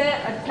then is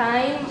there a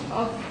time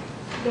of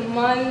the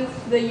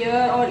month, the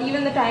year, or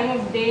even the time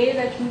of day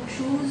that you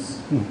choose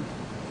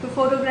to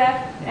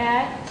photograph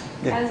at,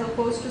 as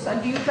opposed to,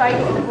 do you try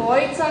to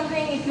avoid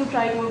something if you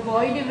try to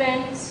avoid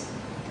events,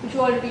 which you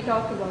already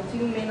talked about, so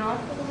you may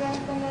not photograph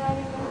when there are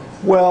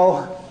events?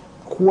 Well,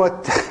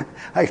 what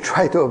I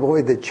try to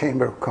avoid the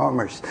Chamber of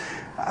Commerce.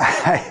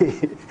 I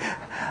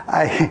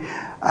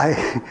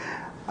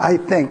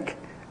think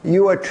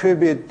you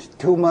attribute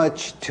too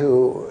much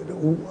to,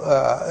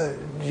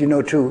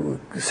 to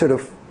sort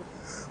of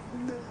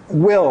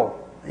will.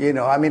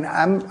 I mean,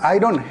 I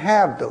don't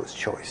have those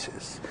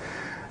choices.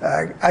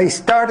 I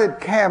started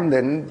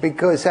Camden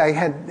because I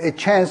had a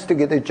chance to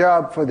get a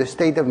job for the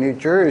state of New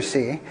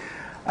Jersey,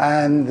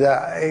 and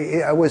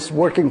I was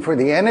working for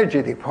the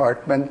energy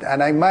department,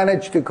 and I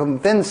managed to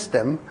convince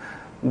them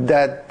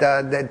that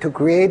to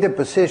create a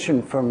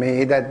position for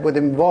me that would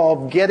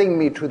involve getting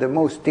me to the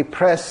most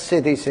depressed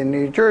cities in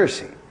New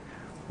Jersey.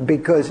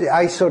 Because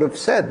I sort of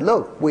said,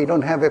 look, we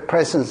don't have a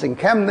presence in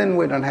Camden,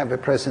 we don't have a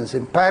presence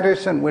in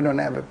Patterson, we don't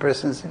have a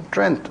presence in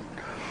Trenton.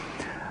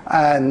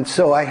 And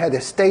so I had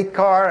a state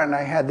car, and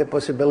I had the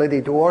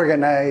possibility to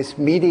organize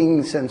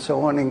meetings and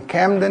so on in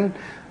Camden,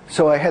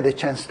 so I had a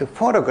chance to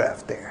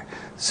photograph there.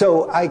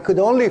 So I could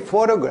only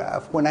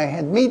photograph when I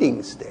had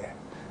meetings there.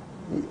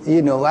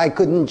 I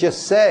couldn't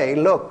just say,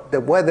 look, the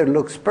weather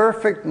looks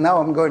perfect,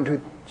 now I'm going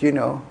to,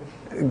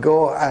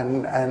 go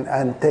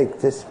and take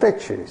these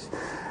pictures.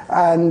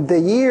 And the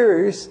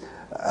years,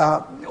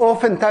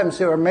 oftentimes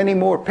there are many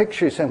more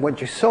pictures than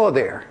what you saw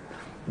there.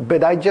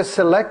 But I just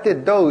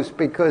selected those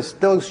because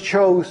those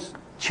shows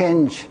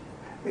change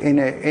in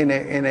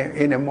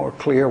a more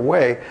clear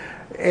way.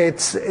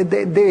 It's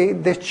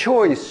the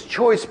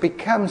choice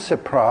becomes a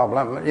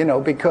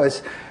problem,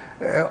 because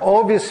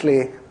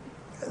obviously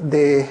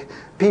the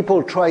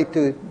people try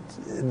to,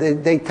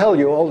 they tell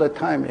you all the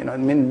time, I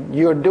mean,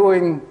 you're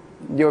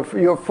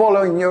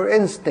following your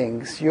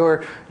instincts,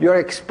 you're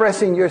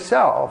expressing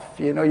yourself,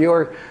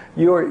 you're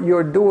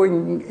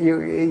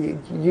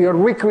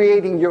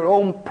recreating your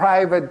own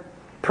private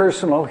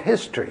personal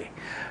history.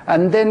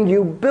 And then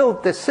you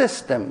build the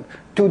system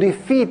to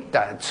defeat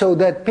that so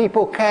that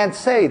people can't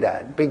say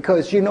that,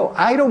 because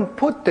I don't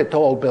put the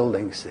tall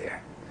buildings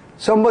there.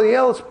 Somebody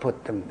else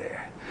put them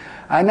there.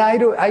 And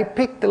I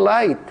pick the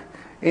light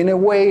in a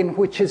way in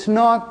which is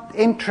not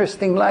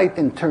interesting light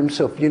in terms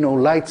of,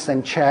 lights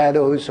and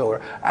shadows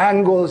or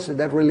angles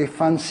that are really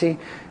fancy,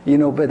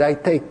 but I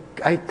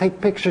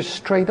take pictures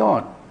straight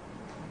on.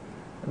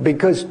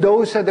 Because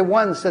those are the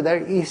ones that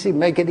are easy,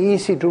 make it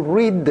easy to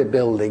read the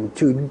building,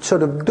 to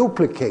sort of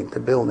duplicate the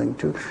building,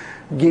 to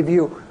give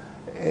you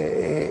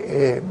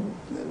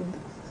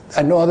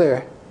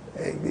another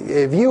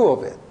view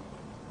of it.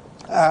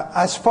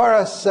 As far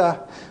as,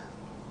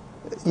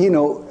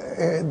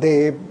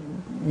 the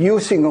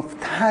using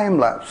of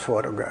time-lapse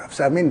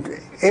photographs. I mean,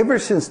 ever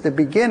since the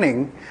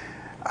beginning,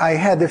 I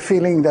had the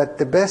feeling that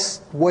the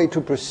best way to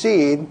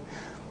proceed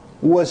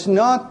was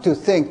not to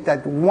think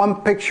that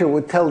one picture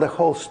would tell the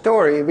whole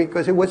story,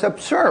 because it was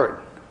absurd.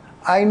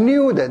 I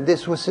knew that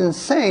this was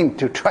insane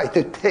to try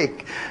to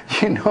take,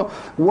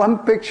 one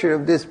picture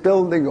of this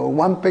building or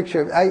one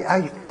picture.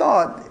 I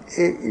thought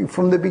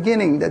from the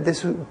beginning that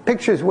these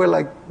pictures were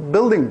like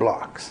building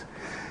blocks.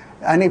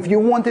 And if you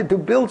wanted to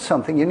build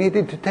something, you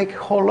needed to take a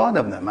whole lot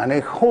of them and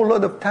a whole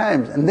lot of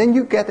times. And then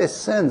you get a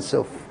sense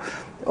of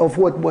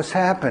what was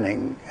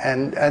happening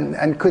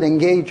and could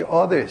engage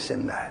others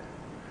in that.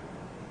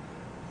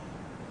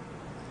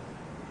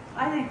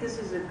 I think this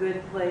is a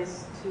good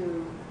place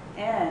to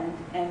end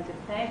and to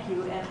thank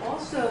you, and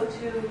also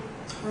to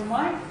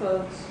remind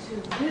folks to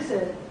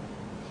visit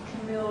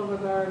Camilo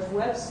Vergara's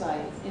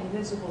website,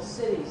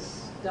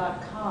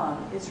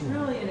 invincibleCities.com. It's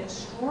really an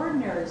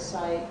extraordinary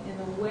site in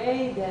the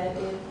way that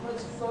it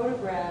puts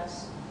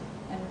photographs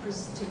and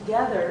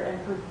together and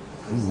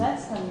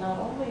presents them not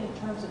only in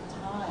terms of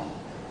time,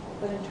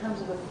 but in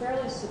terms of a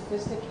fairly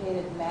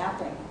sophisticated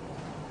mapping,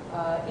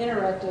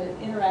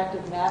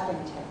 interactive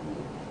mapping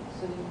technique.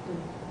 So you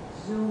can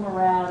zoom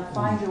around,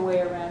 find your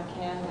way around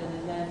Camden,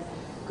 and then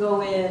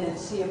go in and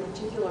see a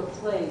particular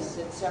place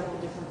at several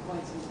different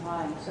points in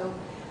time. So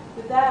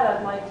with that,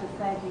 I'd like to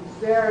thank you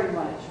very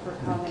much for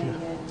coming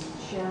and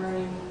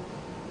sharing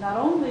not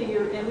only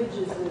your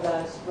images with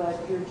us, but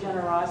your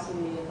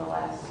generosity in the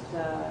last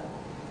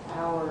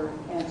hour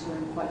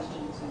answering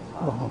questions and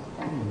talking.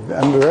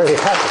 I'm very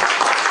happy.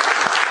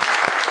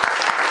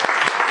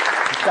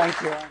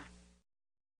 Thank you.